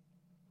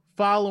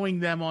following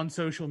them on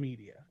social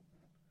media,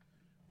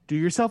 do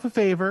yourself a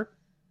favor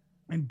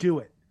and do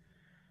it.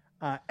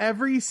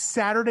 Every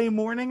Saturday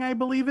morning, I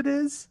believe it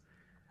is,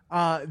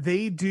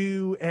 they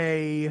do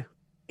a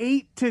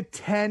 8 to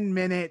 10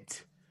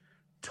 minute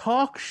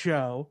talk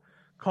show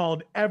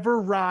called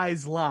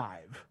Everrise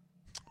Live.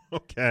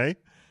 Okay.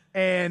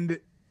 And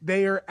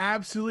they are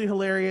absolutely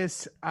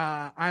hilarious.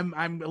 I'm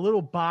a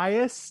little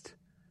biased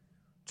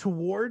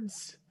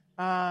towards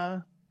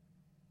the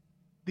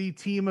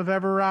team of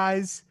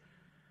Everrise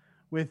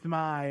with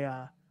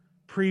my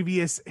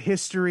previous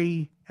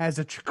history as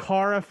a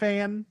Chikara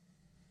fan,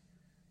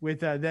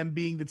 with them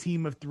being the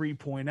team of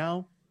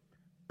 3.0.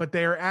 But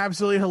they are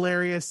absolutely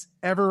hilarious.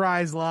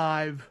 Everrise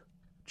Live,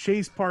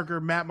 Chase Parker,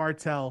 Matt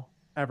Martell,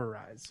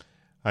 Everrise.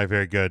 All right,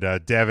 very good.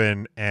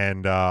 Devin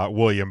and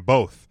William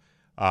both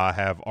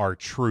have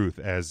R-Truth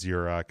as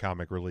your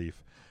comic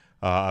relief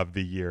of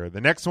the year.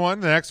 The next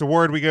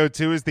award we go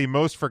to is the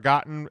most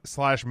forgotten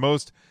 /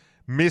 most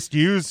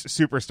misused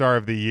superstar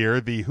of the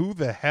year, the Who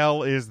the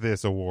Hell Is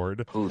This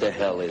award. Who the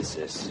hell is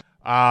this?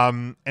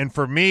 And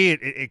for me,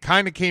 it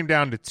kind of came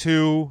down to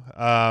two.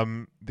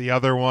 The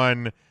other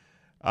one,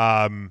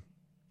 on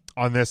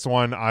this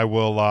one, I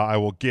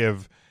will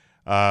give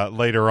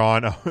later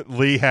on.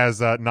 Lee has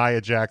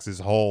Nia Jax's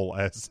Hole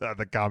as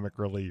the comic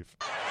relief.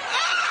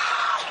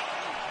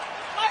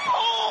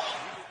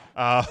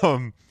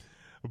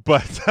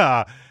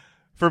 But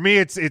For me,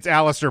 it's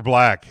Aleister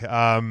Black.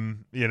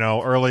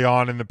 Early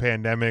on in the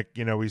pandemic,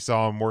 we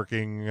saw him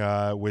working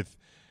with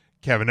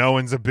Kevin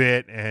Owens a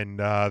bit, and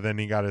then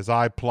he got his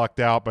eye plucked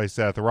out by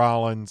Seth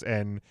Rollins,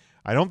 and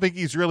I don't think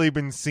he's really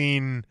been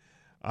seen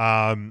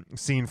from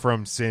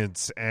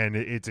since, and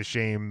it's a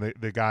shame.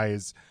 The guy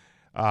is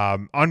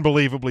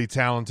unbelievably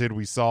talented.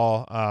 We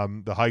saw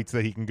the heights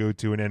that he can go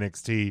to in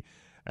NXT,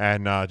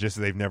 and just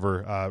they've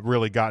never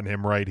really gotten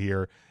him right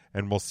here,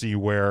 and we'll see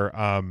where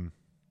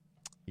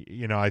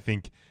I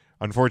think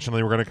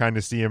unfortunately we're going to kind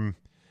of see him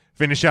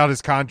finish out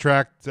his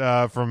contract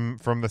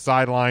from the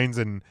sidelines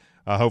and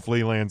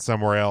hopefully land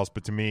somewhere else.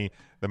 But to me,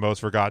 the most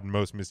forgotten,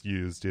 most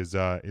misused is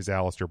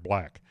Aleister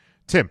Black.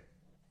 Tim.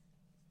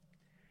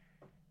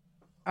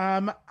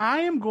 I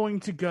am going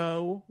to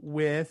go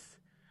with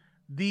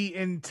the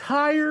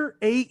entire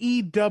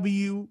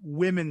AEW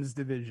women's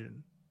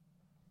division.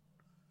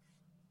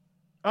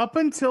 Up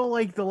until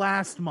like the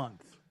last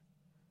month,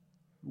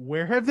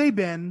 where have they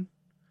been?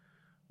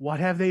 What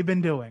have they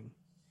been doing?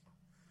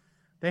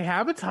 They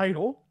have a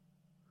title.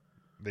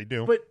 They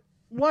do. But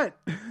what?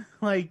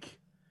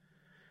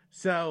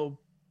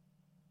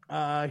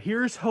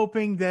 Here's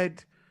hoping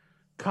that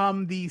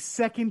come the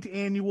second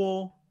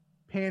annual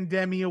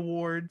Pandemic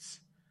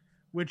Awards,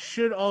 which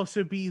should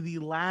also be the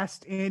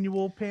last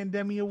annual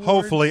Pandemic Awards.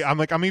 Hopefully,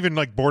 I'm even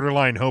like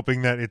borderline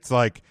hoping that it's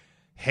like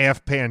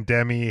half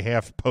Pandemic,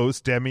 half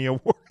post-Demi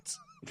Awards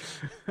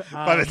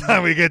by the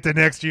time we get to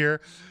next year.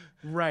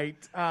 Right.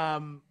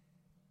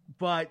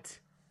 But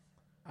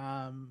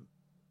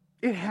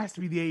it has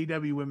to be the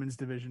AEW women's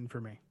division for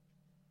me.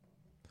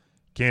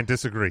 Can't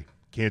disagree.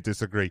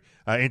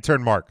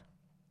 Intern Mark.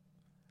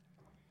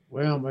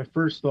 Well, my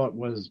first thought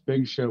was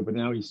Big Show, but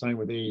now he signed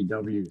with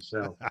AEW,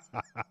 so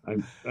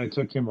I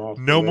took him off.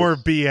 No more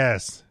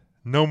BS.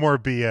 No more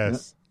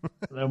BS.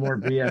 No more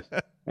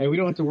BS. Hey, we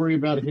don't have to worry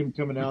about him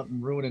coming out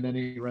and ruining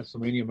any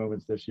WrestleMania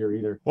moments this year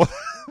either. Well,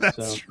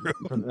 that's true.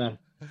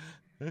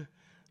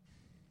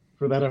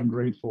 For that, I'm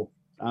grateful.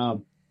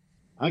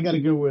 I got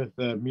to go with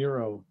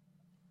Miro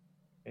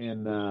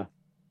and or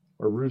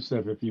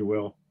Rusev, if you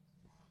will.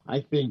 I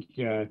think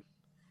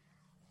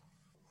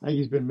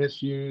he's been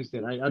misused,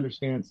 and I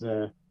understand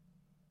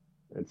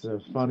it's a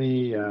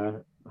funny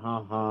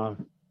ha-ha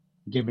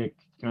gimmick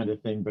kind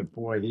of thing, but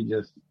boy, he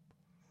just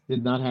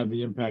did not have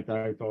the impact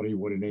I thought he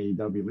would in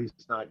AEW, at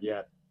least not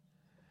yet.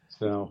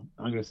 So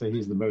I'm going to say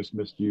he's the most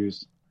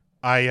misused.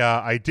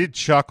 I did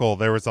chuckle.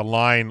 There was a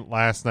line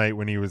last night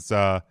when he was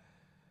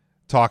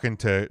talking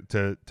to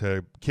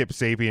Kip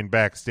Sabian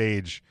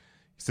backstage.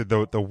 He said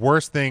the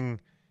worst thing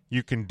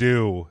you can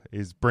do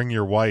is bring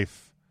your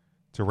wife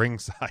to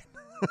ringside.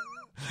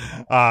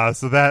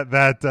 So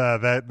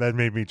that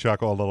made me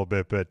chuckle a little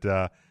bit,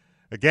 but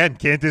again,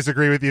 can't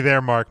disagree with you there,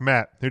 Mark.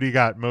 Matt, who do you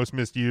got? Most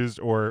misused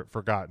or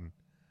forgotten?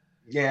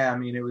 Yeah, I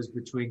mean, it was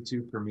between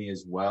two for me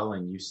as well,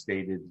 and you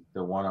stated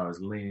the one I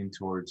was leaning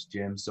towards,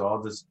 Jim. So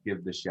I'll just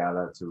give the shout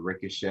out to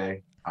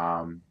Ricochet,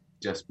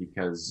 just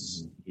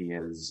because he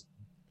has,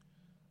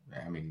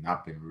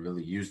 not been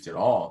really used at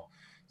all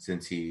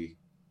since he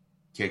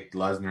kicked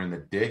Lesnar in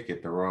the dick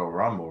at the Royal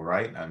Rumble,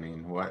 right? I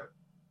mean, what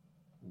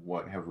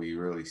have we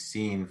really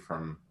seen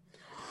from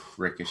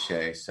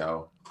Ricochet?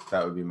 So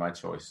that would be my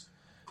choice.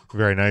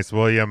 Very nice.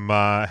 William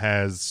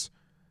has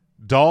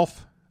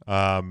Dolph.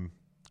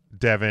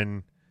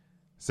 Devin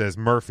says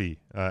Murphy,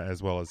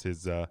 as well as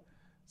his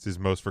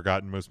most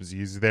forgotten, most misused.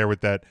 He's there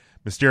with that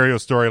Mysterio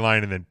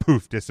storyline, and then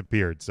poof,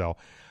 disappeared. So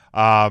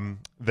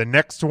the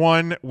next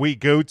one we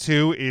go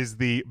to is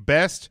the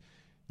best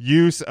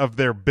use of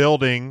their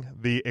building,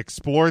 the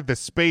Explore the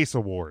Space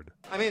Award.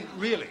 I mean,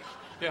 really?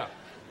 Yeah.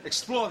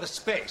 Explore the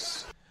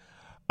space.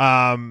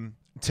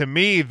 To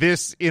me,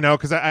 this,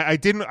 because I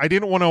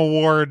didn't want to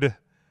award.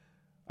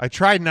 I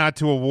tried not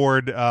to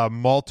award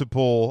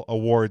multiple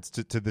awards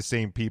to the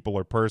same people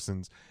or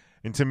persons,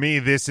 and to me,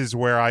 this is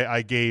where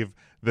I gave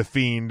The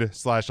Fiend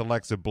 /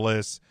 Alexa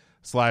Bliss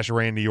 /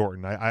 Randy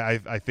Orton.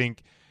 I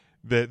think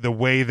the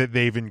way that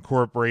they've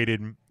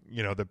incorporated,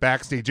 the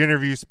backstage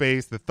interview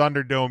space, the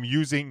Thunderdome,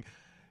 using,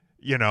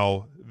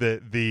 the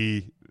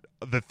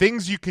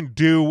things you can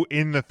do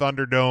in the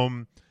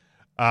Thunderdome.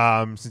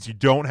 Since you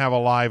don't have a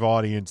live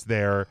audience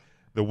there,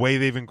 the way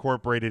they've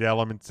incorporated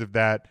elements of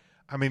that,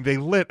 they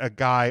lit a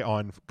guy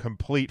on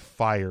complete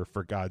fire,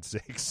 for God's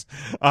sakes.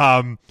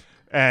 So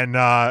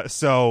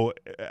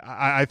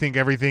I think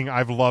everything,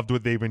 I've loved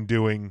what they've been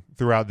doing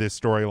throughout this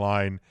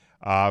storyline,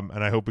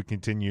 and I hope it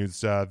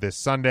continues this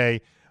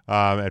Sunday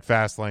at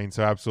Fastlane.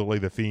 So absolutely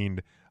The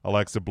Fiend,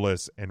 Alexa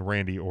Bliss, and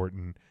Randy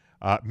Orton.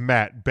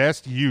 Matt,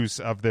 best use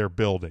of their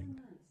building?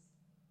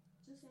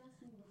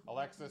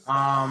 Alexis?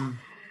 I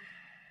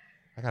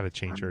got to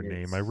change her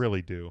name. I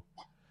really do.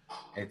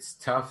 It's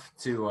tough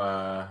to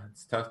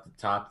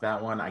top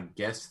that one. I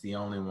guess the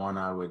only one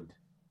I would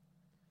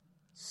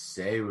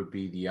say would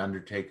be The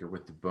Undertaker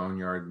with the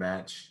Boneyard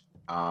match,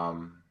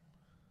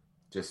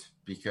 just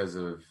because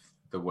of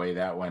the way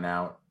that went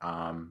out,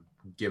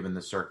 given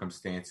the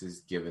circumstances,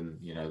 given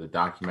the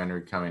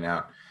documentary coming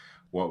out,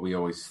 what we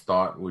always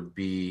thought would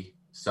be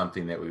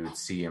something that we would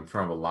see in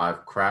front of a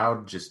live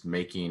crowd, just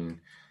making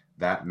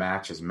that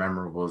match as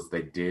memorable as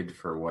they did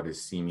for what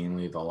is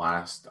seemingly the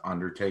last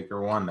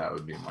Undertaker one. That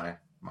would be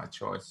my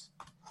choice.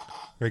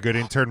 Very good.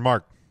 Intern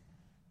Mark.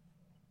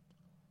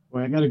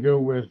 Well, I got to go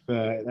with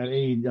that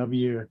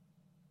AEW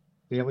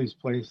Daly's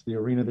Place, the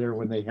arena there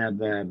when they had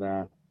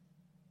that.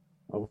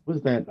 What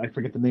was that? I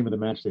forget the name of the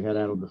match they had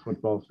out on the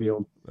football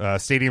field.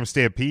 Stadium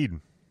Stampede.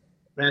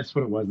 That's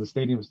what it was. The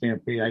Stadium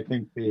Stampede. I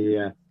think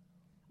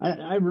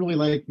I really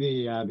like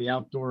the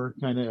outdoor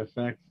kind of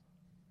effect.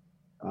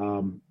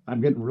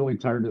 I'm getting really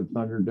tired of the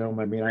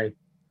Thunderdome. I mean, I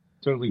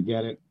totally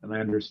get it, and I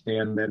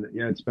understand that.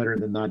 Yeah, it's better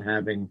than not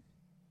having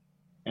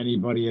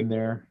anybody in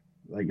there,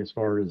 like as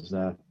far as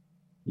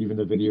even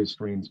the video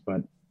screens.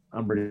 But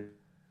I'm ready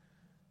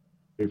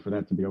for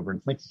that to be over. And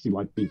it's nice to see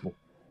live people.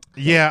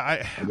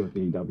 Yeah, I go with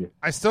the AEW.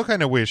 I still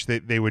kind of wish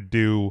that they would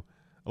do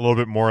a little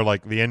bit more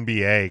like the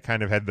NBA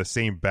kind of had the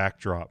same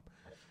backdrop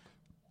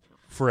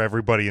for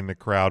everybody in the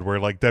crowd, where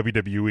like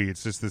WWE,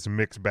 it's just this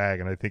mixed bag,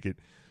 and I think it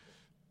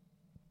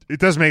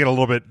does make it a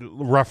little bit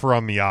rougher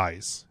on the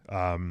eyes.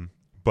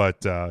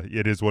 But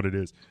it is what it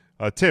is.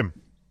 Tim.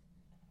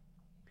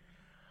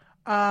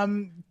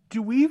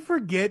 Do we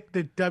forget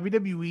that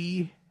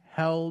WWE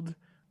held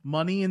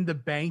Money in the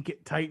Bank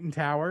at Titan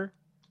Tower?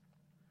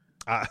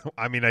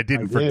 I mean, I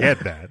didn't forget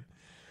that.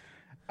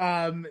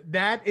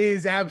 That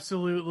is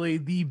absolutely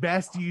the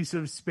best use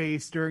of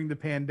space during the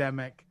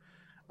pandemic.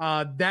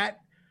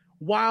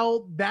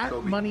 While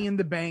that Money in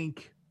the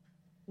Bank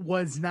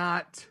was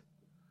not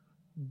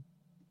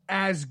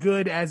as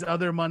good as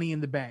other Money in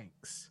the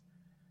Banks,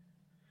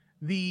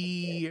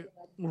 the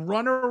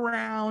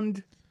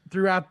runaround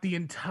throughout the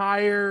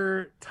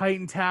entire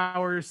Titan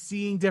Tower,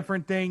 seeing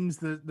different things,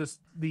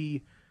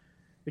 the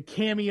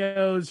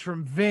cameos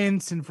from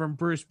Vince and from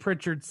Bruce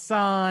Pritchard's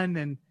son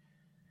and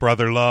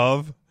Brother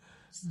Love,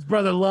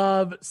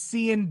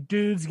 seeing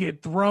dudes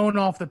get thrown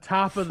off the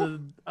top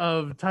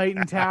of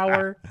Titan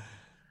Tower.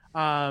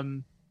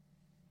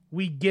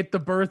 We get the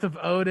birth of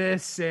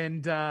Otis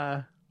and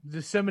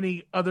there's so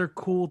many other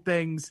cool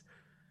things.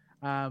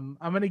 I'm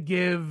going to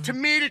give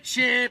tomato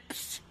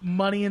chips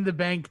Money in the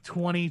Bank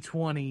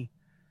 2020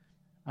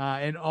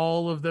 and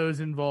all of those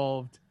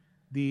involved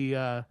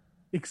the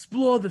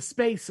Explore the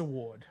Space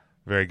Award.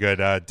 Very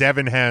good.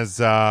 Devin has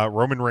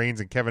Roman Reigns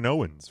and Kevin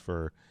Owens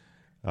for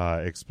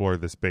Explore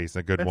the Space.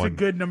 That's a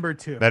good number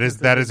 2. That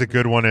is a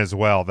good one as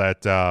well.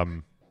 That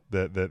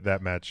that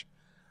match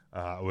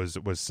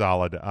was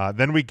solid.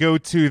 Then we go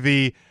to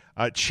the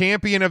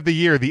Champion of the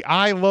Year, the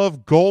I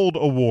Love Gold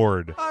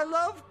Award. I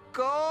love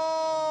gold.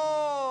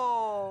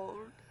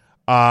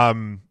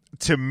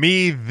 To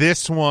me,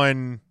 this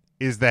one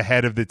is the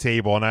head of the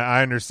table, and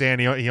I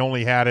understand he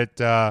only had it,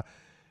 for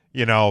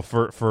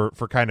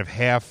kind of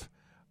half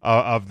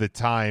of the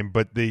time.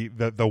 But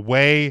the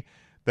way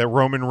that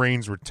Roman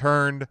Reigns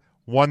returned,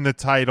 won the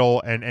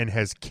title, and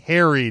has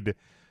carried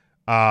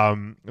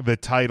the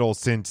title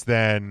since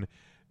then.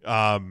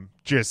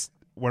 Just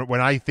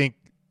when I think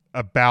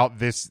about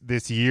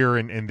this year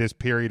and this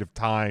period of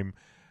time,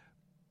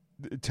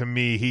 to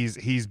me,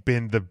 he's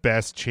been the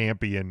best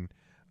champion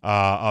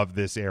of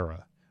this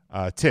era.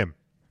 Tim.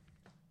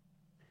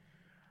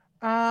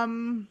 I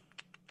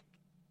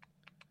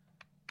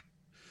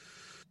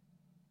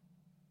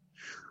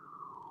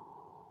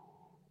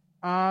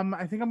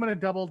think I'm going to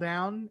double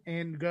down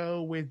and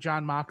go with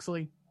Jon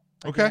Moxley.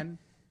 Again.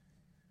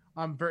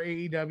 Okay. For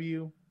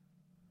AEW.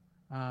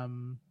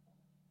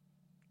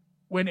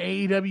 When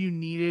AEW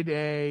needed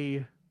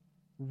a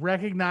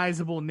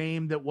recognizable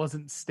name that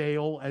wasn't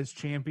stale as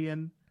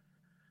champion,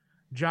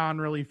 John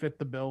really fit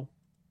the bill.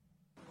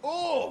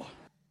 Oh.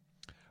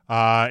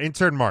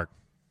 Intern Mark.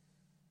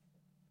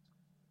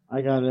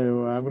 I'm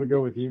going to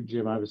go with you,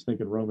 Jim. I was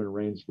thinking Roman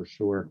Reigns for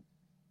sure.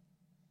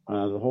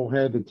 The whole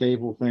head of the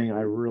table thing,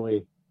 I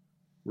really,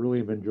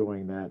 really am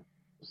enjoying that.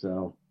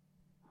 So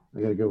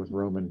I got to go with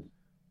Roman.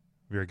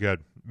 Very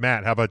good.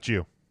 Matt, how about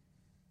you?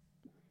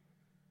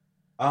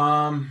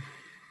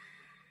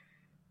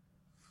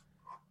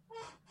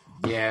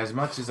 Yeah, as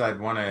much as I'd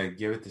want to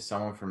give it to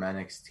someone from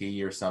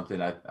NXT or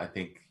something, I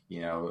think,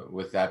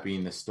 with that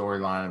being the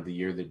storyline of the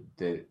year that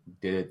did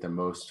it the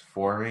most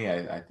for me,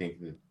 I think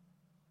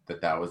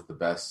that was the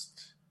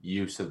best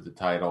use of the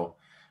title.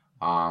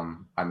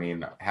 I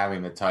mean,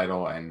 having the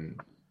title and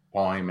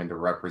calling him in to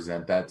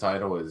represent that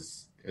title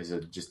is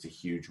just a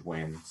huge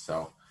win.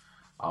 So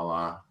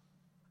I'll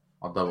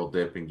double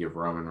dip and give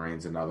Roman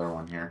Reigns another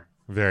one here.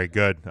 Very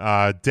good.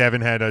 Devin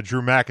had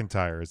Drew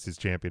McIntyre as his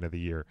champion of the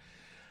year.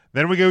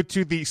 Then we go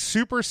to the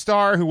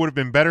superstar who would have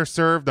been better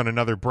served on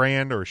another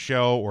brand or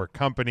show or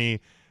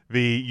company,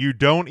 the You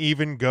Don't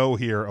Even Go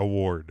Here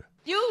award.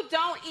 You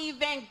don't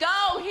even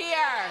go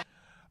here.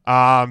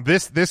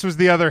 This was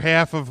the other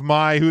half of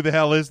my Who the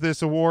Hell Is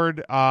This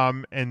award,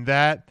 and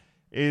that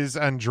is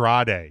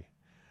Andrade.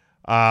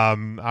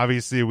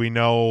 Obviously, we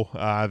know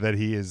that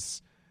he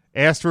is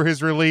asked for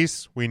his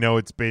release. We know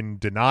it's been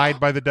denied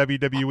by the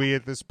WWE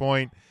at this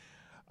point.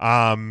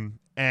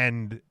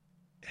 And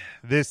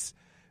this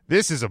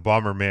this is a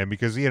bummer, man,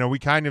 because, we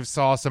kind of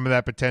saw some of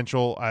that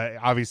potential,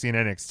 obviously in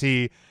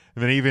NXT,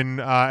 and then even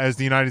as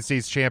the United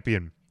States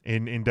champion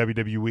in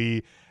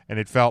WWE, and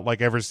it felt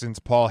like ever since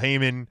Paul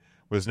Heyman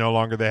was no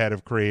longer the head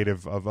of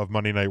creative of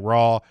Monday Night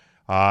Raw,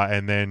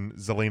 and then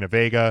Zelina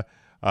Vega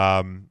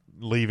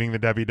leaving the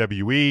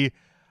WWE,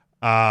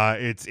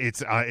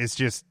 it's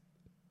just,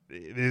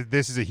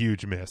 this is a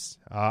huge miss.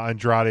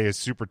 Andrade is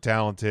super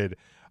talented.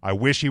 I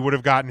wish he would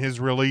have gotten his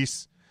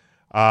release.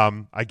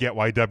 I get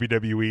why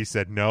WWE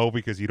said no,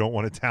 because you don't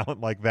want a talent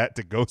like that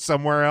to go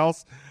somewhere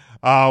else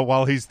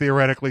while he's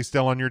theoretically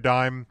still on your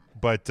dime.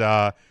 But,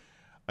 I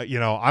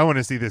want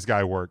to see this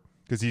guy work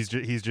because he's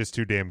just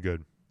too damn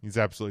good. He's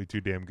absolutely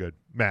too damn good.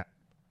 Matt.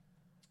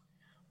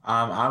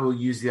 I will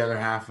use the other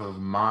half of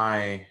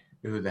my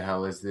who the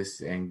hell is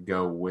this and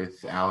go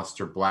with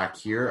Aleister Black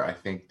here. I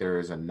think there are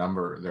a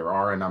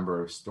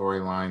number of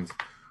storylines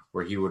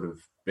where he would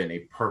have been a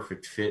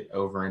perfect fit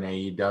over in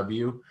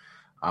AEW.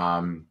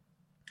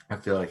 I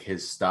feel like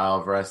his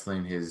style of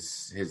wrestling,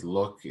 his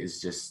look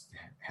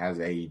has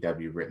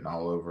AEW written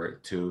all over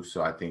it too.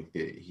 So I think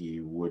that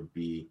he would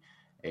be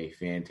a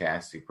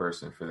fantastic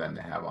person for them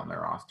to have on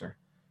their roster.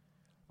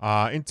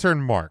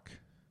 Intern Mark.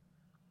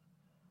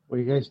 Well,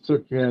 you guys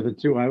took the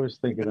two I was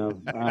thinking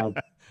of.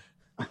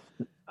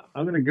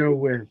 I'm going to go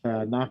with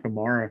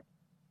Nakamura.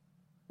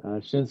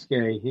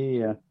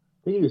 Shinsuke, I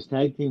think he was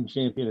tag team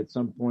champion at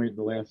some point in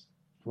the last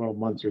 12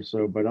 months or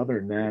so. But other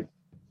than that,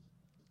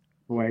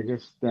 boy, I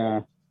just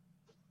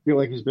feel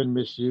like he's been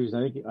misused.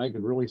 I think I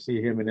could really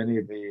see him in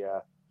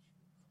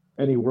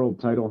any world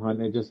title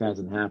hunt. It just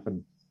hasn't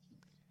happened.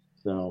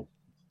 So,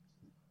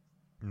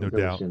 no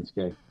doubt.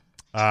 Shinsuke.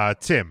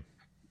 Tim.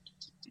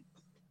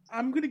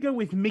 I'm going to go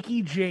with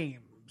Mickie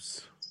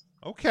James.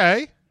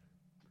 Okay.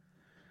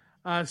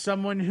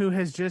 Someone who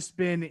has just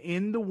been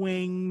in the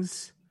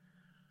wings,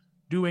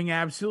 doing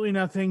absolutely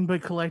nothing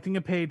but collecting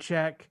a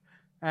paycheck,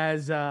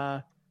 as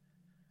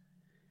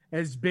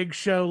Big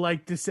Show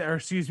like to say, or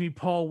excuse me,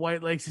 Paul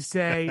White likes to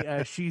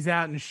say, she's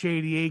out in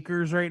Shady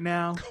Acres right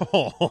now.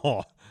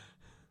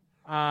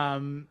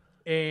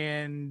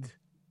 And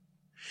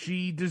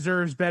she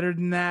deserves better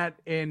than that.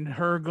 And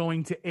her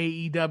going to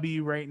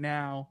AEW right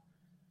now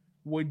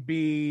would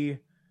be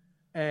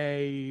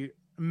a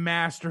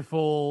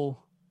masterful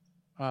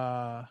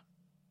job.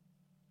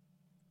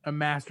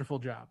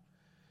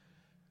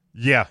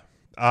 Yeah.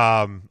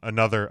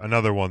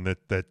 Another one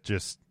that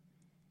just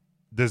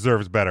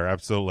deserves better.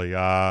 Absolutely.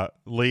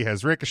 Lee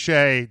has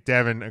Ricochet.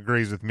 Devin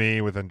agrees with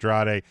me with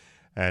Andrade,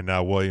 and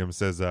William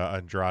says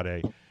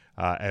Andrade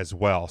as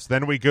well. So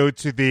then we go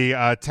to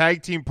the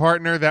tag team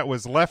partner that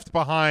was left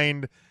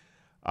behind,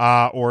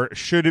 or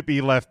should it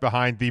be left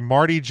behind, the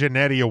Marty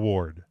Jannetty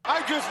Award.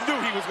 I just knew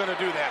he was going to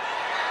do that.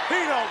 He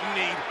don't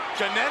need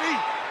Jannetty.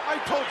 I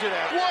told you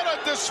that. What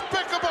a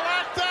despicable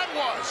act that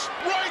was.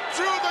 Right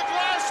through the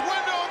glass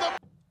window of the...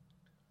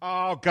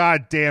 Oh,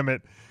 God damn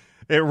it.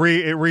 It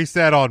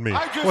reset on me.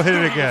 We'll hit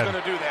it again. He was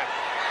going to do that.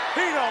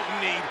 He don't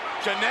need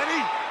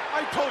Jannetty.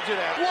 I told you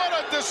that. What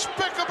a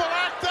despicable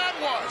act that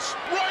was.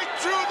 Right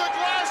through the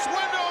glass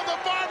window of the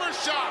barber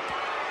shop.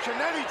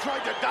 Jannetty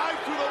tried to dive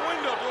through the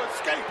window to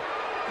escape.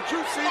 Did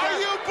you see that?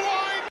 Are you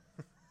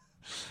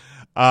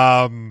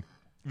blind?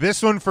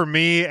 This one for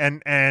me,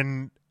 and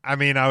I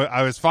mean,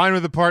 I was fine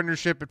with the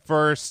partnership at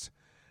first,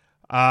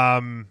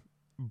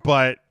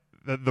 but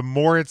the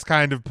more it's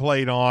kind of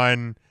played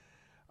on,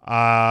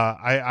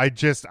 I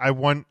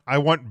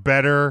want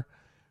better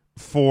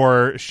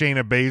for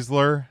Shayna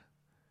Baszler.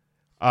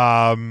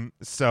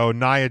 So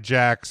Nia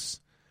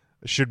Jax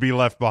should be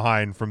left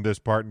behind from this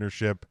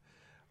partnership.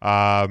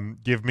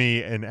 Give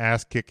me an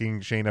ass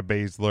kicking Shayna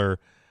Baszler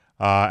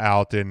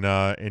out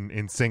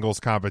in singles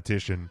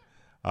competition.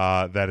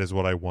 That is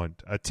what I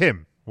want.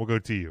 Tim, we'll go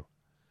to you.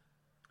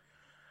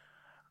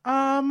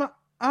 I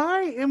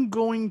am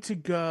going to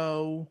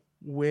go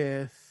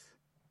with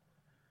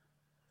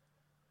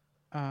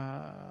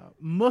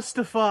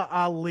Mustafa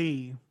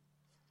Ali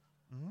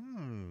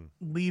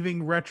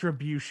leaving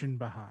Retribution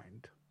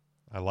behind.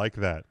 I like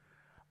that.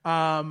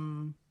 I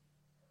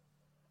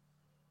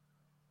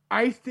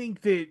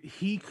think that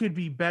he could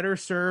be better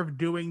served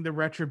doing the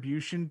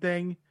Retribution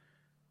thing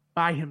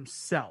by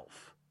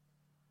himself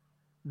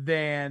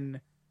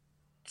than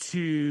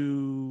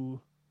to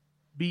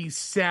be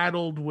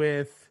saddled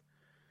with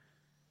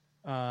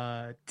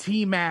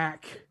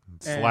T-Mac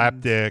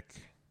Slapdick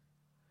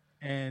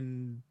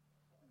and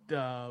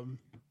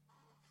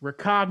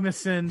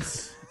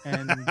Recognizance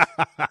and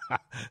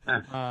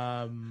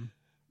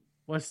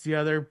what's the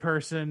other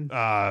person?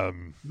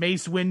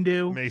 Mace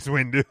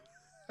Windu.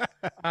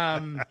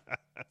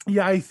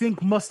 Yeah, I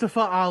think Mustafa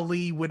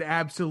Ali would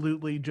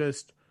absolutely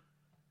just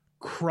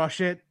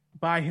crush it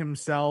by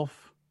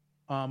himself,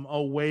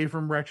 away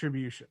from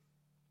Retribution.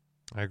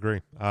 I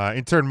agree.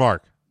 Intern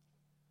Mark.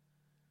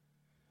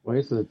 Well,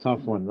 this is a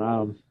tough one.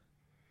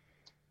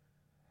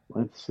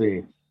 Let's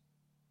see.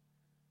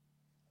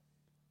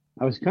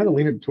 I was kind of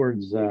leaning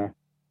towards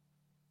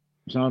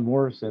John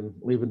Morrison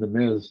leaving The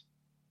Miz,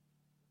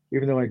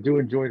 even though I do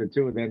enjoy the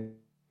two of them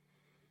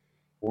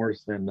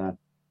Morrison.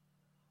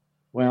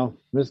 Well,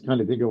 this kind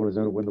of did go on his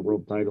own to win the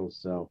world title.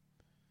 So,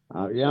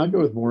 yeah, I'll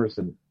go with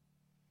Morrison.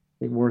 I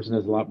think Morrison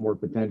has a lot more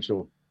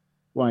potential.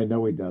 Well, I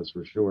know he does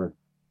for sure.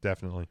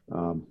 Definitely.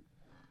 So,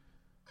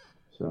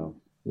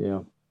 yeah,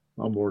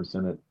 I'm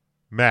Morrison it.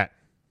 Matt,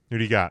 who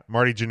do you got?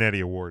 Marty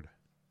Jannetty Award.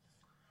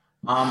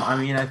 I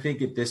mean, I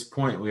think at this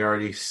point we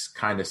already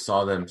kind of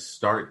saw them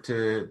start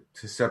to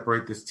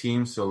separate this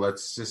team. So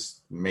let's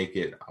just make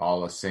it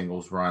all a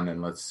singles run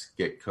and let's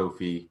get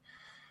Kofi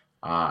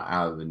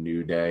out of the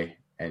New Day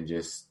and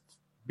just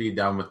be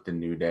done with the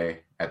New Day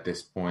at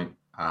this point.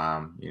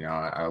 I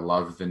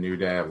loved the New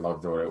Day. I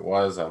loved what it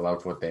was. I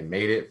loved what they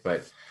made it.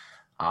 But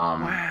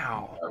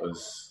wow,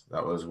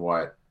 that was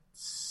what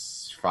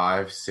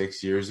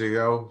 5-6 years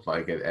ago.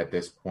 Like at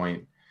this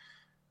point,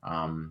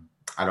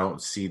 I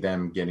don't see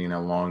them getting a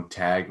long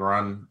tag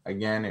run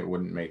again. It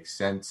wouldn't make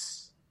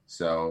sense.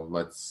 So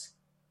let's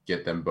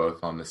get them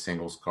both on the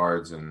singles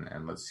cards and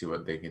let's see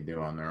what they can do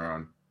on their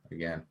own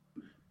again.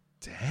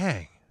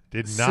 Dang.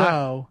 Did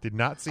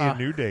not see a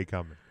New Day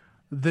coming.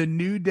 The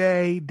New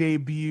Day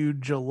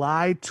debuted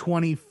July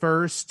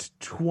 21st,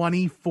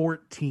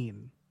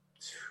 2014.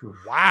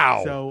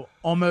 Wow. So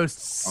almost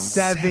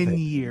 7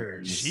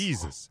 years.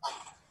 Jesus.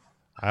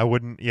 I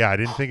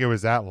didn't think it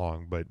was that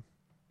long, but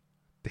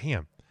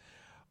damn.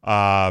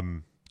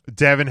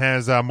 Devin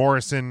has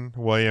Morrison.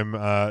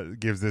 William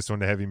gives this one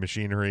to Heavy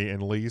Machinery,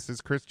 and Lee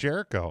says Chris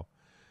Jericho.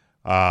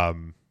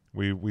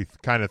 We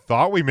kind of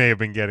thought we may have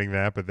been getting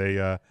that, but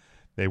they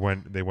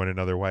went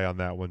another way on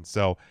that one.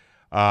 So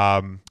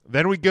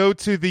then we go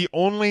to the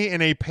Only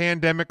in a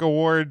Pandemic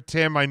Award.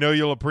 Tim, I know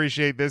you'll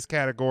appreciate this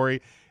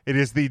category. It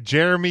is the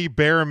Jeremy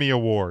Bearimy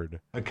Award.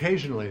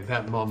 Occasionally,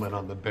 that moment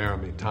on the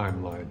Bearimy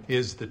timeline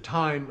is the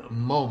time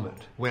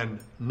moment when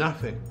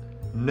nothing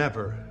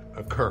never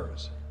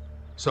occurs.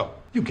 So,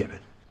 you get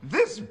it.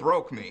 This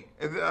broke me.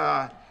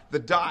 The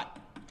dot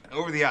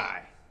over the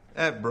I.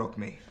 That broke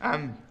me.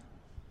 I'm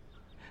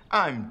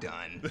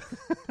done.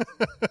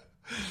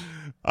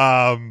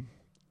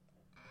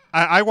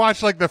 I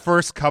watched like the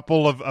first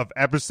couple of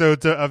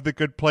episodes of The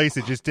Good Place.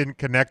 It just didn't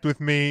connect with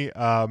me.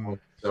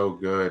 So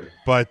good.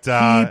 But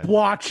keep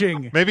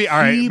watching. Maybe all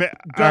right.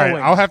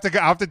 I'll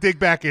have to dig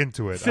back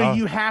into it. So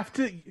you have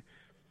to.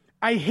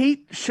 I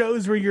hate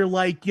shows where you're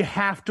like you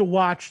have to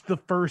watch the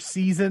first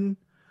season,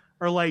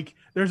 or like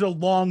there's a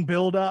long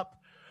build up.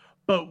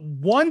 But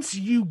once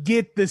you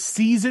get the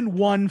season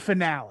 1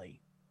 finale,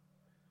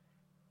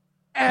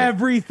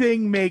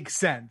 everything makes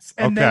sense,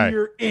 and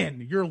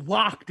then you're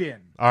locked in.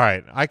 All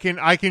right, I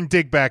can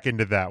dig back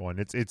into that one.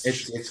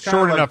 It's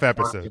short enough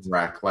episodes.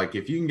 Rec. Like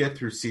if you can get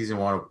through season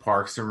 1 of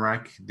Parks and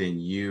Rec, then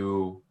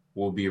you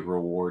will be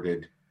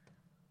rewarded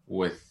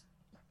with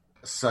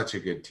such a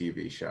good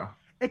TV show.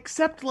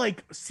 Except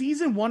like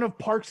season 1 of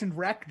Parks and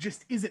Rec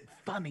just isn't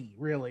funny,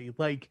 really.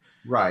 Like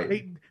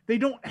right, they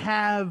don't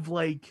have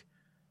like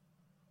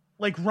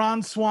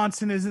Ron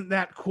Swanson isn't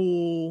that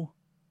cool.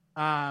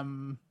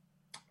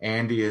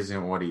 Andy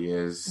isn't what he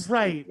is.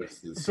 Right.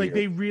 It's like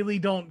they really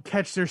don't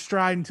catch their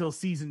stride until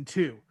season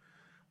 2.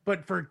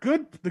 But for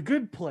The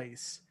Good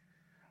Place,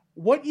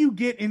 what you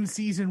get in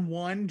season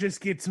 1 just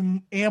gets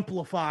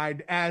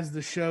amplified as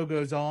the show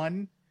goes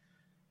on.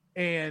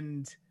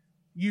 And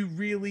you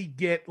really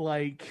get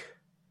a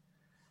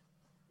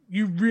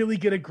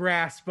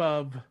grasp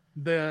of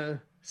the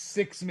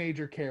 6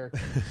 major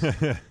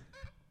characters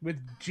with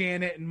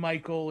Janet and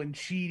Michael and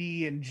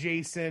Chidi and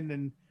Jason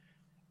and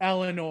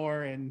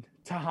Eleanor and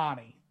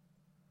Tahani.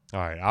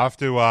 All right, I'll have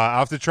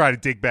to try to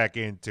dig back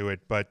into it,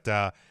 but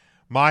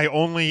my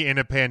Only in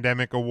a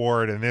Pandemic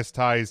Award, and this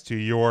ties to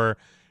your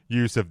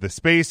use of the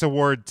Space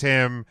Award,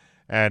 Tim,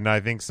 and I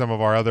think some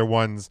of our other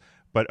ones,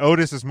 but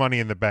Otis is Money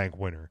in the Bank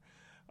winner.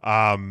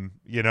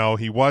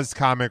 He was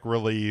comic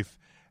relief,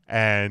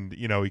 and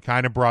he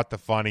kind of brought the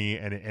funny,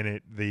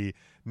 and the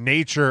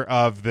nature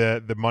of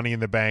the Money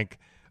in the Bank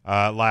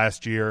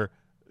last year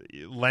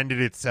lended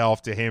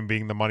itself to him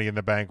being the Money in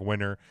the Bank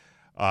winner.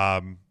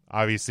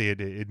 Obviously,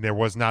 there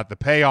was not the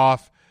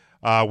payoff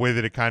with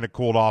it. It kind of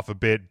cooled off a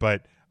bit,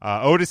 but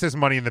Otis has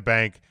Money in the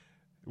Bank.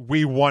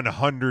 We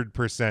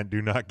 100%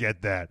 do not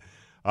get that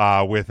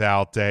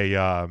without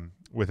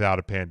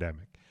a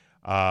pandemic.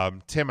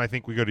 Tim, I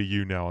think we go to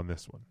you now on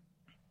this one.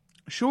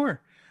 Sure.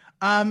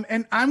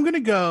 And I'm going to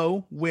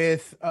go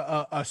with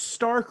a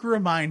stark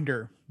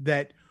reminder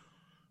that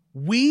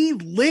we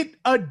lit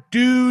a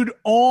dude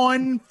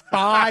on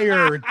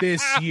fire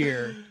this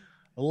year.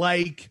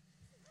 Like,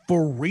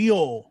 for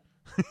real.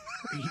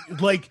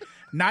 Like,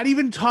 not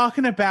even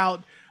talking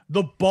about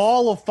the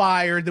ball of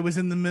fire that was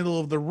in the middle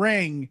of the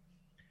ring.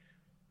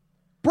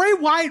 Bray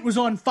Wyatt was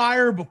on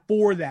fire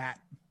before that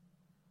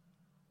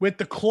with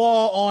the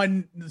claw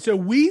on. So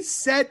we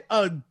set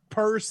a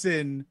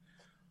person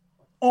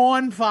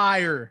on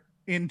fire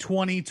in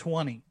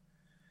 2020.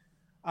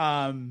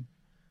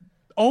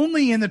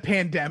 Only in the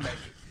pandemic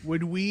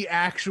would we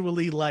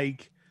actually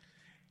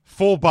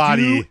full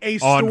body do a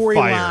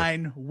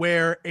storyline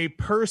where a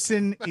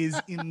person is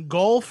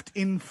engulfed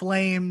in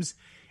flames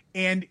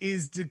and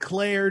is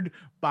declared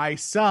by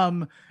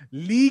some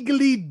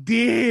legally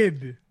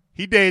dead.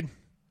 He did.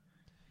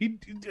 He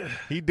did.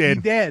 He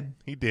did.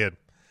 He did.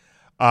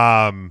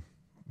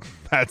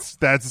 That's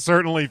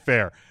certainly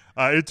fair.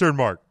 Intern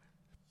Mark.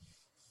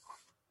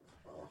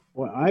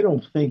 Well, I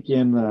don't think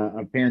in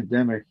a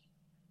pandemic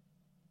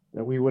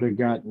that we would have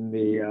gotten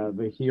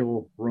the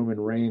heel Roman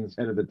Reigns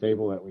head of the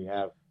table that we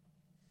have.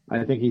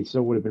 I think he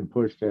still would have been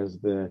pushed as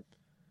the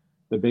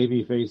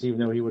baby face, even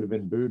though he would have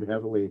been booed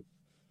heavily.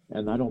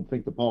 And I don't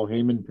think the Paul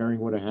Heyman pairing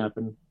would have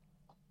happened.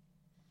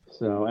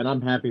 So, and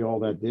I'm happy all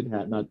that did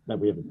happen. Not that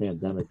we have a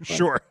pandemic.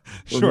 Sure.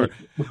 We're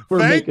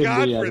Thank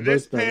God for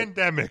this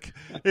pandemic.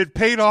 It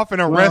paid off in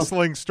a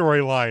wrestling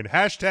storyline.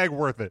 #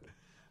 worth it.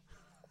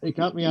 It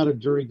got me out of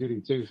jury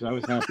duty too, so I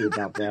was happy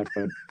about that.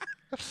 But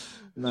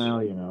now,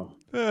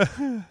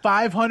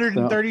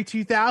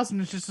 532,000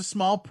 is just a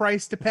small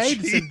price to pay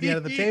to sit at the end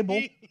of the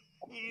table.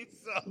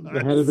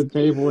 The head of the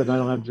table, and I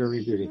don't have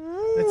jury duty.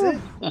 That's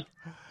it.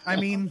 I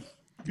mean,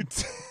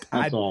 that's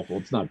awful.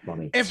 It's not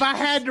funny. If I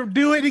had to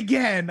do it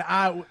again,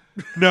 I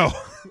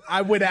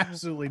would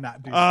absolutely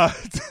not do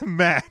that.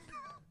 Matt.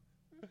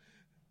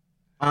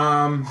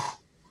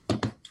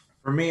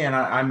 For me, and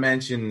I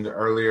mentioned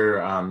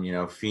earlier,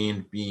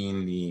 Fiend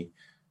being the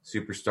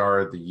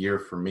superstar of the year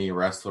for me,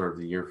 wrestler of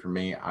the year for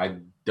me. I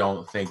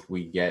don't think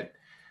we get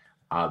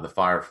the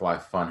Firefly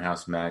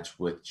Funhouse match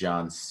with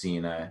John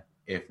Cena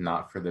if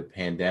not for the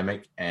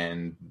pandemic,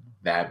 and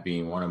that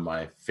being one of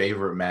my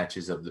favorite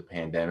matches of the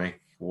pandemic.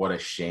 What a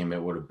shame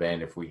it would have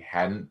been if we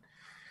hadn't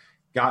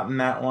gotten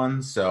that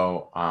one.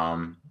 So,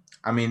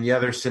 the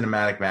other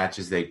cinematic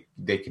matches,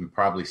 they can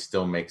probably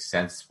still make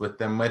sense with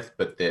them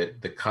but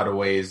the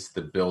cutaways,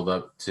 the build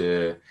up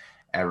to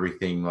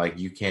everything, like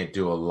you can't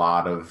do a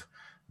lot of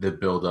the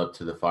build up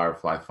to the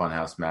Firefly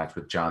Funhouse match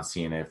with John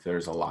Cena if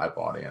there's a live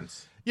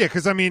audience. Yeah,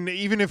 because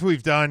even if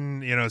we've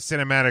done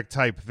cinematic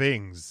type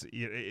things,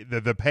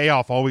 the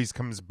payoff always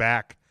comes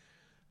back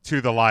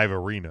to the live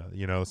arena.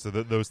 So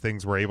those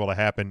things were able to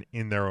happen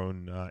in their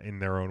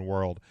own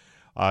world.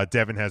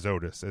 Devin has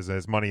Otis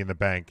as Money in the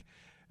Bank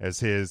as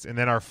his, and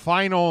then our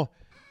final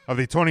of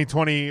the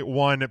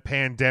 2021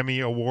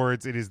 Pandemic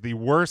Awards. It is the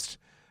worst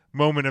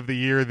moment of the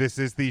year. This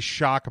is the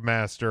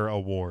Shockmaster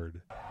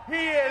Award.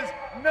 He is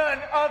none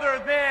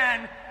other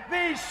than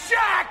the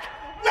Shockmaster!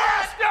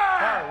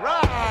 All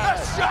right!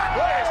 The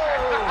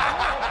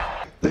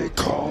Shockmaster! They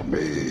call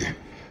me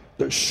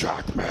the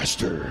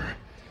Shockmaster.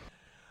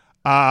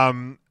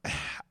 I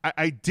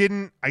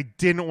didn't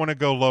want to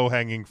go low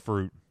hanging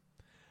fruit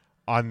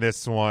on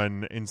this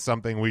one in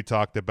something we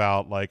talked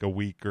about like a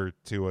week or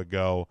two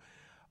ago.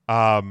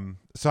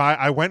 So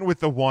I went with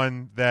the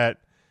one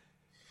that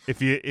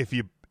if you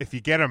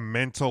get a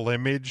mental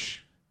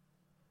image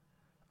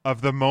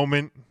of the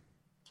moment,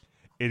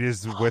 it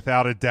is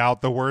without a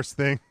doubt the worst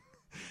thing.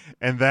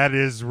 And that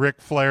is Ric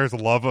Flair's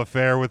love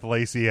affair with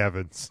Lacey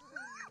Evans.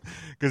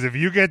 Because if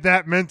you get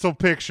that mental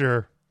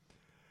picture,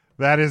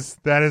 that is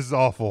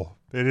awful.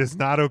 It is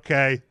not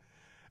okay,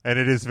 and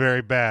it is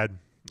very bad.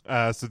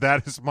 So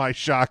that is my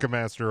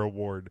Shockmaster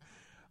Award.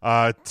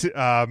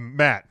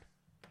 Matt.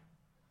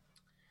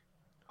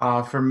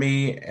 For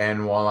me,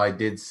 and while I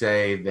did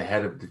say the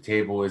head of the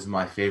table is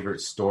my favorite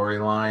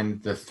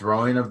storyline, the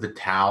throwing of the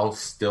towel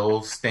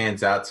still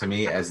stands out to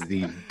me as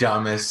the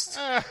dumbest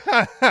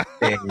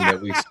thing that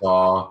we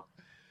saw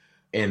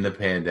in the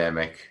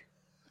pandemic,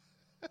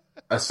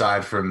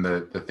 aside from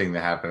the thing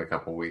that happened a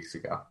couple weeks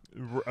ago.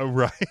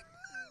 Right.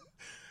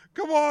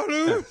 Come on,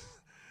 Oos.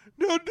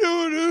 Don't do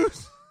it,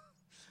 Oos.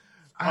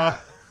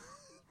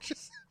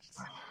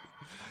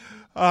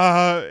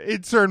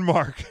 Intern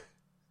Mark.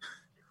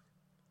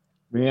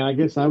 Man, I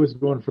guess I was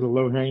going for the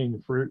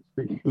low-hanging fruit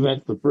because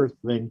that's the first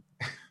thing.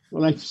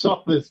 When I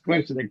saw this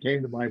question that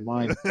came to my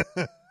mind,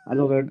 I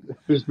don't know if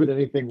there's been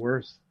anything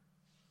worse.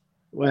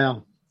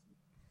 Well,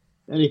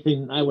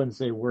 anything, I wouldn't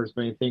say worse,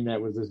 but anything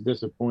that was as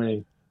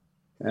disappointing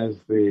as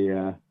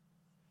the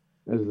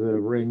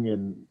ring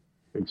and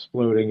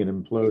exploding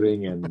and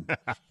imploding, and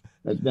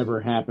that never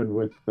happened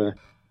with it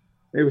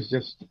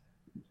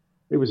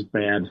was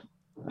bad.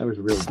 I was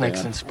real Snakes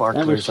bad. and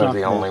sparklers are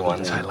the only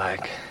ones I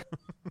like.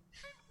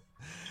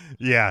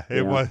 Yeah,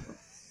 it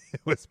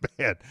was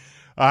bad.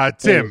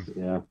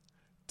 Tim,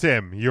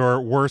 Tim, your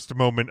worst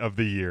moment of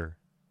the year.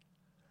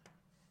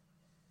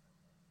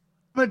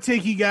 I'm gonna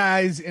take you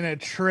guys on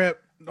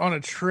a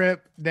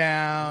trip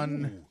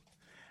down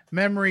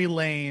memory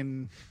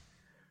lane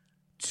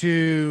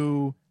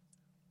to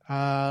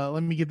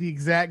let me get the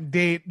exact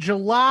date,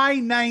 July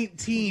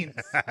 19th,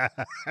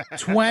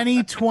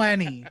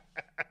 2020,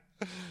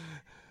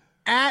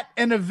 at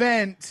an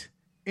event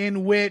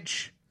in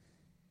which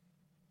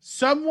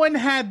someone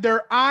had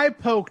their eye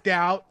poked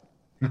out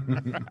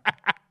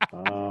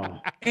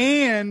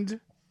and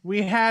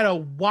we had a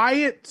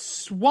Wyatt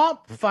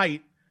swamp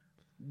fight,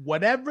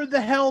 whatever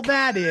the hell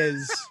that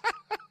is.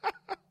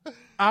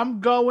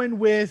 I'm going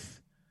with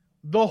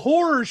the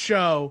horror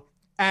show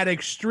at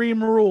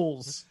Extreme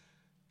Rules.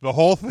 The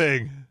whole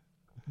thing.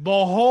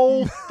 The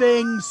whole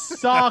thing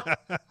sucked,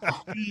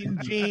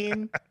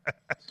 Gene.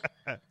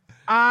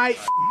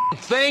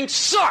 Thing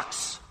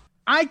sucks.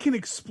 I can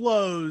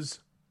explode.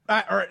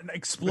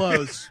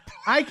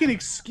 I can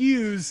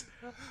excuse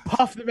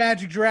Puff the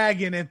Magic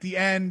Dragon at the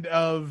end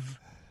of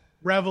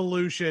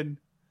Revolution.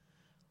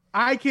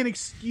 I can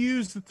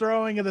excuse the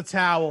throwing of the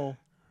towel.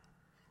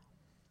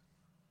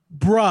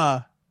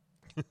 Bruh.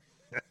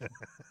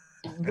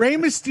 Rey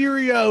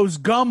Mysterio's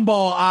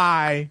gumball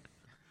eye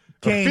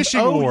came. A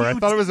fishing lure. I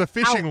thought it was a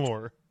fishing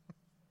lure.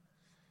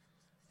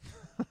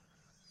 I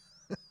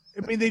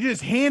mean, they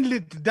just handed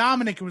it to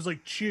Dominic and was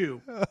like,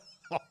 chew.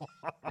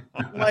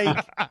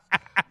 Like,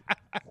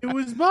 it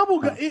was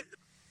bubblegum.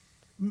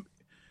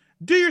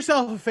 Do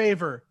yourself a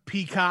favor,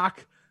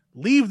 Peacock.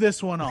 Leave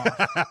this one off.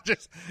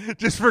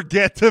 just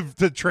forget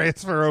to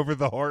transfer over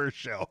the horror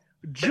show.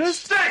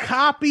 Just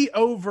copy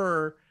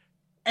over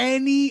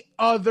any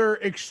other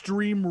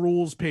Extreme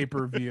Rules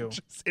pay-per-view.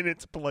 Just in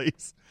its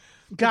place.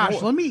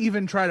 Gosh, let me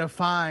even try to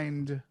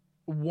find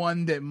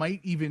one that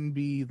might even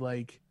be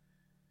like...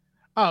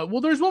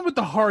 well, there's one with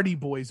the Hardy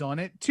Boys on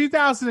it.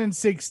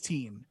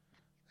 2016.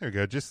 There we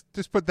go. Just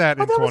put that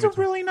in. That was a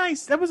really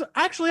nice. That was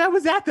actually I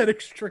was at that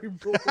Extreme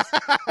Rules.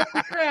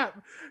 Holy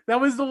crap! That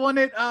was the one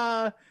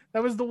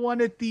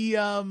at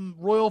the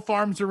Royal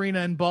Farms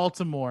Arena in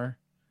Baltimore.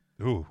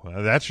 Ooh,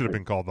 that should have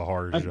been called the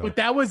horror show. But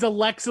that was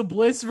Alexa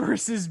Bliss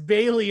versus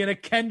Bayley in a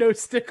kendo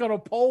stick on a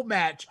pole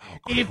match.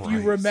 If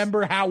you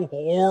remember how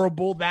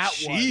horrible that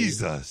was.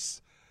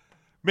 Jesus.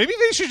 Maybe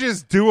they should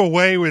just do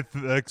away with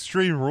the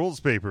Extreme Rules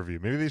pay-per-view.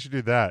 Maybe they should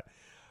do that.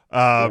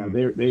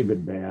 They've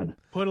been bad.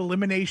 Put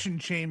Elimination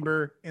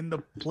Chamber in the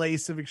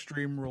place of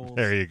Extreme Rules.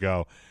 There you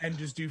go. And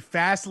just do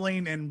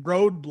Fastlane and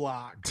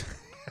Roadblock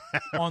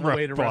on the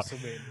way to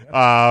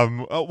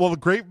WrestleMania. Well, the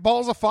Great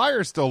Balls of Fire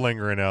is still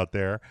lingering out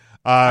there.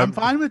 I'm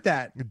fine with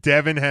that.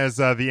 Devin has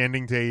the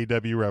ending to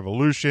AEW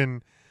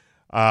Revolution.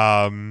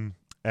 William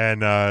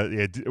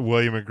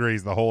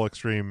agrees. The whole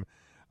Extreme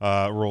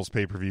Rules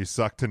pay-per-view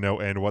sucked to no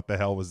end. What the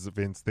hell was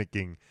Vince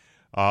thinking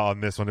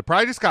on this one? It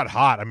probably just got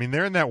hot. I mean,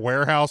 they're in that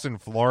warehouse in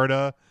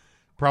Florida.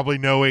 Probably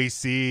no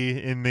AC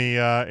in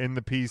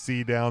the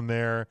PC down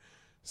there.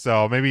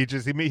 So maybe he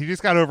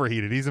just got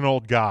overheated. He's an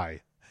old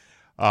guy.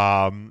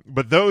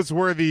 But those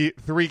were the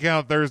 3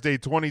 Count Thursday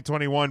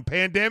 2021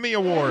 Pandemic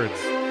Awards.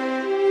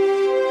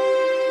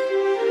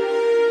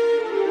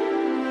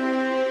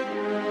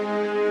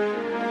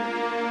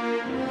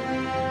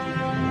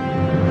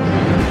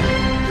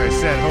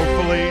 Said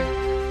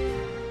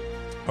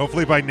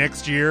hopefully by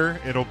next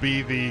year it'll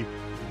be the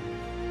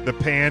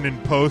Pan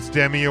and Post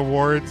Demi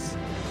Awards.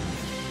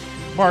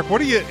 Mark,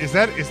 is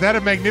that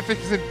a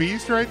magnificent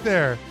beast right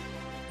there?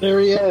 There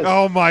he is.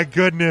 Oh my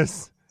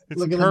goodness. It's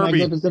Look at Kirby. the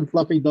magnificent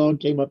fluffy dog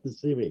came up to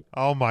see me.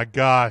 Oh my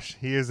gosh.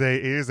 He is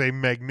a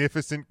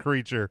magnificent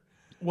creature.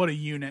 What a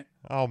unit.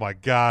 Oh my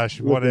gosh.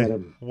 What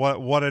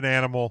an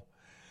animal.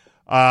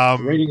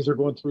 Ratings are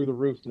going through the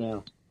roof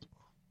now.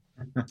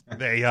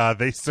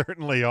 They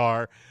certainly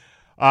are.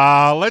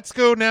 Let's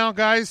go now,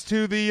 guys,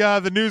 to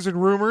the news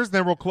and rumors.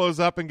 Then we'll close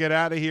up and get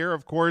out of here.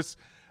 Of course,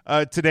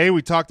 today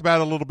we talked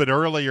about it a little bit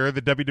earlier.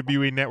 The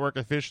WWE Network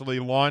officially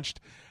launched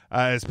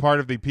as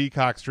part of the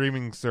Peacock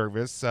streaming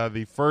service.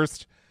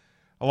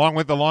 Along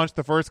with the launch,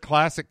 the first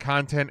classic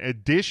content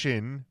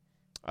addition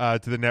to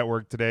the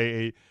network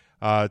today.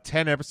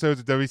 10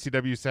 episodes of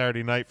WCW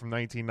Saturday Night from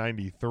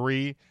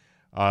 1993.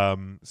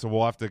 So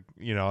we'll have to,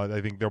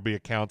 I think there'll be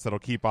accounts that'll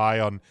keep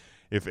eye on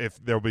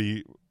if there'll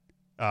be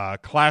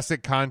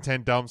classic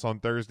content dumps on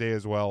Thursday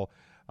as well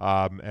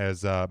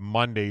as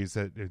Mondays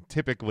it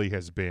typically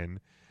has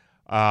been.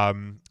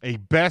 A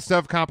best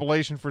of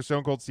compilation for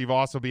Stone Cold Steve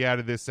Austin will be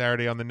added this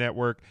Saturday on the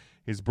network.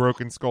 His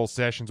Broken Skull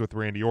Sessions with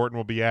Randy Orton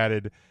will be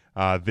added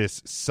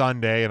this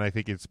Sunday, and I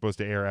think it's supposed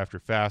to air after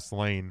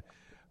Fastlane.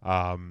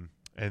 And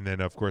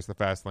then, of course, the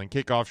Fastlane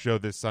kickoff show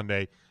this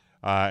Sunday.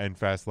 And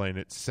Fastlane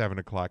at 7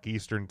 o'clock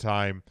Eastern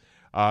time.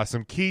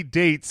 Some key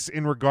dates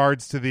in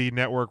regards to the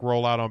network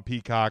rollout on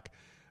Peacock.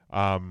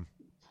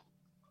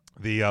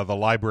 The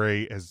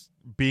library is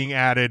being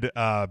added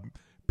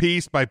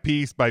piece by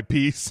piece by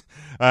piece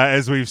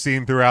as we've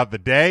seen throughout the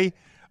day.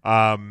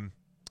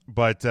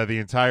 But the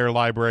entire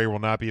library will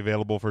not be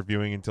available for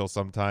viewing until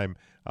sometime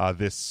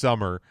this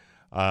summer.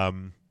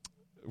 Of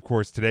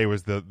course, today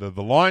was the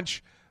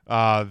launch.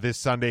 This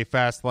Sunday,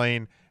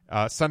 Fastlane.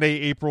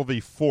 Sunday, April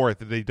the 4th,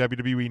 the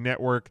WWE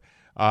Network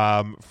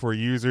for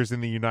users in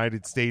the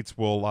United States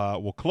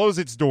will close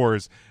its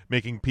doors,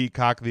 making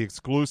Peacock the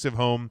exclusive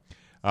home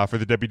for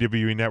the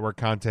WWE Network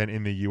content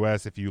in the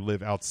U.S. If you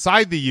live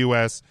outside the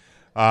U.S.,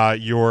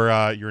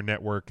 your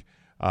network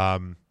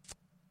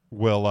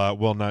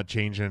will not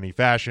change in any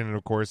fashion. And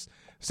of course,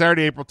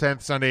 Saturday, April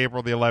 10th, Sunday,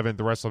 April the 11th,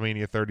 the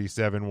WrestleMania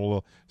 37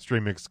 will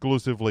stream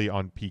exclusively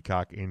on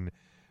Peacock in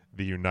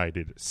the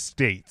United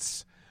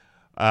States.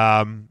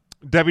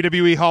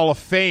 WWE Hall of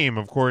Fame,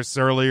 of course,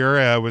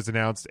 earlier was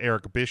announced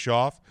Eric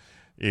Bischoff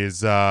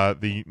is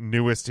the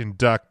newest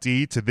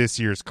inductee to this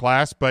year's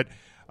class, but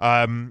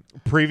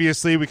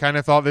Previously, we kind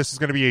of thought this was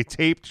going to be a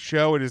taped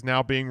show. It is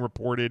now being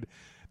reported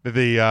that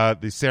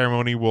the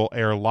ceremony will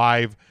air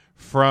live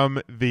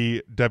from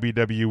the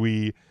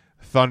WWE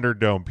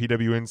Thunderdome.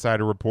 PW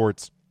Insider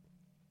reports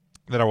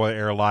that it will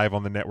air live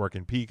on the network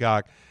in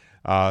Peacock.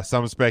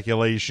 Some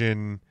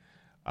speculation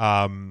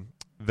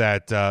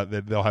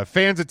that they'll have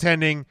fans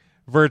attending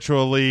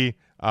virtually,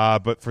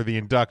 but for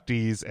the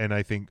inductees and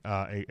I think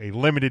a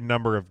limited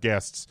number of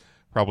guests,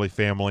 probably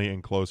family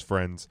and close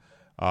friends,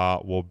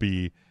 will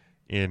be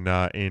in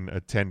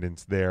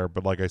attendance there.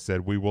 But like I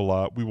said, we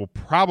will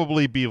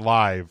probably be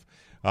live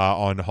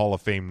on Hall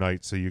of Fame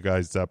night, so you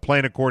guys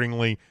plan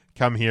accordingly.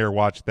 Come here,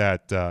 watch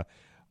that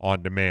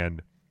on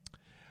demand.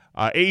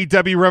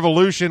 AEW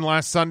Revolution,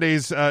 last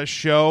Sunday's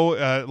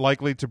show,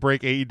 likely to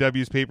break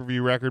AEW's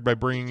pay-per-view record by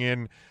bringing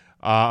in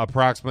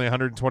approximately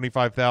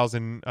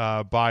 125,000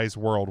 buys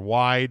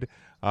worldwide.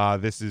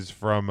 This is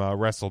from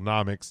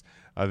WrestleNomics.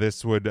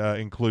 This would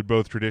include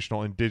both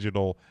traditional and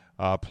digital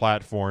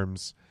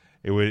platforms.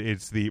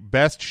 It's the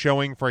best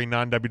showing for a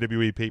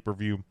non-WWE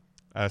pay-per-view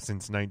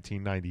since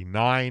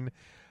 1999.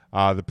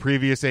 The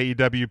previous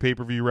AEW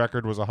pay-per-view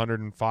record was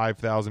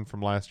 105,000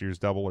 from last year's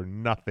Double or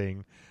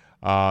Nothing.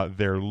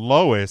 Their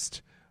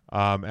lowest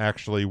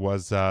actually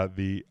was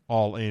the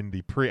All-In,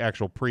 the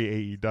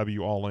pre-AEW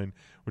All-In,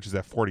 which is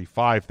at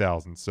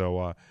 45,000.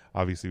 So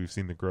obviously we've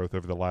seen the growth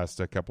over the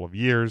last couple of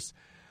years.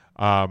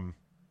 WrestleNomics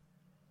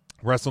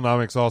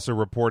also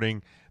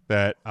reporting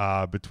that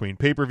between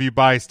pay-per-view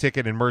buys,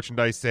 ticket, and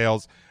merchandise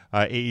sales,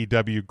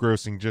 AEW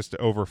grossing just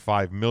over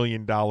 $5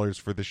 million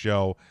for the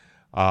show,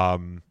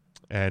 and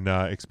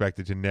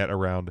expected to net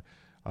around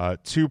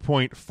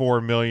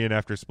 $2.4 million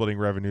after splitting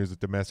revenues with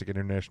domestic and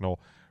international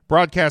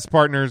broadcast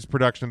partners.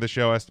 Production of the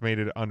show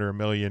estimated under $1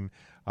 million,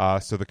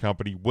 so the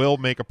company will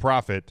make a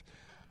profit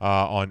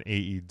on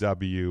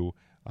AEW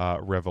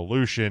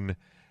Revolution.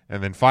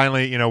 And then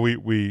finally,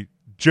 we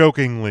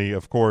jokingly,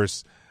 of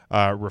course,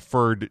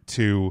 referred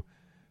to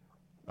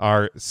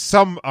our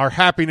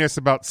happiness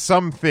about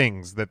some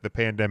things that the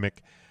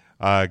pandemic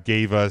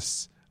gave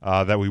us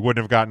that we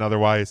wouldn't have gotten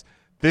otherwise.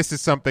 This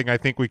is something I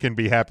think we can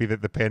be happy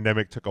that the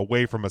pandemic took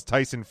away from us.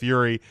 Tyson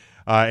Fury,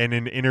 in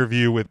an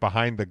interview with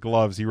Behind the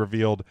Gloves, he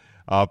revealed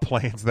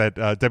plans that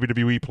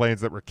WWE plans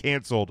that were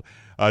canceled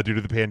due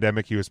to the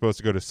pandemic. He was supposed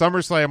to go to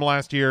SummerSlam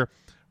last year,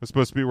 was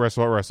supposed to be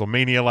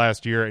WrestleMania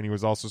last year, and he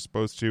was also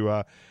supposed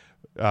to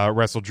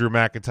wrestle Drew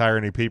McIntyre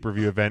in a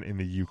pay-per-view event in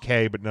the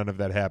UK, but none of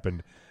that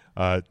happened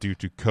due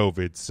to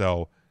COVID.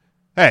 So,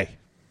 hey,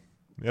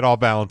 it all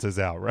balances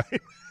out,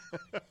 right?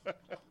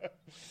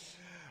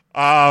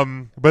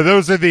 But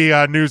those are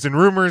the news and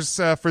rumors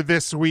for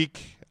this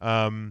week.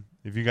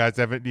 If you guys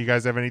have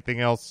anything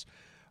else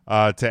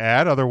to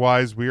add?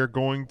 Otherwise, we are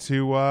going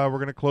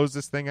to close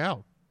this thing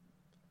out.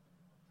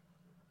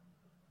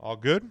 All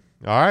good?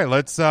 All right,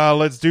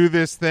 let's do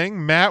this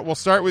thing. Matt, we'll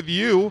start with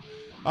you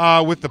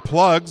with the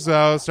plugs.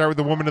 Start with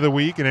the Woman of the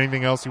Week and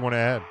anything else you want to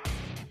add.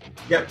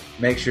 Yep.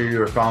 Make sure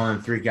you are following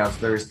the 3 Count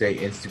Thursday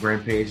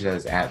Instagram page. That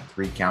is at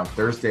 3 Count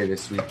Thursday.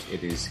 This week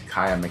it is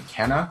Kaya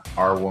McKenna,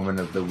 our Woman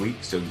of the Week.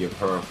 So give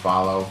her a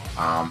follow.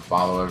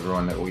 Follow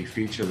everyone that we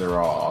feature. They're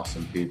all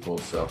awesome people.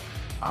 So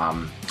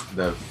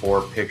the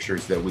 4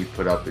 pictures that we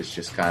put up is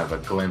just kind of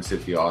a glimpse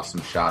at the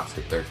awesome shots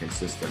that they're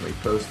consistently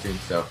posting.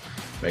 So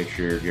make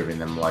sure you're giving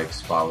them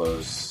likes,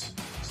 follows,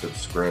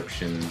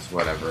 subscriptions,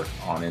 whatever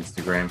on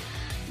Instagram.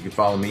 You can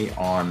follow me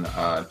on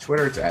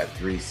Twitter. It's at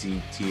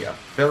 3CT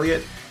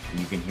Affiliate. And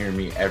you can hear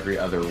me every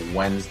other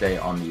Wednesday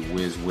on the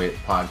Whiz Wit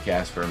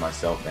podcast where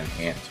myself and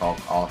Ant talk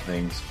all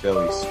things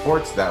Philly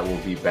sports. That will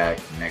be back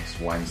next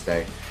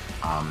Wednesday.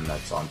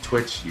 That's on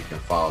Twitch. You can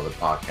follow the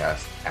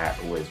podcast at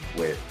Whiz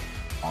Wit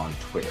on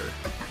Twitter.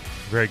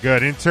 Very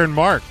good. Intern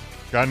Mark,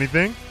 got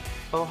anything?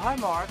 Oh, hi,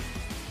 Mark.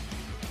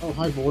 Oh,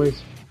 hi,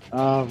 boys.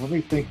 Let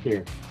me think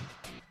here.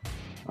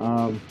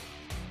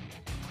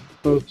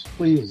 Folks,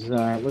 please,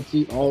 let's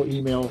all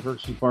email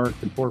Hershey Park,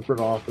 the corporate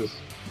office.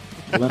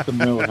 Let them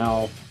know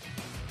how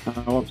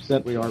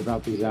upset we are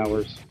about these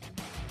hours.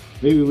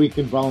 Maybe we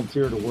can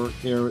volunteer to work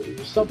there.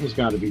 Something's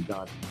got to be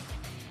done.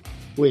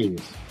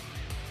 Please.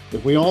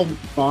 If we all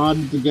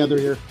bond together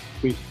here,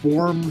 we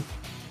form,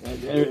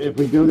 if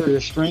we go there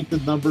to strength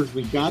in numbers,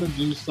 we got to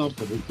do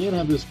something. We can't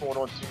have this going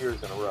on 2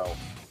 years in a row.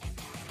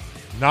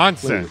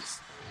 Nonsense.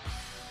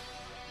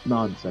 Please.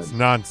 Nonsense. It's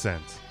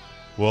nonsense.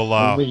 We'll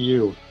only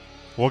you.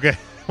 We'll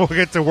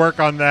get to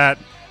work on that,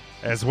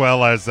 as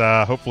well as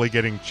hopefully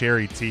getting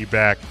Cherry Tea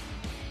back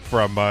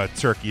from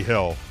Turkey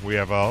Hill. We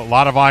have a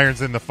lot of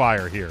irons in the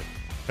fire here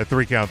at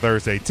 3 Count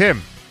Thursday.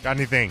 Tim, got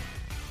anything?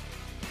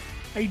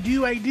 I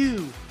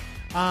do.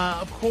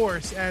 Of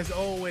course, as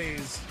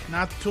always,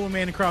 not the Tool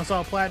Man across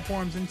all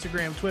platforms,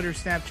 Instagram, Twitter,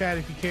 Snapchat,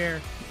 if you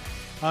care.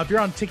 If you're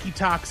on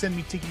TikTok, send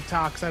me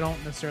TikToks. I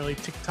don't necessarily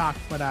TikTok,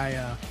 but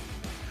I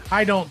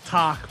don't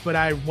talk, but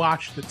I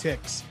watch the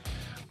ticks.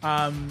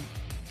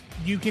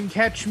 You can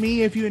catch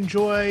me if you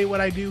enjoy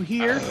what I do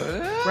here,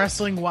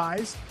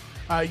 wrestling-wise.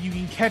 You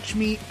can catch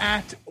me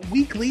at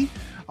weekly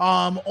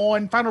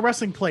on Final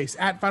Wrestling Place,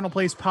 at Final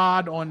Place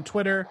Pod on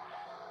Twitter.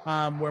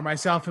 where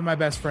myself and my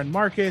best friend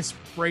Marcus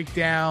break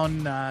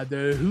down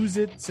the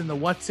who's-its and the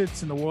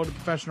what's-its in the world of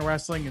professional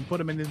wrestling and put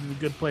them into the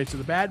good place or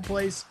the bad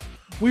place.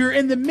 We are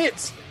in the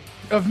midst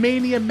of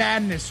Mania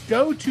Madness.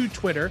 Go to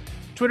Twitter,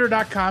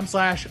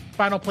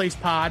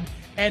 twitter.com/finalplacepod,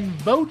 and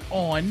vote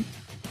on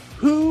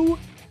who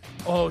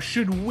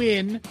should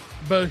win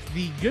both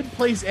the good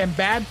place and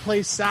bad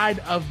place side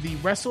of the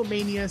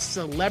WrestleMania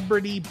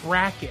celebrity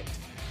bracket.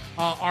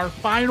 Our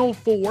final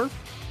four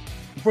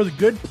for the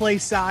good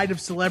place side of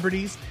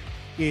celebrities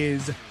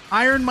is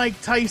Iron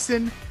Mike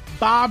Tyson,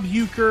 Bob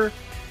Uecker,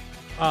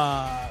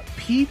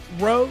 Pete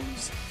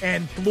Rose,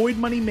 and Floyd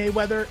Money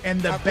Mayweather.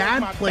 And the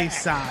bad place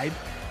side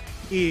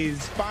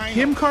is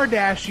Kim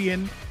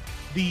Kardashian,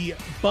 the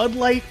Bud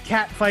Light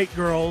Catfight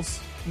Girls.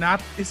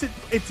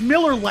 It's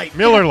Miller Lite.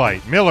 Miller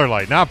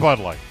Lite, not Bud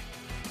Light.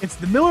 It's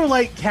the Miller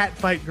Lite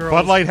Catfight Girls.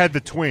 Bud Light had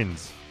the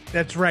twins.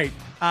 That's right.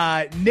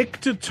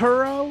 Nick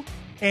Turturro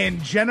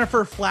and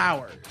Jennifer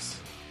Flowers.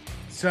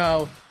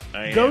 So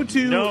go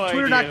to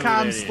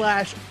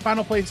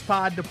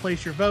twitter.com/finalplacepod to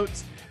place your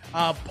votes.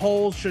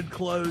 Polls should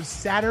close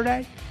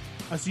Saturday,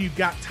 so you've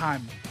got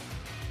time.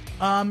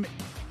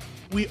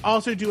 We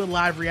also do a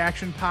live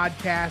reaction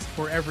podcast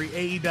for every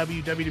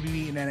AEW,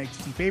 WWE, and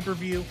NXT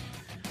pay-per-view.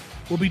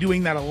 We'll be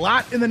doing that a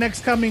lot in the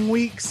next coming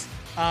weeks.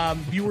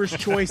 Viewer's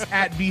choice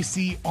at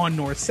VC on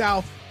North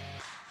South.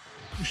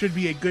 It should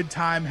be a good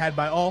time had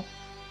by all.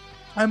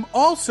 I'm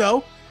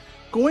also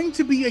going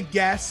to be a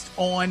guest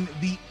on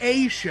the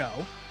A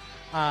Show,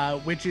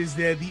 which is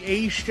the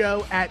A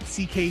Show at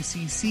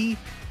CKCC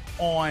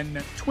on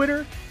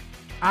Twitter.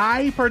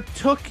 I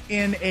partook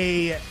in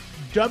a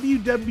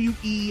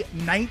WWE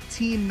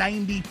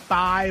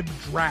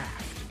 1995 draft.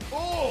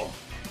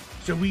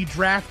 So we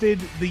drafted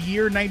the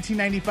year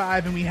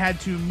 1995 and we had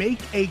to make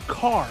a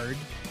card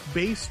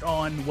based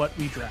on what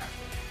we drafted.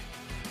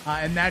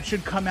 And that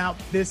should come out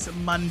this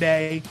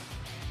Monday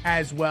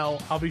as well.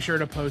 I'll be sure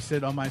to post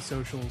it on my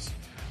socials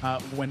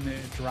when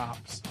it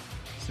drops.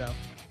 So,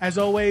 as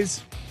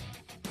always,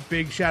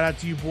 big shout out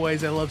to you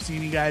boys. I love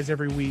seeing you guys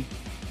every week.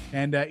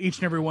 And each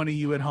and every one of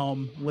you at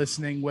home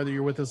listening, whether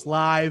you're with us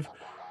live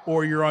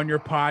or you're on your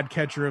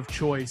podcatcher of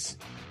choice,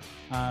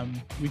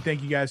 we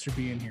thank you guys for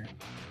being here.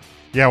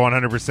 Yeah,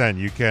 100%.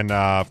 You can,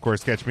 of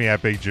course, catch me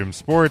at Big Jim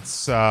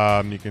Sports.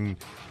 You can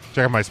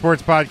check out my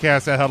sports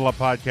podcast at Huddle Up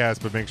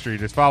Podcast, but make sure you're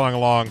just following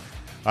along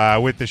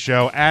with the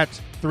show at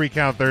 3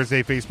 Count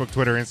Thursday, Facebook,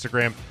 Twitter,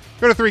 Instagram.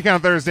 Go to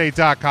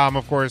 3countthursday.com,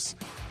 of course.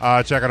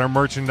 Check out our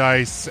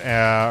merchandise,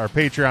 our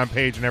Patreon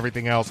page, and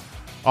everything else.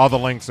 All the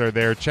links are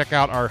there. Check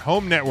out our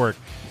home network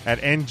at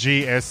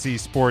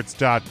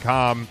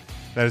ngscsports.com.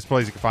 That is a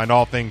place you can find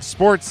all things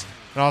sports.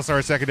 And also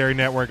our secondary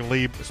network,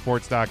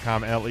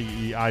 leibsports.com,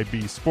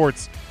 Leeib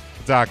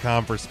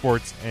sports.com for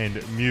sports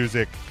and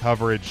music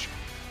coverage.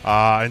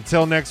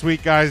 Until next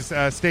week, guys,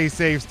 stay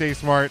safe, stay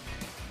smart.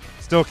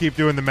 Still keep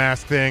doing the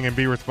mask thing and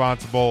be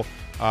responsible.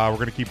 We're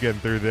going to keep getting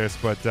through this.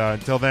 But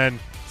until then,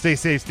 stay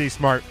safe, stay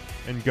smart,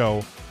 and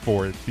go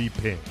for the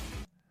pin.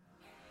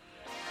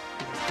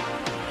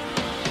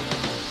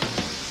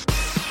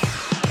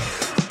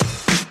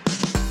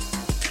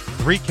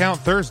 Three Count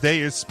Thursday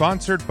is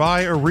sponsored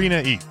by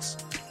Arena Eats.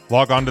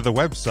 Log on to the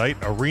website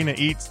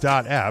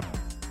arenaeats.app.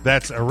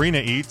 That's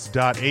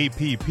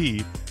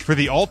arenaeats.app for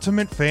the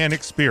ultimate fan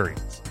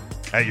experience.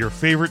 At your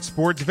favorite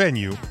sports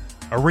venue,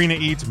 Arena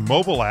Eats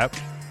mobile app,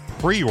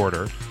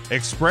 pre-order,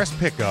 express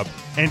pickup,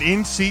 and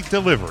in-seat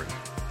delivery.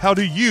 How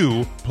do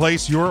you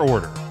place your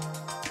order?